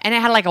 And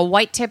it had like a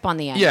white tip on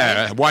the end.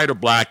 Yeah, right? white or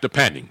black,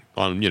 depending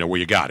on where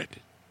you got it.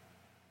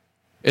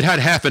 It had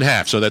half and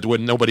half, so that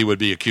nobody would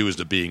be accused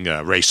of being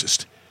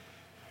racist,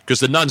 because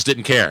the nuns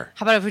didn't care.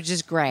 How about if it was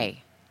just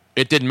gray?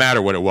 It didn't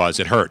matter what it was.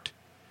 It hurt.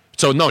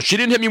 So no, she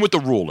didn't hit me with the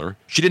ruler.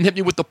 She didn't hit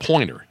me with the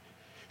pointer.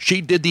 She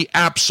did the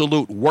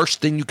absolute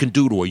worst thing you can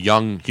do to a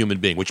young human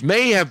being, which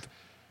may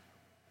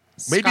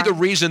be the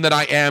reason that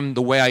I am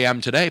the way I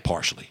am today,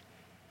 partially.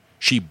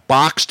 She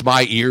boxed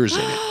my ears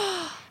in it.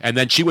 And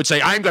then she would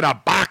say, "I'm going to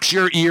box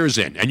your ears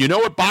in." And you know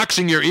what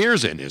boxing your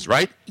ears in is,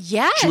 right?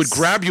 Yes. She would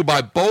grab you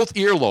by both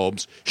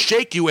earlobes,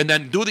 shake you, and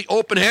then do the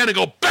open hand and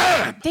go,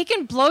 BAM! They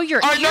can blow your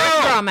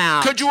eardrum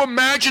out. Could you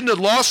imagine the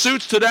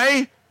lawsuits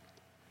today?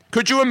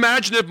 Could you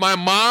imagine if my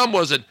mom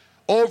was a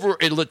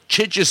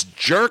litigious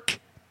jerk?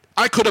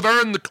 I could have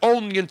owned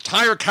the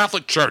entire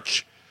Catholic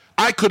Church.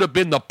 I could have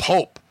been the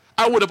Pope.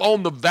 I would have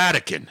owned the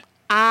Vatican.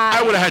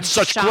 I would have had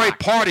such great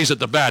parties at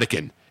the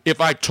Vatican if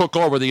I took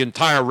over the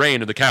entire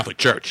reign of the Catholic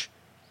Church.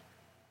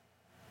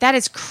 That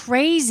is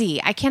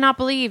crazy. I cannot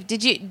believe.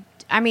 Did you?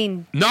 I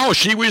mean, no.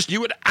 You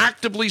would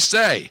actively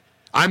say,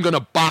 "I'm going to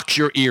box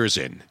your ears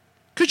in."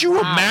 Could you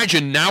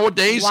imagine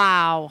nowadays?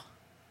 Wow.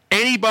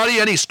 Anybody,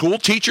 any school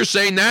teacher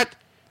saying that,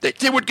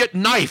 they would get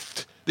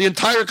knifed. The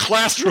entire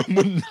classroom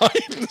would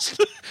knife.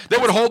 They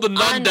would hold the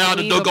nun down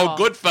and they'll go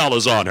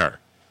Goodfellas on her.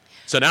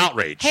 It's an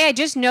outrage. Hey, I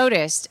just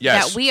noticed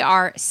that we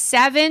are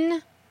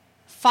 7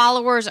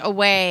 followers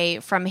away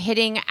from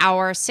hitting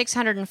our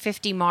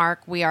 650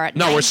 mark. We are at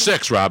we're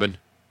 6, Robin.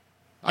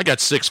 I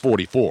got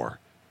 644.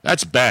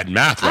 That's bad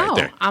math right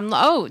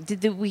there.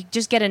 Did we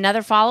just get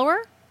another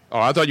follower? Oh,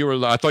 I thought your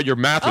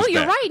math was bad. Oh,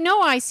 you're right.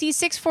 No, I see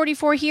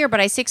 644 here, but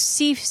I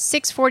see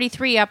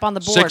 643 up on the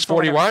board.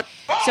 640 what?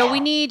 So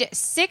we need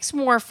 6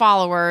 more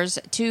followers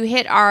to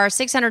hit our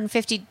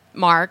 650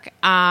 mark.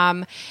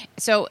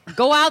 So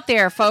go out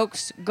there,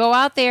 folks. Go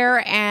out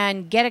there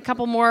and get a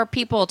couple more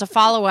people to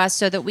follow us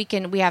so that we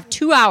have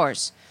 2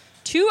 hours.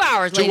 2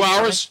 hours, 2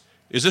 hours?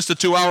 Is this the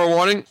 2-hour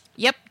warning?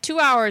 Yep, 2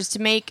 hours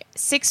to make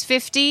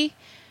 650,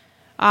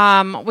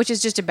 which is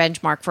just a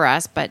benchmark for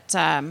us, but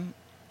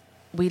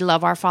we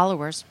love our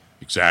followers.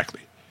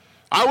 Exactly.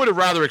 I would have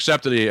rather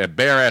accepted a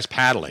bare-ass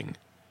paddling.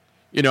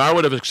 I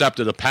would have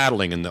accepted a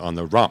paddling on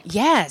the rump.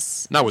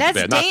 Yes. Not with the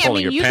bed, not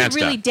pulling your pants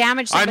down. You could really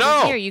damage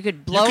somebody's ear. You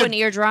could blow an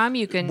eardrum.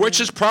 You can. Which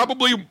is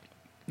probably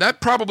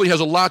has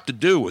a lot to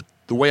do with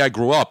the way I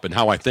grew up and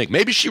how I think.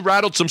 Maybe she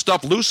rattled some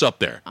stuff loose up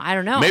there. I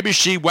don't know. Maybe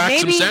she whacked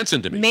some sense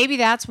into me. Maybe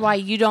that's why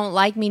you don't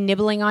like me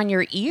nibbling on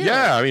your ear.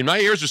 Yeah, I mean, my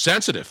ears are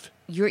sensitive.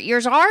 Your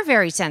ears are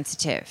very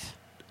sensitive.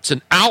 It's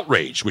an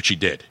outrage what she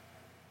did.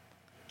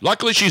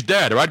 Luckily, she's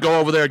dead, or I'd go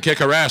over there and kick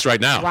her ass right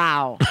now.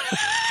 Wow.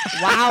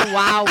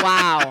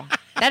 Wow.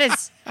 That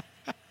is...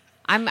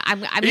 I mean,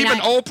 even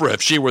Oprah,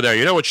 if she were there,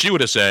 you know what she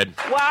would have said?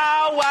 Wow.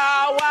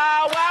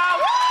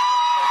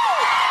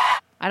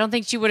 I don't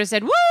think she would have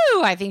said,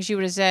 woo! I think she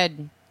would have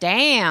said,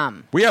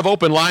 damn. We have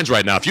open lines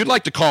right now. If you'd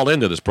like to call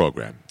into this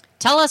program.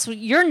 Tell us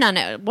your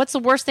nun. What's the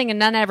worst thing a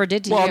nun ever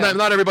did to you? Well,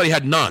 not everybody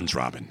had nuns,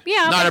 Robin.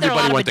 Yeah, not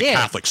everybody went to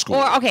Catholic school.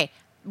 Or, okay,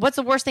 what's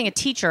the worst thing a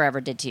teacher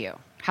ever did to you?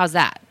 How's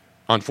that?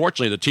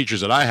 Unfortunately, the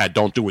teachers that I had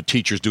don't do what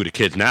teachers do to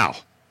kids now.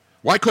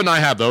 Why couldn't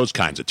I have those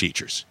kinds of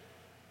teachers?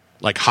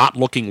 Like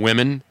hot-looking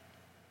women?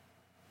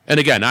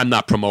 And again, I'm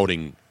not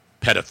promoting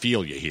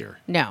pedophilia here.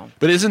 No.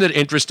 But isn't it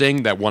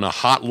interesting that when a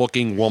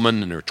hot-looking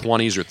woman in her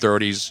 20s or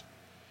 30s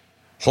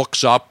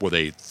hooks up with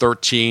a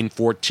 13,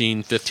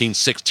 14, 15,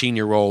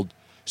 16-year-old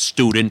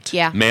student,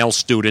 male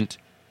student,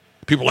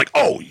 people are like,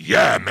 oh,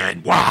 yeah,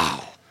 man,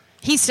 wow.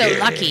 He's so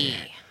lucky.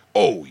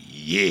 Oh,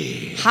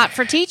 yeah. Hot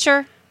for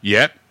teacher.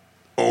 Yep.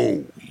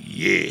 Oh,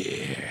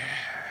 yeah.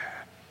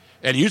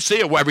 And you see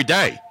it every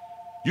day.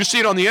 You see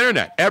it on the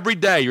internet. Every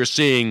day you're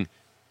seeing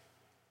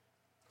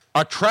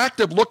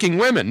attractive-looking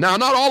women. Now,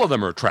 not all of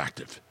them are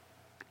attractive.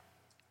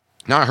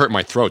 Now I hurt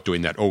my throat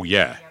doing that. Oh,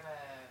 yeah. Do you have a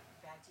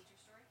bad teacher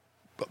story?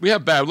 But we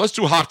have bad. Let's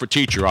do hot for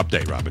teacher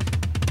update, Robin.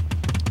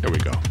 Here we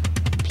go.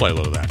 Play a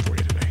little of that for you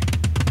today.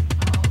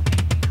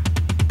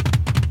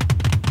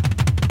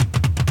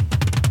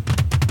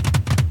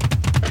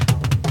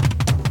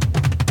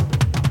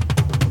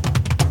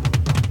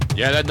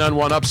 Yeah, that nun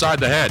went upside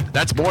the head.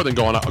 That's more than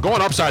going up.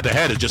 Going upside the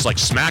head is just like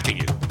smacking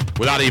you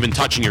without even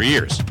touching your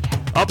ears.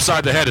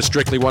 Upside the head is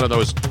strictly one of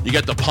those, you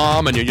get the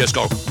palm and you just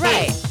go,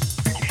 right.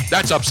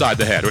 That's upside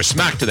the head or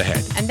smack to the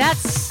head. And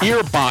that's...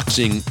 Ear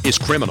boxing is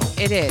criminal.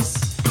 It is.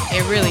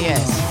 It really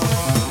is.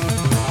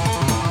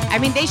 I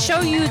mean, they show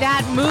you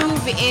that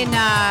move in...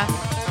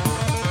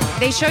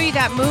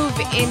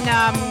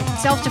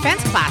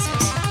 self-defense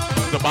classes.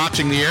 The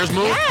boxing the ears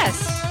move?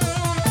 Yes.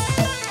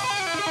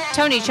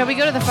 Tony, shall we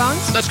go to the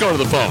phones? Let's go to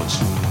the phones.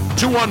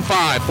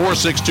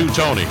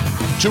 215-462-TONY.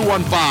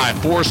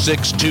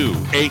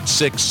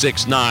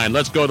 215-462-8669.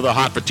 Let's go to the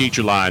Hot for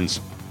Teacher lines.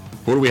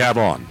 Who do we have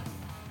on?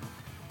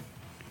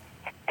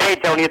 Hey,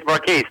 Tony, it's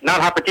Marquise. Not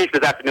Hot for Teacher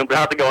this afternoon, but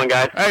how's it going,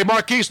 guys? Hey,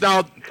 Marquise.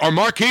 Now,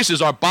 Marquise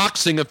is our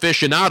boxing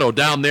aficionado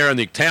down there in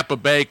the Tampa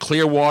Bay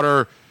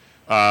Clearwater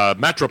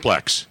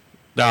Metroplex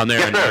down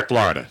there in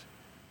Florida.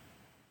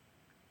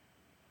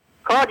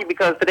 Called you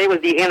because today was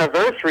the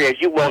anniversary, as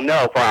you well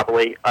know,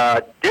 probably.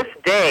 This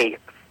day,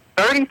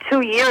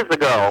 32 years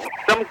ago,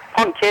 some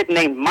punk kid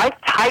named Mike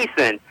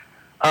Tyson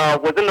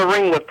was in the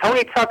ring with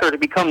Tony Tucker to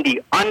become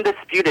the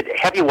undisputed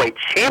heavyweight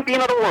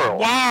champion of the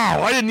world.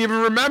 Wow, I didn't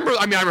even remember.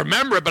 I mean, I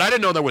remember it, but I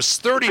didn't know that was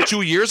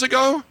 32 years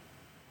ago?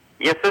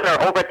 Yes, sir.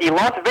 Over at the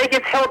Las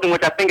Vegas Hilton,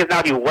 which I think is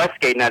now the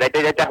Westgate now.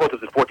 That host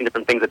is 14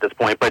 different things at this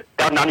point, but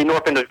down on the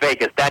north end of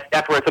Vegas,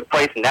 that's where it took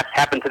place, and that's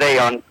happened today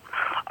on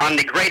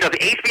the great of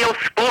HBO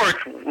Sports,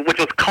 which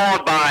was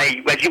called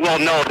by, as you well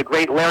know, the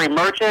great Larry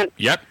Merchant,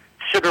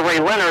 Sugar Ray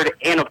Leonard,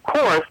 and, of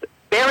course,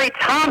 Barry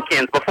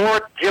Tompkins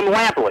before Jim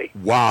Lampley.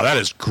 Wow, that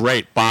is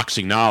great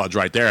boxing knowledge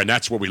right there, and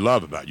that's what we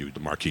love about you, the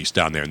Marquise,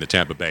 down there in the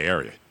Tampa Bay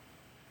area.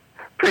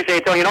 Appreciate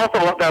it, Tony. And also,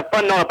 a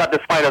fun note about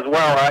this fight as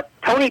well.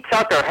 Tony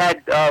Tucker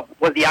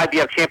was the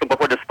IBF champion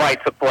before this fight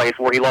took place,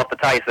 where he lost to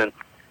Tyson.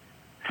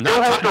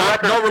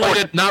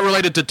 Not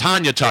related to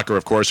Tanya Tucker,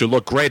 of course, who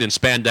looked great in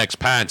spandex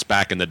pants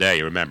back in the day,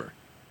 you remember?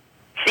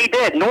 He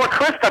did. Nor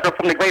Chris Tucker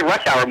from the great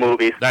Rush Hour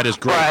movies. That is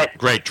great.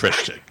 Great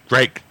Trish.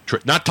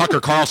 Not Tucker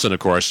Carlson, of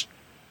course,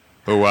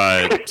 who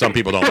some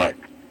people don't like.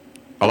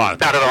 A lot of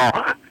Not at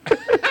all.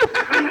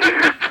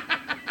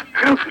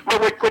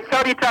 But with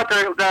Tony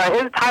Tucker,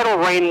 his title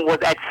reign was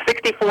at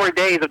 64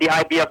 days of the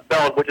IBF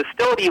belt, which is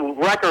still the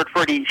record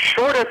for the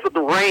shortest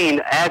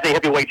reign as a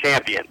heavyweight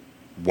champion.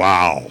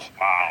 Wow.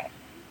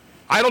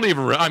 I don't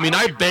even.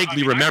 I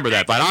vaguely remember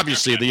that fight.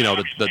 Obviously,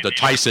 the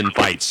Tyson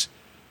fights,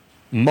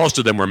 most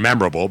of them were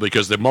memorable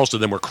because most of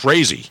them were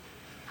crazy.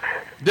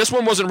 This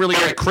one wasn't really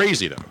that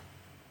crazy, though.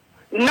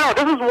 No,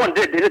 this is one.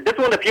 This is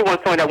one of the few ones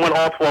that went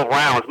all 12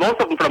 rounds. Most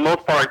of them, for the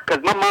most part,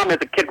 because my mom as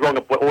a kid growing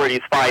up with all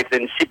these fights,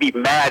 and she'd be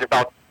mad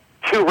about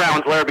 2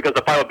 rounds later because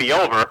the fight would be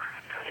over.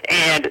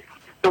 And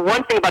the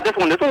one thing about this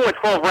one went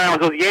 12 rounds.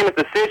 It was a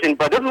unanimous decision,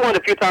 but this is one of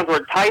the few times where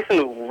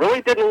Tyson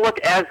really didn't look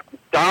as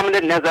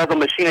dominant and as a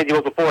machine as he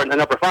was before in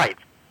other fights.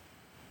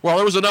 Well,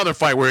 there was another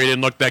fight where he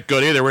didn't look that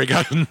good either, where he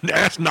got his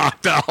ass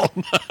knocked out.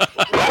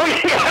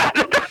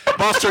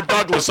 Buster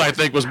Douglas, I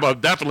think, was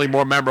definitely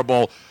more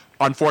memorable,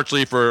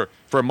 unfortunately for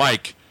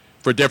Mike,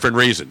 for different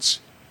reasons.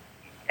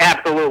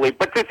 Absolutely.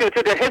 But to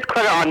his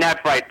credit on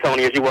that fight,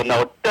 Tony, as you will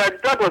know,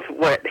 Douglas,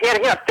 he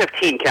had a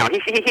 15 count. He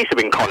should have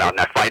been called out in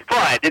that fight.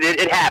 But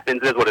it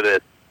happens. It is what it is.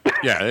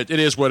 Yeah, it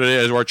is what it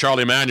is, or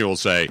Charlie Manuel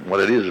say.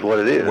 What it is what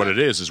it is. What it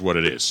is what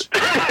it is.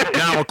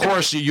 Now, of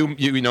course, you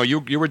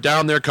were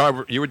down there,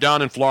 you were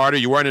down in Florida.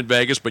 You weren't in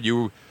Vegas, but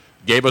you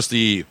gave us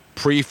the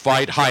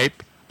pre-fight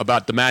hype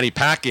about the Manny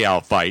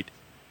Pacquiao fight.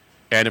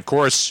 And, of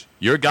course,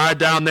 your guy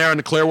down there in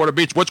the Clearwater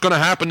Beach, what's going to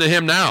happen to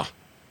him now?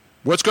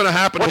 What's going to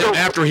happen to him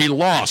after he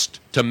lost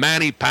to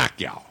Manny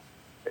Pacquiao?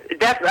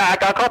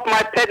 I called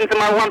my pittance and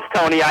my lumps,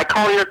 Tony. I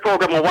called your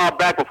program a while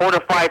back before the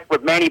fight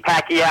with Manny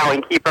Pacquiao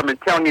and Keeperman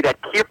and telling you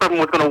that Keeperman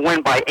was going to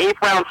win by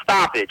 8th round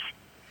stoppage.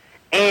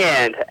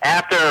 And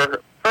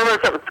after further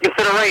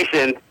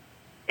consideration,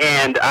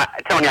 and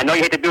Tony, I know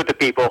you hate to do it to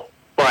people,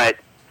 but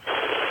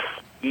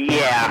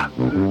yeah.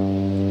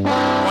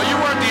 Well, you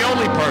weren't the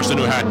only person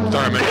who had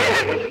Thurman.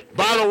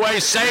 By the way,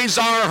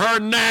 Cesar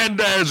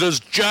Hernandez has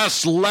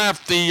just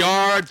left the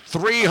yard.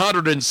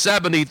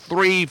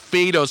 373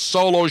 feet, a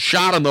solo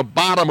shot in the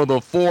bottom of the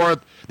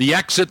 4th. The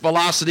exit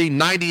velocity,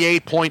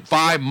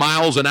 98.5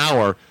 miles an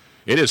hour.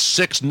 It is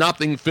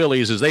 6-0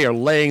 Phillies as they are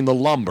laying the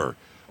lumber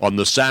on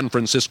the San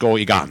Francisco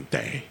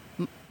Gigante.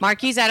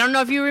 Marquise, I don't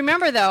know if you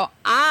remember, though.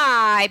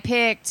 I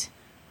picked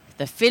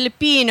the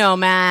Filipino,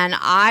 man.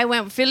 I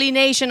went Philly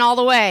Nation all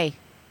the way.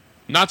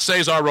 Not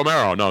Cesar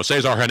Romero, no,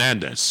 Cesar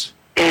Hernandez.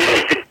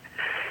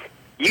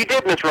 You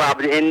did, Miss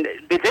Robin, and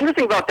it's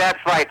interesting about that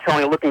fight,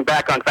 Tony, looking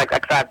back on,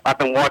 I've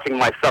been watching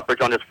my suffrage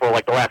on this for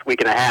like the last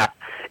week and a half,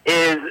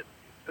 is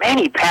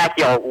Manny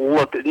Pacquiao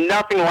looked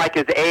nothing like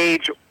his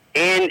age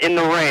in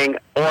the ring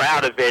or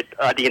out of it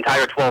the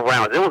entire 12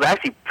 rounds. It was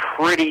actually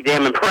pretty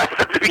damn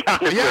impressive, to be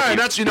honest with you. Yeah, and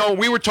that's,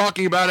 we were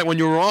talking about it when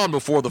you were on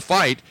before the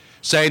fight,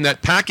 saying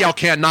that Pacquiao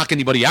can't knock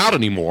anybody out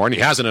anymore, and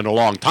he hasn't in a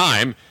long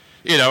time,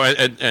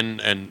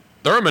 and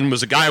Thurman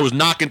was a guy who was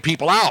knocking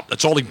people out.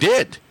 That's all he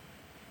did.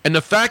 And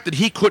the fact that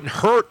he couldn't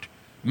hurt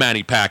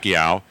Manny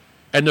Pacquiao,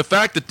 and the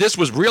fact that this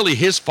was really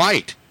his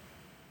fight.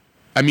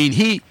 I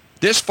mean,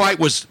 this fight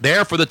was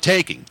there for the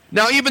taking.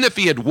 Now, even if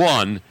he had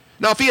won,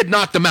 if he had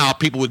knocked him out,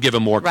 people would give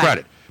him more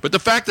credit. But the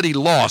fact that he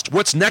lost,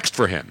 what's next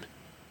for him?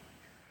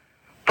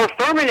 For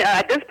Thurman,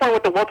 at this point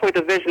with the welterweight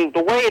division,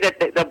 the way that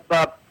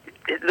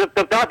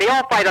they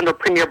all fight under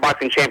Premier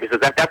Boxing Champions.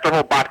 That's their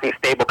whole boxing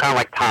stable, kind of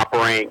like Top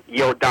Rank,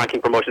 Don King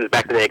Promotions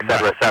back today, et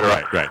cetera, et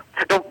cetera. Right.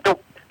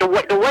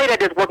 The way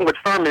that it's working with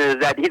Thurman is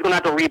that he's going to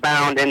have to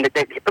rebound, and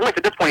pretty much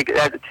at this point,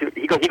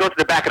 he goes to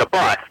the back of the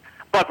bus.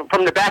 But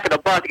from the back of the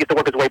bus, he gets to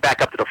work his way back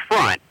up to the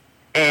front.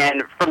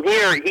 And from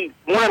here,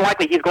 more than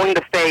likely, he's going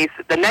to face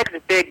the next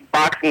big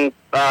boxing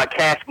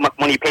cash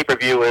money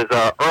pay-per-view is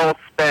Earl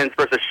Spence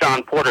versus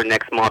Sean Porter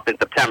next month in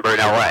September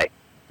in L.A.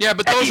 Yeah,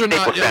 but those are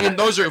not.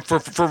 Those are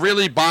for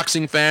really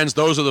boxing fans.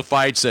 Those are the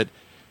fights that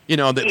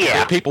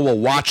that people will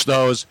watch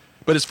those.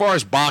 But as far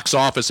as box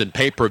office and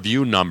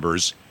pay-per-view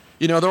numbers,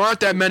 there aren't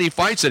that many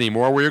fights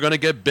anymore where you're going to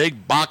get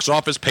big box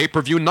office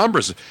pay-per-view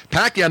numbers.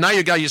 Pacquiao, now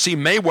you see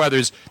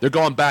Mayweather's, they're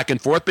going back and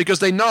forth because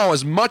they know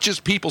as much as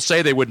people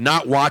say they would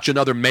not watch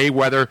another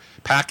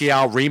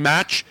Mayweather-Pacquiao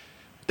rematch,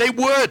 they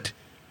would.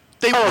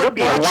 There'll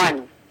be a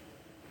line.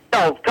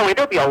 No, Tony,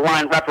 there'll be a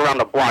line wrapped around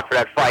the block for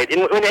that fight.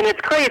 And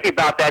it's crazy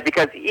about that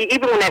because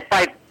even when that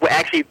fight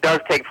actually does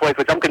take place,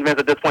 which I'm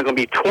convinced at this point is going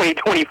to be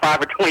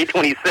 2025 or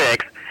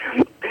 2026,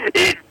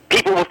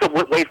 people will still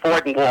wait for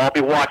it, and we'll all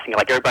be watching it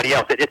like everybody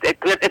else.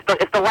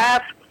 It's the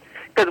last,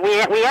 because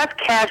we ask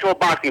casual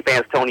boxing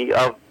fans, Tony,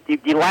 of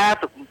the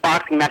last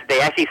boxing match they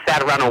actually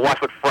sat around and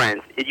watched with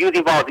friends. It usually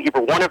involves either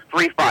one of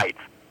 3 fights: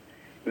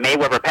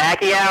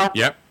 Mayweather-Pacquiao.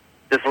 Yep.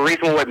 This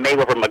recent one with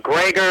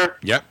Mayweather-McGregor.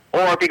 Yep.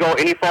 Or if you go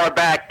any far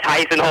back,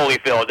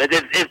 Tyson-Holyfield.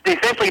 It's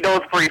essentially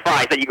those 3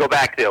 fights that you go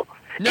back to.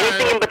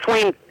 Anything in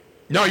between.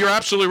 No, you're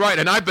absolutely right.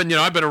 And I've been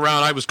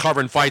around. I was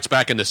covering fights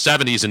back in the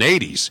 70s and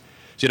 80s.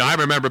 I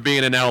remember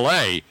being in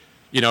L.A.,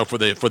 for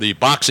the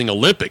boxing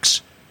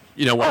Olympics,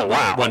 You know,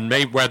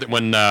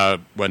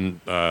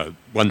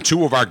 when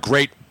two of our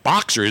great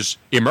boxers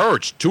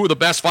emerged, two of the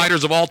best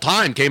fighters of all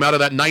time came out of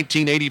that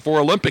 1984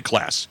 Olympic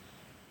class.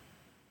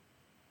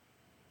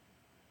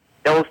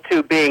 Those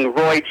two being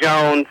Roy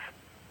Jones.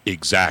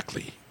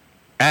 Exactly.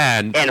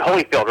 And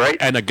Holyfield, right?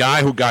 And a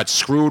guy who got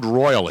screwed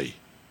royally.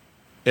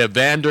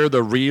 Evander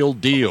the Real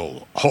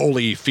Deal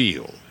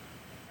Holyfield.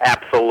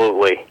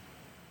 Absolutely.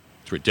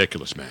 It's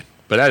ridiculous, man.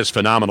 But that is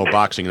phenomenal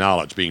boxing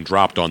knowledge being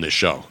dropped on this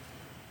show.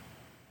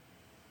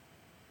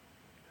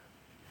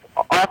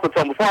 Also,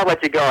 Tom, before I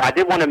let you go, I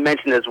did want to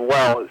mention as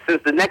well,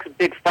 since the next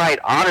big fight,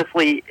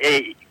 honestly,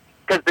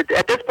 because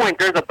at this point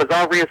there's a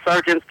bizarre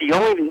resurgence. The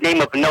only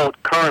name of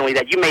note currently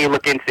that you may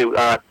look into,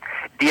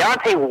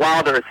 Deontay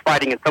Wilder is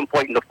fighting at some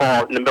point in the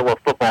fall, in the middle of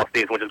football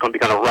season, which is going to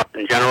be kind of rough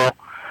in general.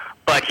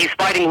 But he's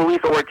fighting Luis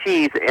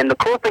Ortiz, and the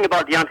cool thing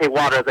about Deontay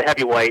Wilder as a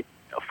heavyweight,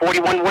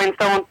 41 wins,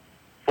 Stone,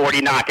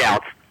 40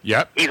 knockouts.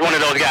 Yep. He's one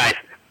of those guys.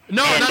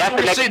 No,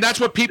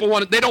 that's what people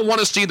want. They don't want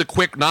to see the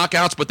quick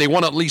knockouts, but they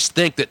want to at least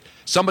think that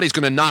somebody's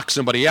going to knock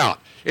somebody out.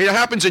 It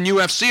happens in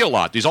UFC a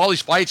lot. All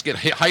these fights get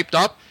hyped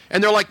up,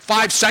 and they're like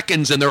 5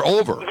 seconds, and they're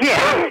over.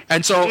 Yeah.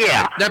 And so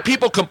that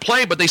people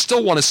complain, but they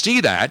still want to see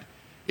that.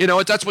 You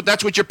know, that's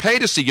what you pay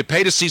to see. You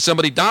pay to see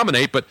somebody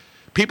dominate, but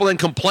people then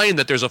complain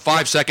that there's a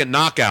 5-second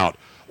knockout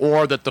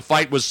or that the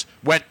fight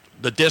went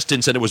the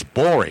distance and it was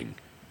boring.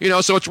 You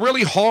know, so it's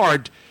really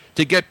hard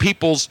to get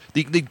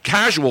the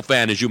casual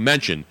fan, as you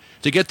mentioned,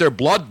 to get their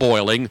blood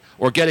boiling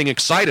or getting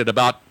excited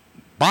about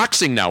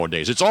boxing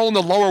nowadays. It's all in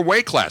the lower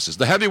weight classes.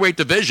 The heavyweight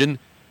division,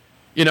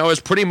 you know, is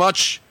pretty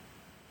much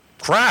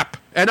crap.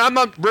 And I'm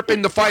not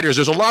ripping the fighters.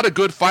 There's a lot of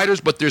good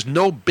fighters, but there's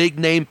no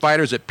big-name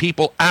fighters that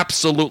people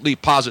absolutely,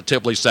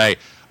 positively say,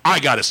 I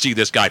got to see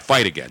this guy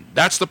fight again.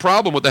 That's the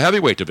problem with the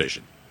heavyweight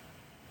division.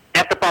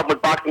 That's the problem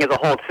with boxing as a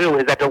whole, too,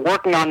 is that they're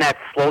working on that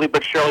slowly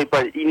but surely.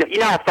 But you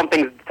know how some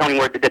things telling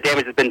where the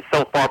damage has been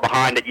so far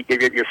behind that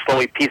you're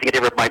slowly piecing it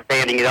together by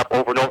banding it up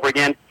over and over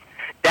again?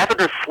 That's what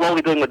they're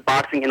slowly doing with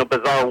boxing in a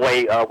bizarre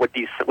way with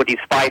these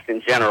fights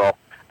in general.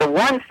 The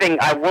one thing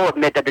I will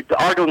admit that they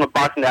are doing with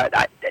boxing that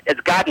has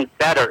gotten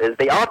better is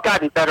they all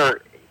gotten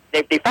better.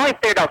 They finally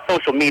figured out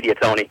social media,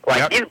 Tony.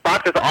 Like these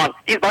boxers on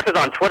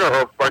Twitter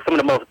are some of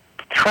the most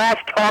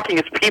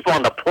trash-talkingest people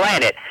on the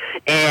planet,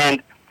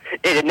 and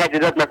it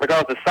doesn't matter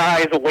regardless of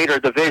size or weight or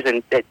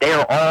division. They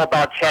are all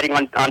about chatting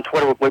on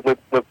Twitter with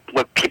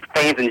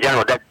fans in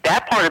general.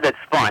 That part of it's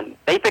fun.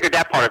 They figured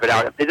that part of it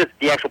out. It's just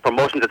the actual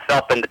promotions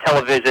itself and the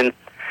television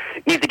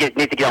needs to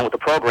get on with the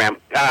program.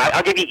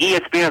 I'll give you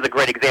ESPN as a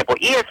great example.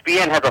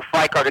 ESPN has a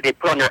fight card that they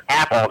put on their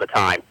app all the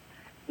time.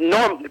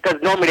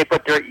 Because normally they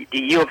put their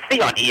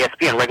UFC on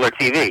ESPN, regular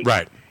TV.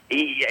 Right.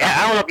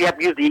 I don't know if you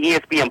have used the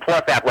ESPN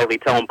Plus app lately,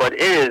 Tone, but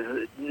it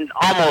is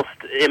almost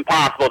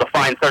impossible to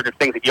find certain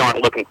things that you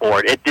aren't looking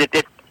for.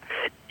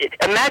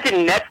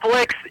 Imagine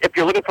Netflix if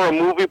you're looking for a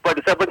movie, but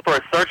instead of looking for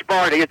a search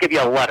bar, they just give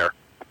you a letter.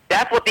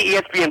 That's what the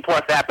ESPN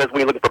Plus app is when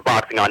you're looking for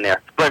boxing on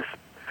there. But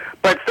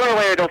sooner or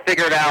later they'll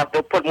figure it out.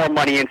 They'll put more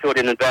money into it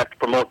and invest,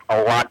 promote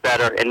a lot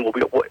better, and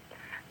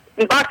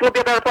boxing will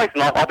be a better place,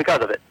 and all because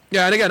of it.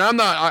 Yeah, and again,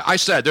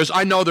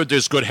 I know that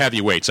there's good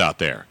heavyweights out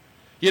there.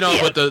 You know,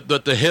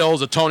 but the Hills,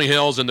 the Tony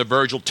Hills, and the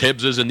Virgil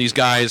Tibbses, and these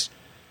guys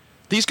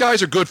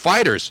are good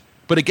fighters.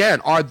 But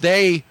again, are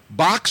they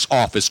box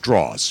office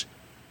draws?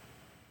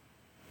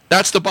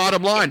 That's the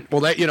bottom line. Will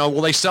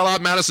they sell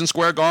out Madison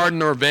Square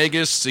Garden or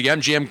Vegas, the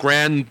MGM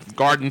Grand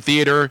Garden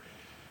Theater?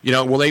 You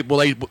know,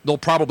 they'll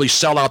probably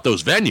sell out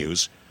those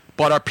venues.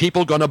 But are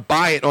people going to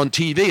buy it on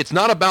TV? It's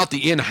not about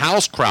the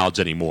in-house crowds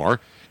anymore.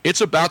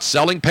 It's about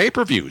selling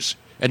pay-per-views,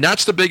 and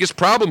that's the biggest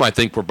problem I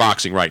think for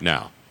boxing right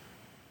now.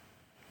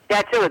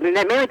 That too, and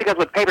mainly because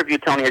with pay-per-view,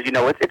 Tony, as you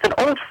know, it's an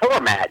old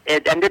format,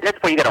 and that's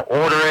why you got to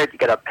order it, you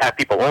got to have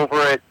people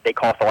over it. They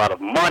cost a lot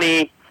of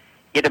money.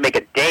 You have to make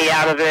a day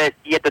out of it.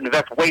 You have to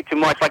invest way too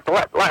much. Like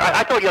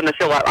I told you on the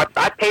show,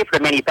 I paid for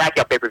the Manny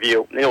Pacquiao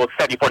pay-per-view, and it was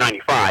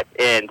 $74.95,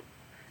 and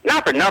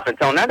not for nothing,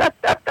 Tony.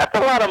 That's a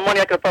lot of money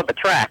I could put up the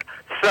track.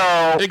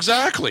 So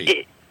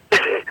exactly.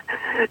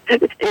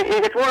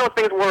 It's one of those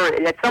things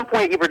where at some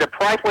point either the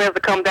price point has to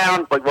come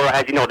down, but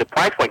as you know, the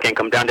price point can't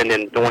come down, and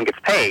then no one gets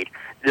paid.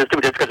 Just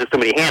because there's too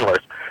many handlers.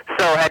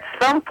 So at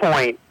some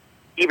point,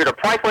 either the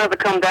price will have to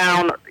come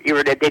down,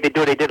 either they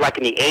did like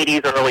in the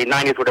 80s or early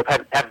 90s, where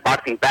they have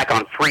boxing back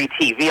on free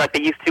TV like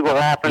they used to go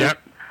often.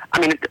 Yep. I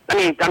mean,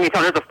 Tony,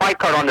 there's a fight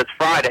card on this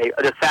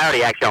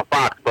Saturday actually on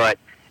Fox, but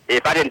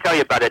if I didn't tell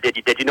you about it,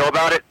 did you know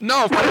about it?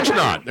 No, of course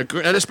not.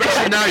 And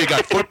especially now, you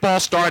got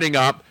football starting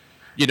up.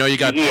 You know, you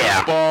got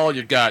baseball,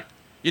 you got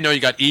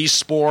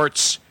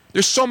esports.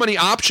 There's so many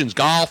options.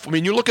 Golf. I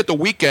mean, you look at the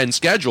weekend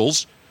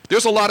schedules.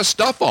 There's a lot of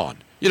stuff on.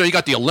 You know, you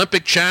got the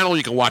Olympic channel,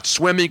 you can watch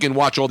swimming, you can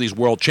watch all these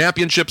world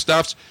championship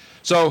stuffs.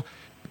 So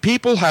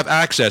people have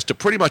access to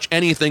pretty much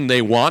anything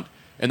they want,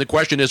 and the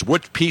question is,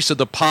 which piece of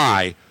the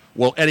pie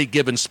will any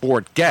given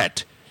sport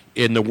get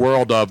in the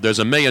world of there's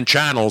a million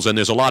channels and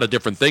there's a lot of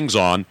different things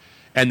on,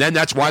 and then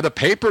that's why the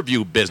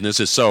pay-per-view business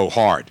is so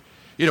hard.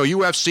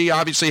 UFC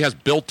obviously has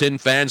built-in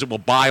fans that will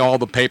buy all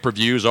the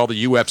pay-per-views, all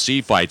the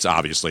UFC fights,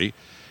 obviously.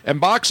 And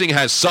boxing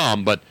has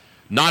some, but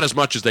not as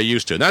much as they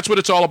used to. And that's what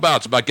it's all about.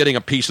 It's about getting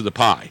a piece of the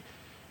pie.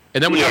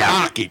 And then we have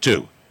hockey,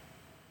 too.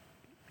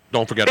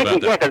 Don't forget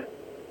about that.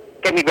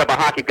 Get me about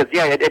hockey because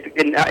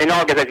in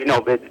August, as you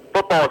know,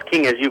 football is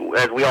king,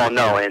 as we all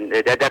know, and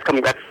that's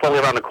coming back slowly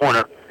around the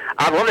corner.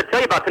 I'd love to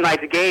tell you about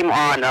tonight's game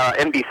on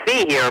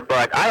NBC here,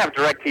 but I have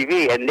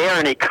DirecTV, and they're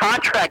in a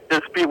contract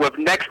dispute with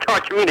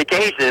Nexstar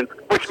Communications,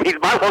 which means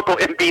my local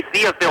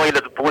NBC affiliate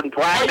is flagged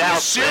out. Are you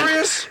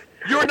serious?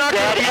 You're not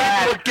going to be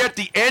able to get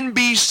the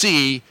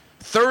NBC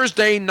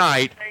Thursday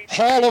night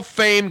Hall of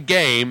Fame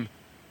game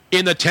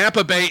in the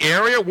Tampa Bay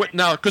area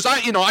now, because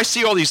I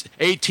see all these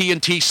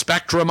AT&T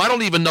Spectrum. I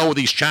don't even know what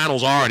these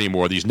channels are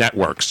anymore. These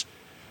networks.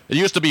 It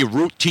used to be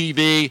Root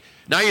TV.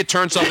 Now you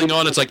turn something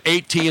on, it's like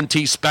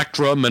AT&T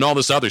Spectrum and all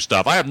this other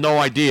stuff. I have no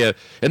idea.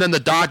 And then the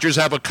Dodgers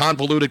have a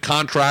convoluted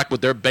contract with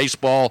their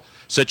baseball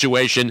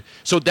situation.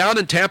 So down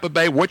in Tampa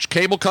Bay, which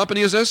cable company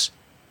is this?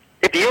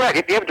 If you have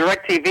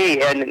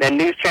DirecTV and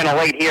News Channel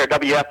 8 here,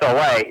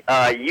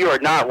 WFLA, you are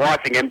not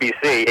watching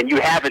NBC, and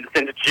you haven't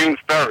since June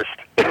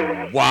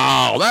 1st.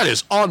 Wow, that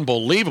is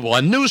unbelievable.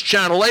 And News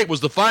Channel 8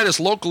 was the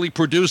finest locally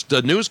produced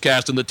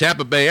newscast in the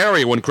Tampa Bay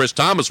area when Chris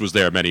Thomas was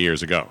there many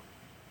years ago.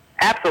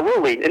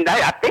 Absolutely, and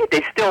I think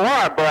they still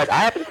are, but I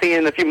haven't seen it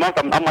in a few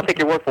months. I'm going to take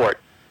your word for it.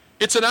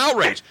 It's an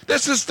outrage.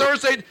 This is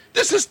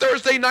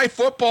Thursday Night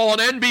Football on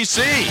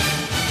NBC.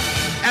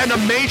 And a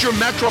major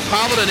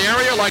metropolitan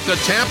area like the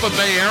Tampa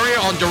Bay area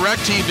on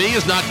DirecTV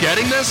is not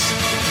getting this?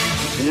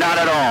 Not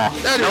at all.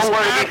 That is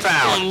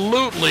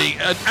absolutely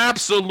an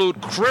absolute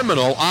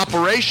criminal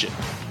operation.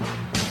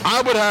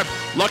 I would have...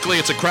 Luckily,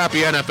 it's a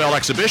crappy NFL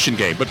exhibition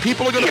game, but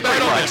people are going to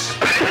bet on this.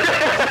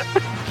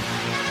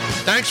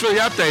 Thanks for the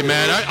update,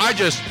 man.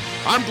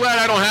 I'm glad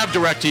I don't have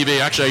DirecTV.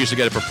 Actually, I used to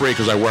get it for free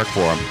because I work for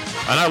them.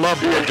 And I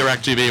loved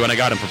DirecTV when I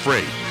got them for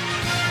free.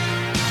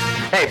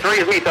 Hey,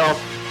 free is me, though.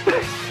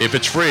 If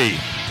it's free,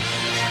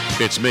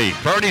 it's me.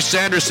 Bernie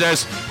Sanders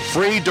says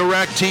free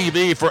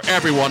DirecTV for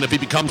everyone if he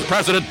becomes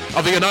president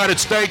of the United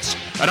States.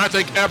 And I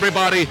think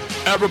everybody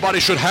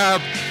should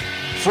have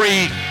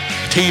free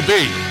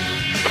TV.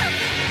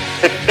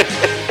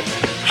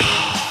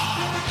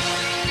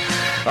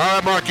 All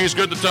right, Marquise,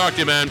 good to talk to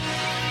you, man.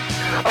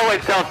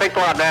 Always, Tom. Thanks a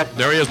lot, man.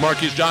 There he is,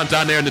 Marquise John,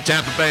 down there in the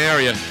Tampa Bay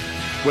area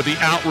with the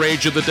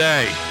outrage of the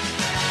day.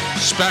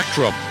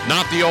 Spectrum,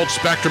 not the old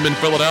Spectrum in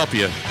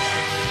Philadelphia.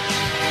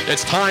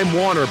 It's Time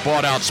Warner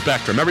bought out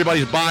Spectrum.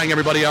 Everybody's buying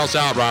everybody else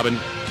out, Robin,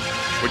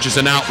 which is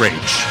an outrage.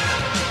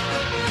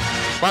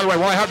 By the way,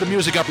 while I have the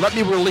music up, let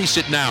me release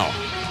it now.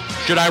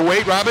 Should I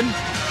wait, Robin?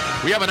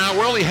 We have an hour.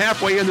 We're only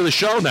halfway into the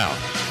show now.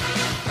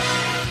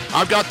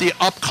 I've got the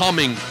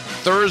upcoming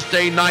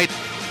Thursday night,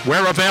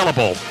 where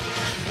available,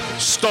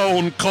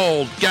 Stone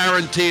Cold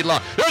Guaranteed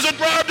Lock. There's a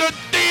drive to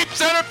deep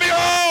center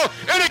field,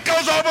 and it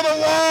goes over the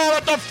wall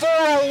at the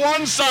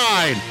 401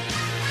 sign.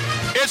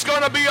 It's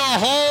going to be a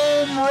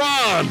home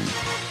run.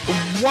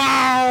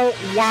 Wow,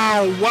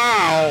 wow,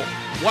 wow,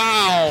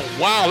 wow,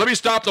 wow. Let me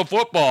stop the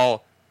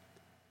football.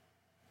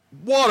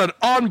 What an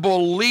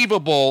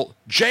unbelievable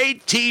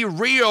JT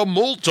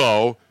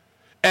Realmuto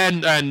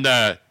and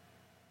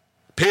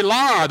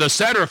Pilar, the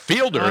center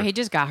fielder. Oh, he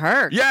just got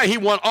hurt. Yeah, he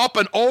went up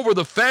and over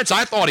the fence.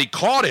 I thought he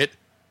caught it,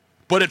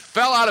 but it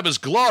fell out of his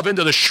glove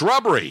into the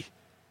shrubbery.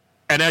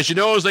 And as you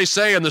know, as they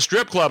say in the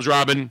strip clubs,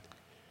 Robin,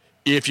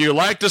 if you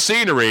like the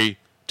scenery,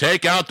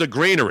 take out the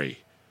greenery,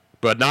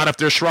 but not if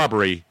there's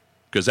shrubbery,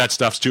 because that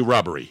stuff's too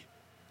rubbery.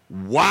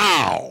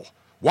 Wow.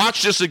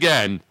 Watch this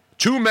again.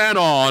 2 men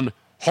on,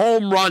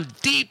 home run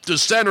deep to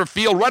center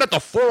field, right at the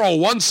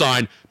 401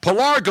 sign.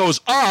 Pilar goes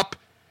up.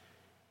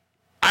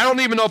 I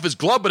don't even know if his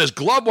glove, but his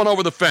glove went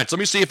over the fence. Let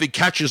me see if he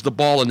catches the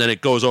ball and then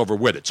it goes over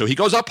with it. So he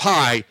goes up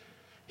high.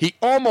 He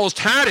almost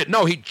had it.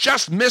 No, he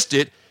just missed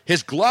it.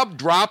 His glove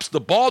drops. The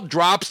ball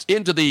drops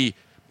into the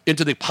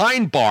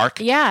pine bark,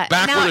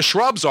 back where the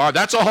shrubs are.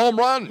 That's a home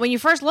run. When you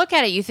first look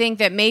at it, you think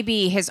that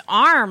maybe his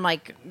arm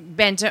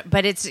bent,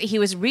 but he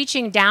was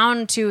reaching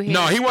down to his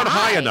No, he went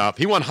high enough.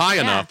 He went high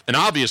enough, and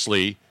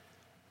obviously,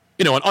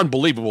 an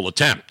unbelievable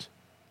attempt.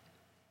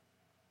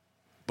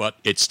 But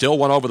it still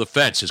went over the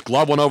fence. His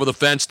glove went over the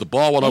fence. The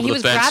ball went over the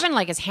fence. He was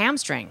grabbing his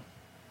hamstring.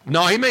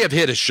 No, he may have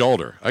hit his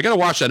shoulder. I got to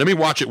watch that. Let me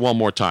watch it one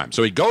more time.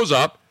 So he goes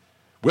up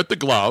with the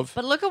glove.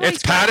 But look at what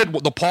it's padded.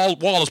 The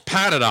wall is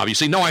padded,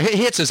 obviously. No, he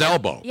hits his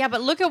elbow. Yeah,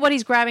 but look at what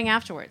he's grabbing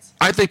afterwards.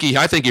 I think he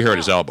hurt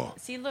his elbow.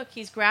 See, look,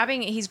 he's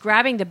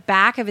grabbing the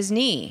back of his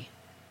knee.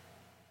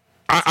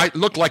 I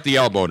looked like the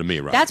elbow to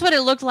me, right? That's what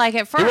it looked like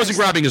at first. He wasn't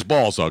grabbing his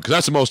balls, though, because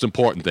that's the most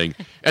important thing.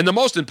 And the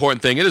most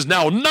important thing, it is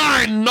now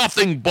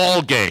 9-0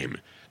 ball game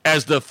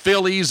as the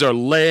Phillies are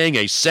laying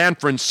a San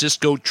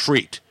Francisco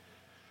treat.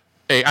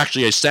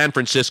 Actually, a San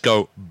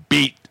Francisco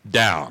beat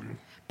down.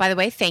 By the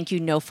way, thank you,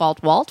 No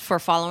Fault Walt, for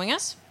following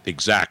us.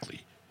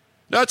 Exactly.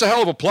 That's a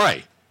hell of a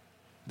play.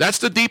 That's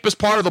the deepest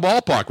part of the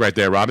ballpark right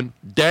there, Robin.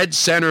 Dead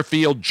center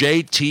field,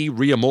 JT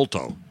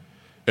Realmuto.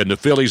 And the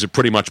Phillies have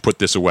pretty much put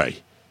this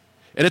away.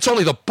 And it's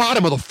only the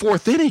bottom of the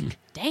 4th inning.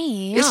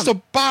 Damn. It's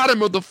the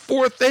bottom of the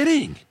fourth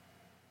inning.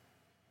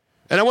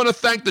 And I want to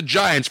thank the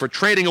Giants for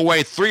trading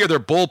away 3 of their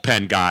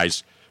bullpen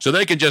guys so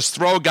they can just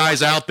throw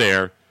guys out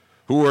there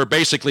who were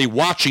basically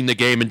watching the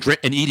game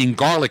and eating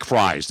garlic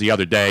fries the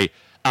other day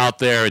out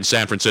there in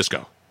San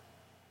Francisco.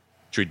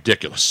 It's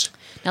ridiculous.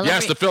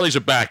 Yes, the Phillies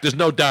are back. There's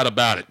no doubt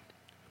about it.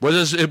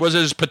 Was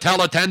his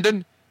patella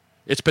tendon?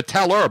 It's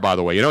patellar, by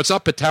the way. You know, it's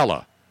not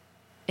patella.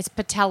 It's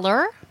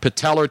patellar?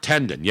 Patellar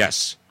tendon,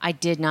 yes. I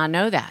did not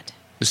know that.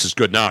 This is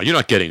good now. You're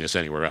not getting this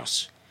anywhere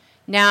else.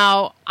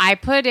 Now, I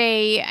put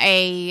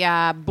a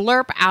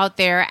blurb out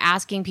there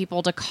asking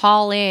people to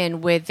call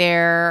in with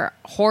their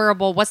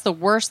horrible, what's the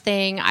worst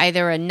thing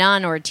either a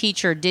nun or a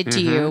teacher did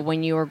to you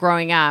when you were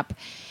growing up.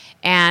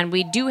 And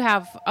we do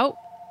have,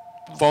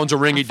 phones are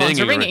ringing. Phones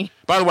are ringing.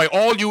 By the way,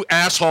 all you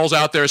assholes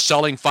out there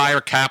selling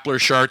Fire Kapler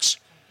shirts,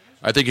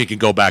 I think you can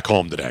go back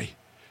home today.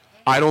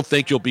 I don't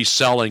think you'll be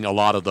selling a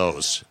lot of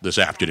those this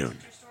afternoon.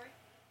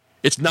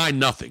 It's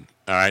 9-0,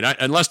 all right?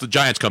 Unless the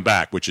Giants come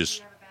back, which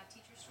is,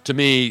 to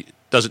me,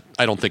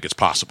 I don't think it's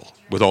possible,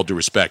 with all due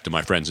respect to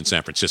my friends in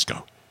San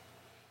Francisco.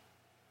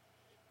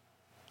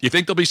 You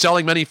think they'll be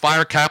selling many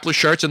Fire Kapler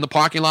shirts in the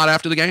parking lot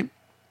after the game?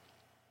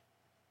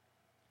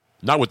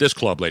 Not with this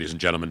club, ladies and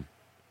gentlemen.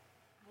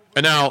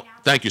 And now,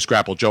 thank you,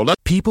 Scrapple Joe.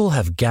 People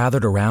have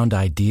gathered around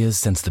ideas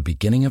since the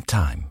beginning of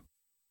time.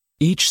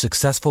 Each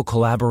successful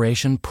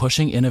collaboration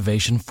pushing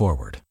innovation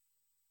forward,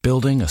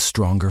 building a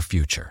stronger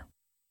future.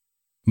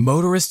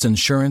 Motorists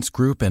Insurance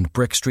Group and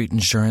Brick Street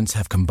Insurance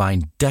have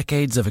combined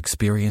decades of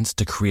experience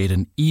to create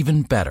an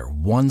even better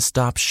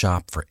one-stop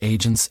shop for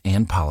agents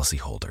and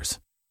policyholders,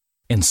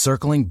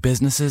 encircling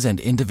businesses and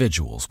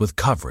individuals with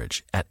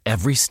coverage at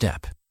every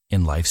step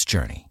in life's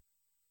journey.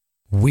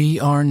 We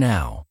are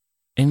now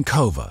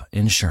Encova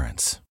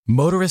Insurance.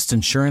 Motorist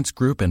Insurance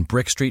Group and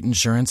Brick Street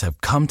Insurance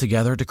have come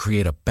together to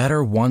create a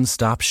better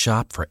one-stop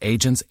shop for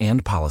agents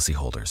and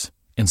policyholders,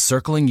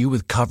 encircling you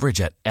with coverage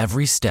at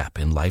every step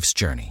in life's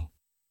journey.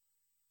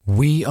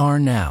 We are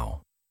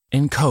now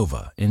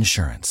Encova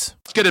Insurance.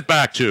 Let's get it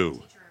back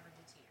to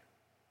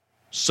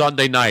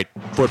Sunday night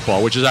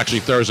football, which is actually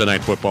Thursday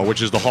night football,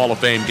 which is the Hall of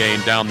Fame game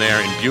down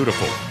there in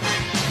beautiful,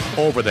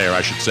 over there,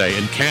 I should say,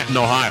 in Canton,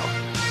 Ohio.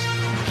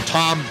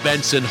 Tom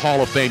Benson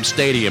Hall of Fame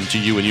Stadium to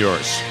you and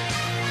yours.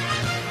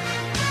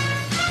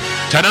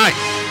 Tonight,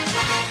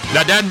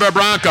 the Denver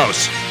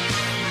Broncos.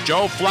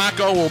 Joe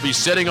Flacco will be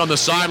sitting on the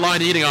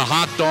sideline eating a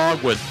hot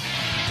dog with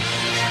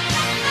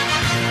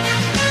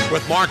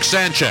Mark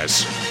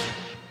Sanchez,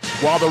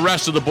 while the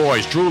rest of the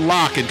boys, Drew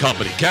Lock and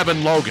company,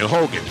 Kevin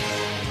Hogan,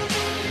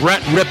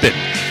 Brett Rippon.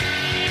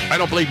 I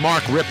don't believe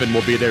Mark Rippon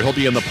will be there. He'll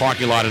be in the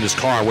parking lot in his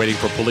car waiting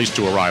for police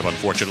to arrive,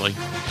 unfortunately.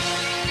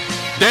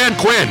 Dan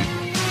Quinn.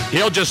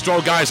 He'll just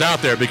throw guys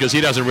out there because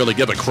he doesn't really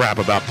give a crap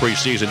about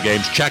preseason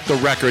games. Check the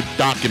record,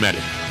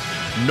 documented.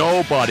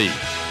 Nobody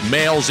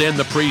mails in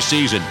the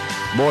preseason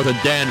more than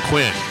Dan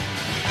Quinn.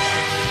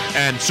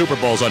 And Super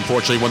Bowls,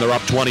 unfortunately, when they're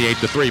up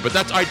 28-3.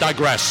 But I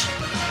digress.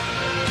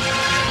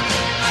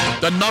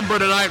 The number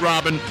tonight,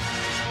 Robin.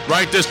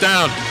 Write this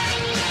down.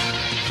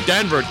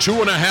 Denver,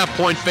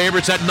 2.5-point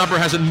favorites. That number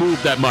hasn't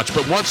moved that much.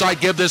 But once I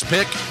give this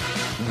pick,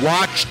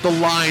 watch the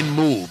line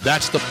move.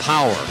 That's the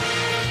power.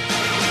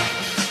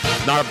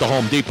 Not of the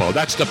Home Depot.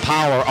 That's the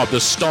power of the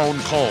Stone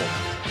Cold.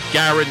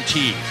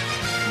 Guaranteed.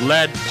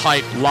 Lead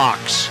pipe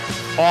locks.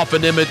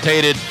 Often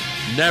imitated,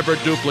 never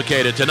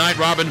duplicated. Tonight,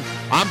 Robin,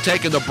 I'm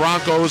taking the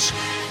Broncos.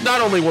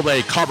 Not only will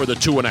they cover the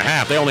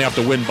 2.5, they only have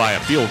to win by a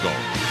field goal.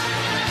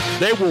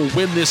 They will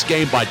win this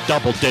game by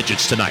double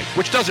digits tonight,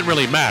 which doesn't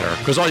really matter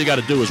because all you got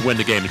to do is win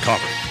the game and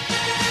cover.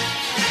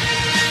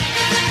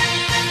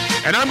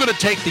 And I'm going to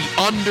take the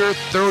under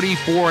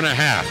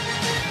 34.5.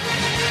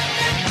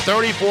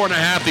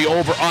 34.5, the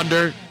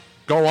over-under.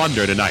 Go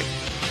under tonight.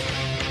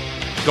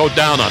 Go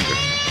down under.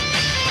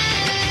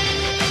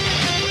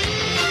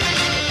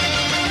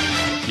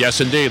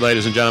 Yes, indeed,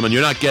 ladies and gentlemen.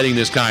 You're not getting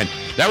this kind.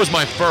 That was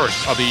my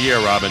first of the year,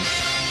 Robin.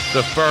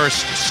 The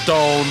first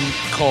Stone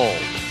Cold.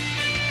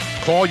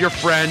 Call your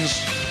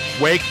friends,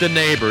 wake the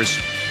neighbors,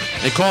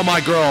 and call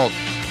my girl,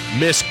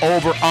 Miss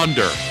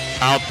Over-Under,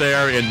 out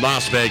there in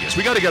Las Vegas.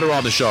 We got to get her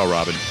on the show,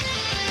 Robin.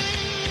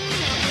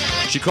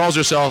 She calls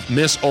herself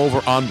Miss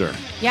Over-Under.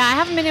 Yeah, I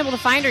haven't been able to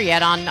find her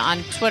yet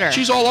on Twitter.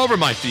 She's all over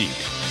my feed.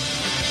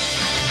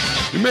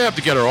 We may have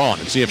to get her on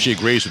and see if she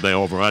agrees with my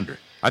over-under.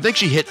 I think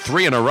she hit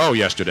 3 in a row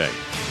yesterday.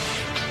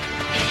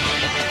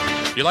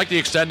 You like the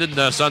extended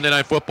Sunday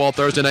Night Football,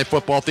 Thursday Night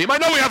Football theme? I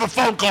know we have a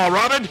phone call,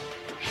 Robin.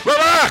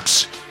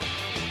 Relax.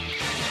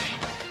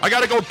 I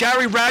got to go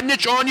Gary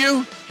Radnich on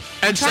you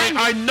and say,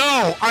 I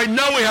know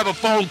we have a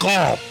phone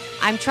call.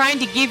 I'm trying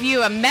to give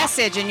you a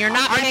message and you're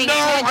not paying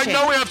attention. I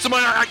know we have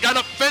somebody. I got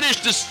to finish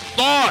this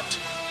thought.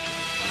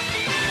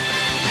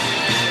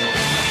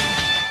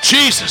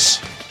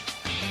 Jesus.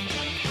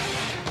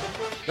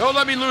 Don't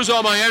let me lose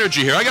all my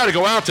energy here. I got to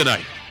go out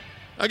tonight.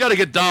 I got to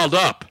get dialed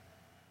up.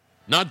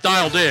 Not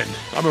dialed in.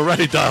 I'm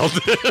already dialed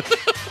in.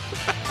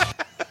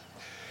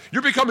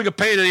 You're becoming a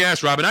pain in the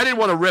ass, Robin. I didn't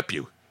want to rip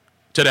you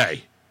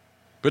today.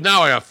 But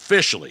now I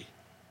officially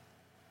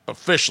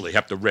officially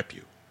have to rip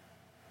you.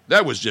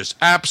 That was just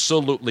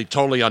absolutely,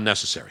 totally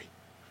unnecessary.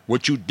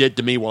 What you did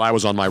to me while I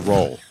was on my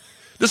roll.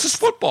 This is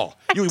football.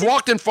 You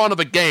walked in front of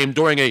a game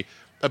during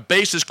a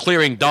bases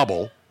clearing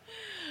double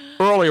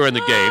earlier in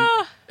the game,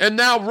 and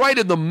now right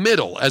in the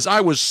middle, as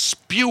I was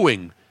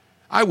spitting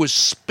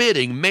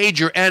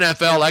major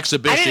NFL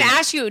exhibition. I didn't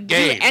ask you to do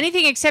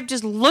anything except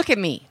just look at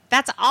me.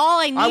 That's all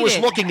I needed. I was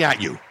looking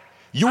at you.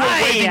 You were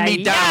waving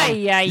me down.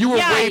 You were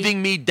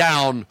waving me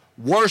down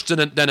worse than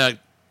a.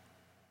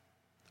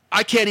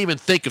 I can't even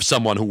think of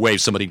someone who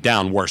waves somebody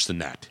down worse than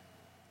that.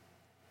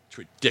 It's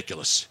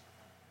ridiculous.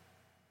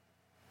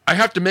 I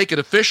have to make it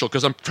official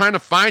because I'm trying to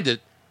find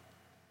it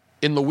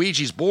in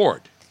Luigi's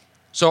board.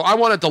 So I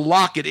wanted to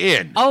lock it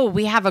in. Oh,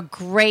 we have a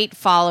great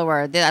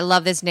follower. I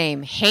love this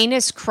name.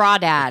 Heinous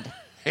Crawdad.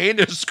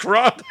 Heinous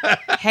Crawdad.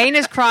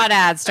 Heinous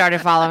Crawdad started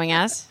following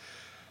us.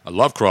 I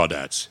love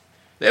crawdads.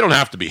 They don't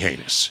have to be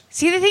heinous.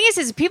 See, the thing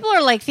is people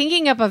are like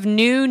thinking up of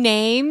new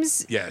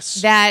names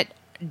that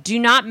do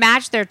not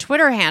match their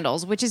Twitter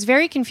handles, which is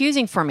very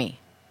confusing for me.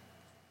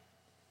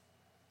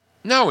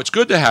 No, it's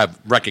good to have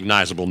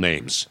recognizable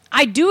names.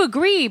 I do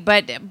agree,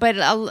 but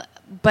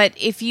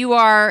if you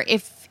are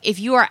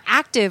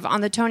active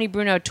on the Tony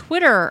Bruno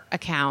Twitter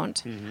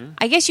account,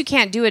 I guess you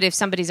can't do it if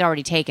somebody's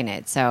already taken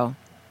it. So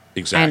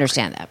exactly. I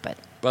understand that, but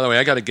by the way,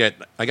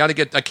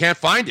 I can't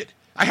find it.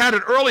 I had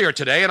it earlier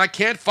today, and I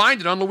can't find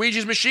it on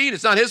Luigi's machine.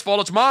 It's not his fault,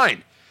 it's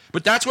mine.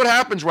 But that's what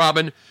happens,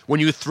 Robin, when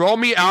you throw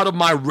me out of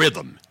my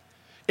rhythm.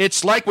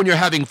 It's like when you're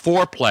having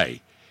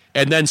foreplay,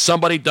 and then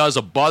somebody does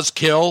a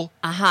buzzkill,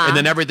 and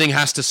then everything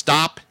has to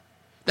stop.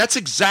 That's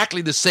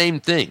exactly the same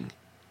thing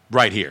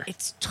right here.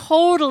 It's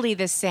totally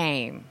the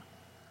same.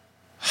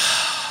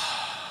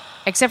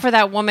 Except for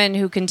that woman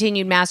who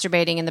continued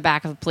masturbating in the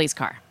back of a police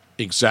car.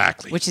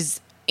 Exactly. Which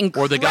is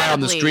incredibly... Or the guy on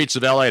the streets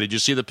of L.A. Did you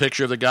see the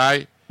picture of the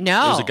guy?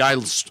 No. There was a guy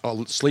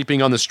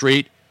sleeping on the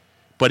street,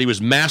 but he was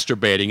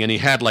masturbating, and he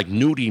had, like,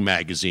 nudie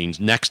magazines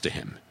next to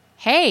him.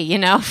 Hey,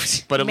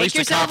 but at make least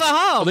yourself the cops, a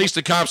home. At least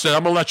the cop said,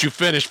 I'm going to let you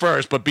finish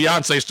first, but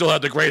Beyonce still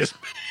had the greatest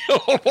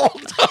video of all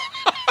time.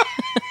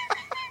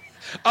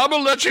 I'm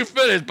going to let you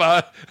finish,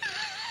 bud.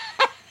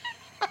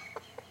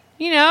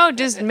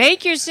 Just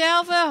make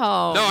yourself a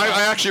home. No,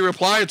 I actually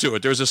replied to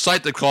it. There's a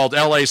site that called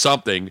LA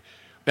something,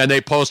 and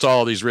they post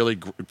all these really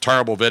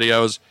terrible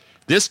videos.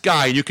 This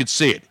guy, you could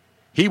see it.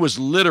 He was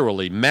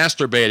literally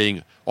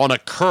masturbating on a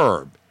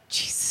curb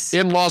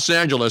in Los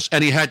Angeles,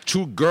 and he had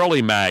two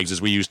girly mags,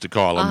 as we used to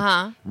call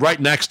them, right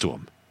next to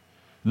him.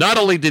 Not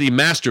only did he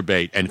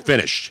masturbate and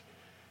finish,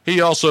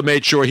 he also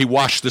made sure he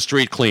washed the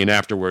street clean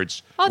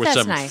afterwards with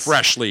some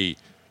freshly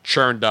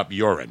churned up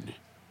urine.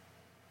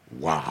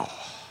 Wow.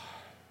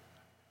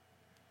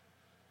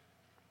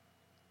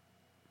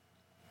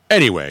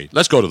 Anyway,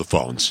 let's go to the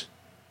phones.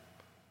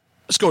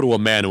 Let's go to a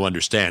man who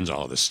understands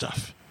all of this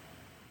stuff.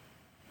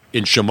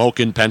 In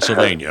Shamokin,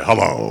 Pennsylvania.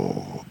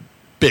 Hello,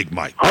 Big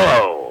Mike.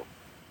 Hello.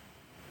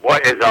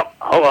 What is up?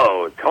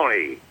 Hello,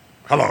 Tony.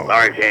 Hello.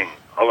 Larry King.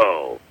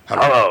 Hello.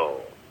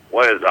 Hello.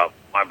 What is up,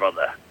 my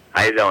brother?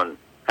 How you doing?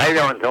 How you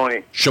doing,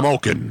 Tony?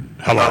 Shamokin.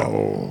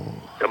 Hello.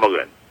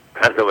 Shamokin,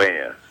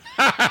 Pennsylvania.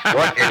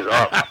 What is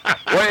up?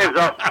 What is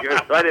up, your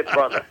excited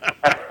brother?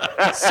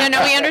 So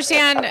now we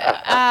understand,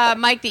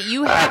 Mike, that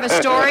you have a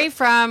story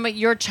from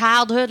your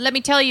childhood. Let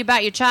me tell you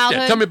about your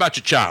childhood. Yeah, tell me about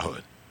your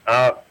childhood.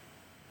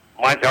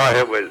 My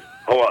childhood was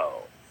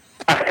hello.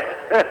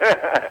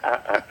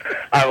 I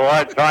have a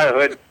lot of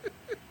childhood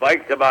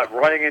bikes about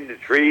running into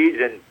trees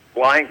and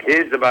blind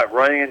kids about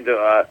running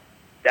into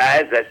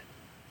dads that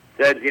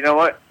said, you know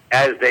what,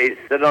 as they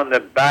sit on the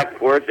back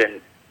porch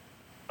and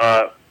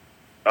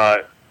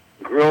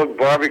grilled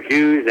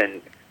barbecues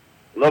and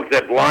looked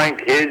at blind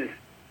kids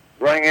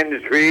running into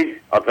trees,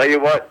 I'll tell you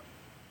what,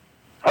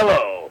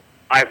 hello,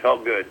 I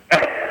felt good.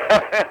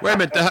 Wait a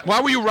minute,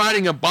 why were you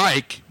riding a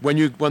bike when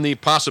the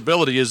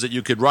possibility is that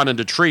you could run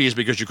into trees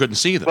because you couldn't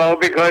see them? Well,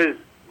 because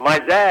my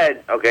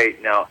dad, okay,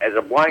 now, as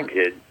a blind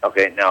kid,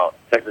 okay, now,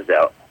 check this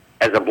out.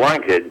 As a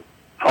blind kid,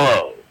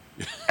 hello,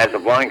 as a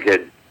blind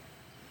kid,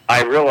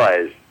 I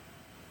realized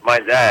my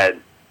dad,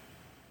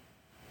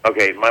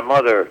 okay, my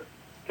mother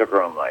took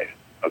her own life.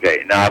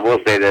 Okay, now I will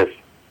say this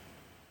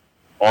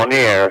on the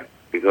air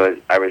because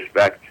I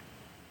respect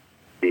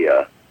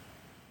the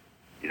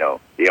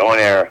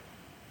on-air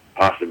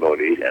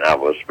possibilities, and I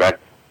will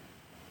respect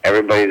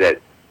everybody that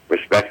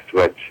respects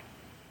Twitch.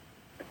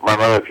 My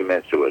mother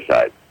committed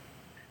suicide.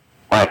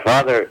 My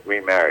father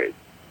remarried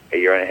a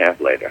year and a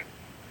half later.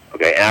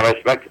 Okay, and I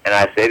respect, and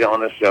I say that on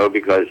the show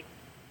because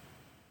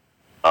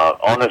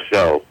on the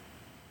show,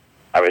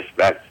 I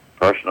respect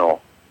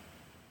personal,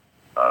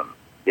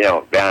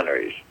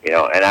 boundaries,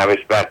 and I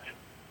respect,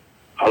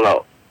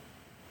 hello,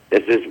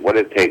 this is what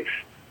it takes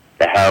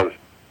to have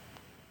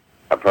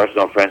a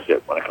personal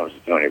friendship when it comes to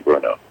Tony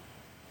Bruno.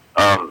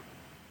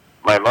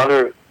 My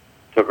mother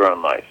took her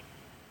own life.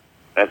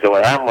 And so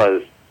what happened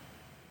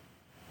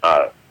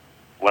was,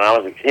 when I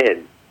was a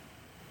kid,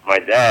 my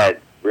dad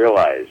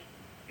realized,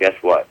 guess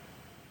what?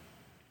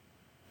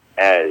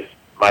 As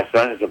my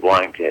son is a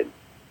blind kid,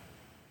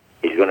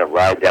 he's going to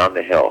ride down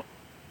the hill.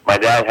 My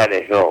dad had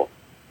a hill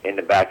in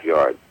the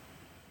backyard.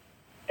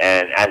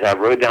 And as I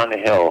rode down the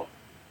hill,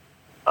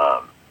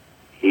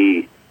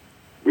 he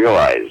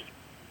realized,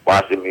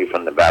 watching me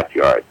from the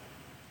backyard,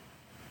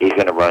 he's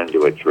going to run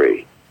into a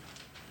tree.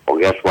 Well,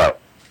 guess what?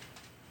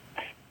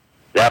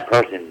 That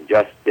person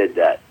just did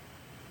that.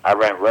 I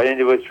ran right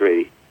into a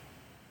tree,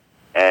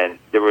 and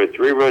there were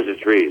 3 rows of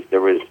trees.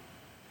 There was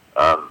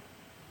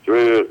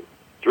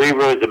 3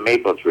 rows of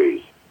maple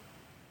trees.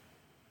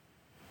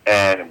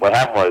 And what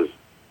happened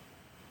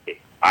was,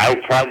 I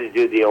tried to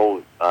do the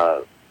old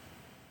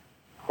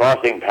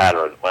crossing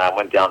pattern when I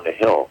went down the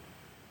hill.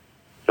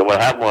 So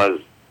what happened was,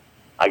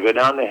 I go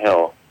down the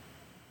hill,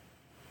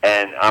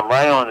 and I'm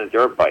riding on a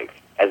dirt bike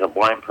as a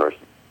blind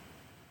person.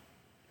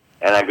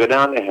 And I go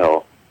down the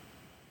hill,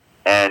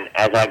 and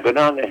as I go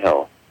down the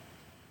hill,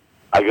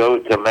 I go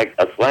to make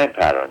a slant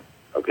pattern,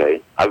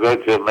 okay? I go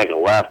to make a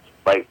left,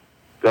 like,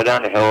 go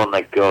down the hill and,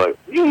 like, go, like,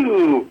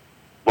 yoo!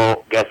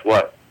 Well, guess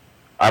what?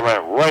 I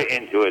ran right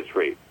into a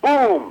tree.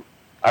 Boom!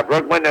 I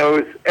broke my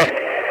nose.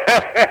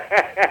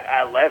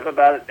 I laugh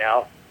about it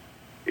now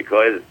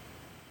because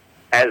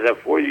as a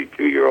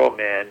 42-year-old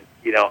man,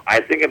 you know,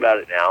 I think about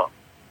it now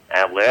and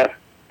I laugh.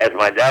 As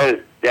my dad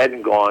is dead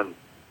and gone,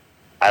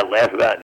 I laugh about it